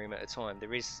clean room at a time.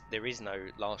 There is no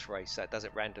last race, that does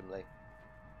it randomly.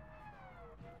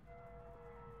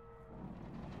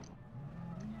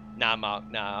 Nah, Mark,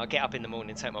 nah. I'll get up in the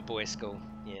morning and take my boy to school.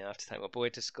 Yeah, I have to take my boy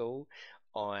to school.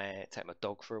 I take my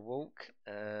dog for a walk.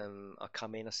 I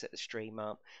come in, I set the stream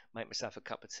up, make myself a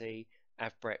cup of tea,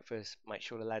 have breakfast, make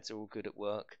sure the lads are all good at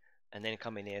work, and then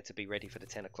come in here to be ready for the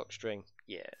 10 o'clock stream.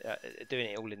 Yeah, doing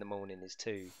it all in the morning is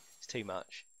it's too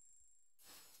much.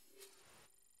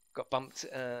 Got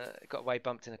away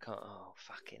bumped in a car. Oh,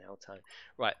 fucking hell, Tone.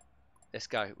 Right, let's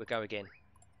go. We'll go again.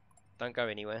 Don't go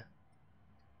anywhere.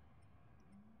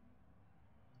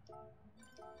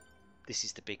 This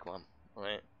is the big one,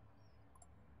 right?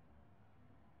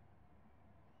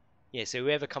 Yeah, so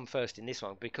whoever come first in this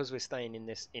one, because we're staying in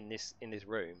this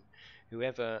room,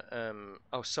 whoever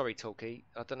oh, sorry, Talkie.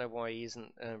 I don't know why he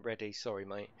isn't ready. Sorry,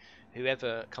 mate.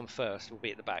 Whoever come first will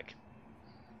be at the back.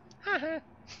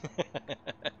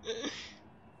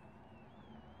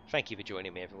 Thank you for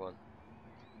joining me, everyone.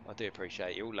 I do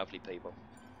appreciate it. You're all lovely people.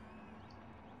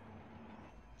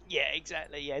 Yeah,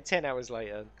 exactly. Yeah, 10 hours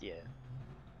later. Yeah.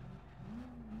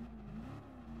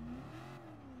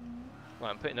 Right,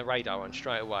 I'm putting the radar on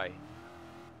straight away.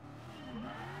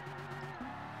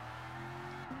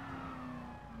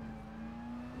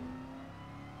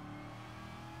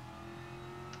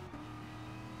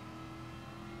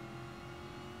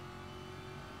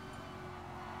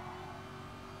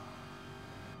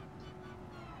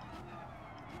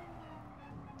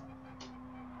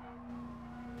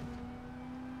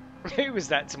 Who was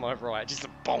that to my right? Just a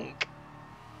bonk.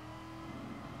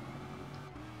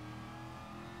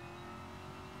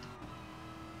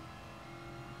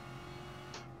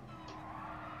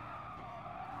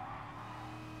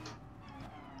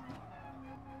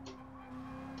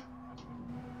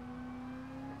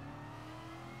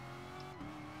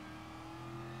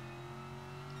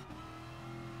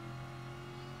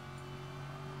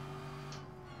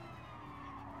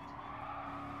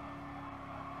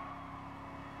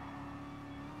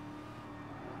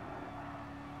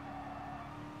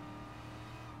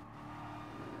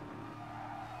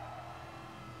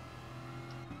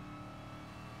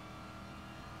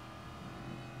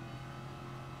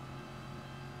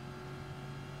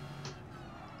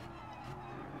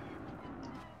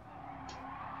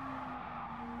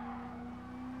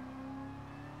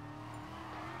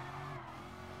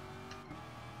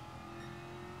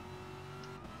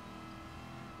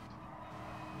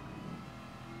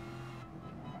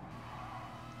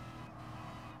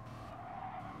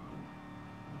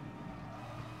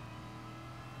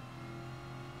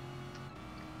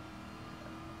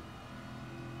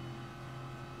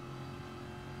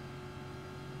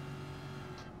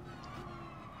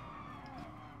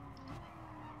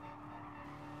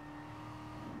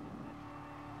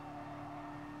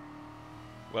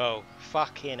 Well,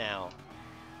 fucking hell.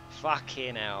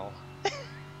 Fucking hell.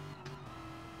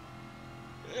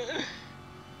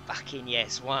 Fucking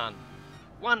yes, one.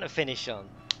 One to finish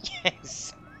on.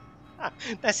 Yes.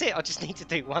 That's it. I just need to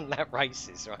do 1 lap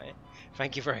races, right?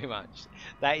 Thank you very much.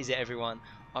 That is it, everyone.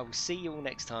 I will see you all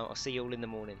next time. I'll see you all in the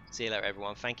morning. See you later,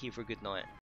 everyone. Thank you for a good night.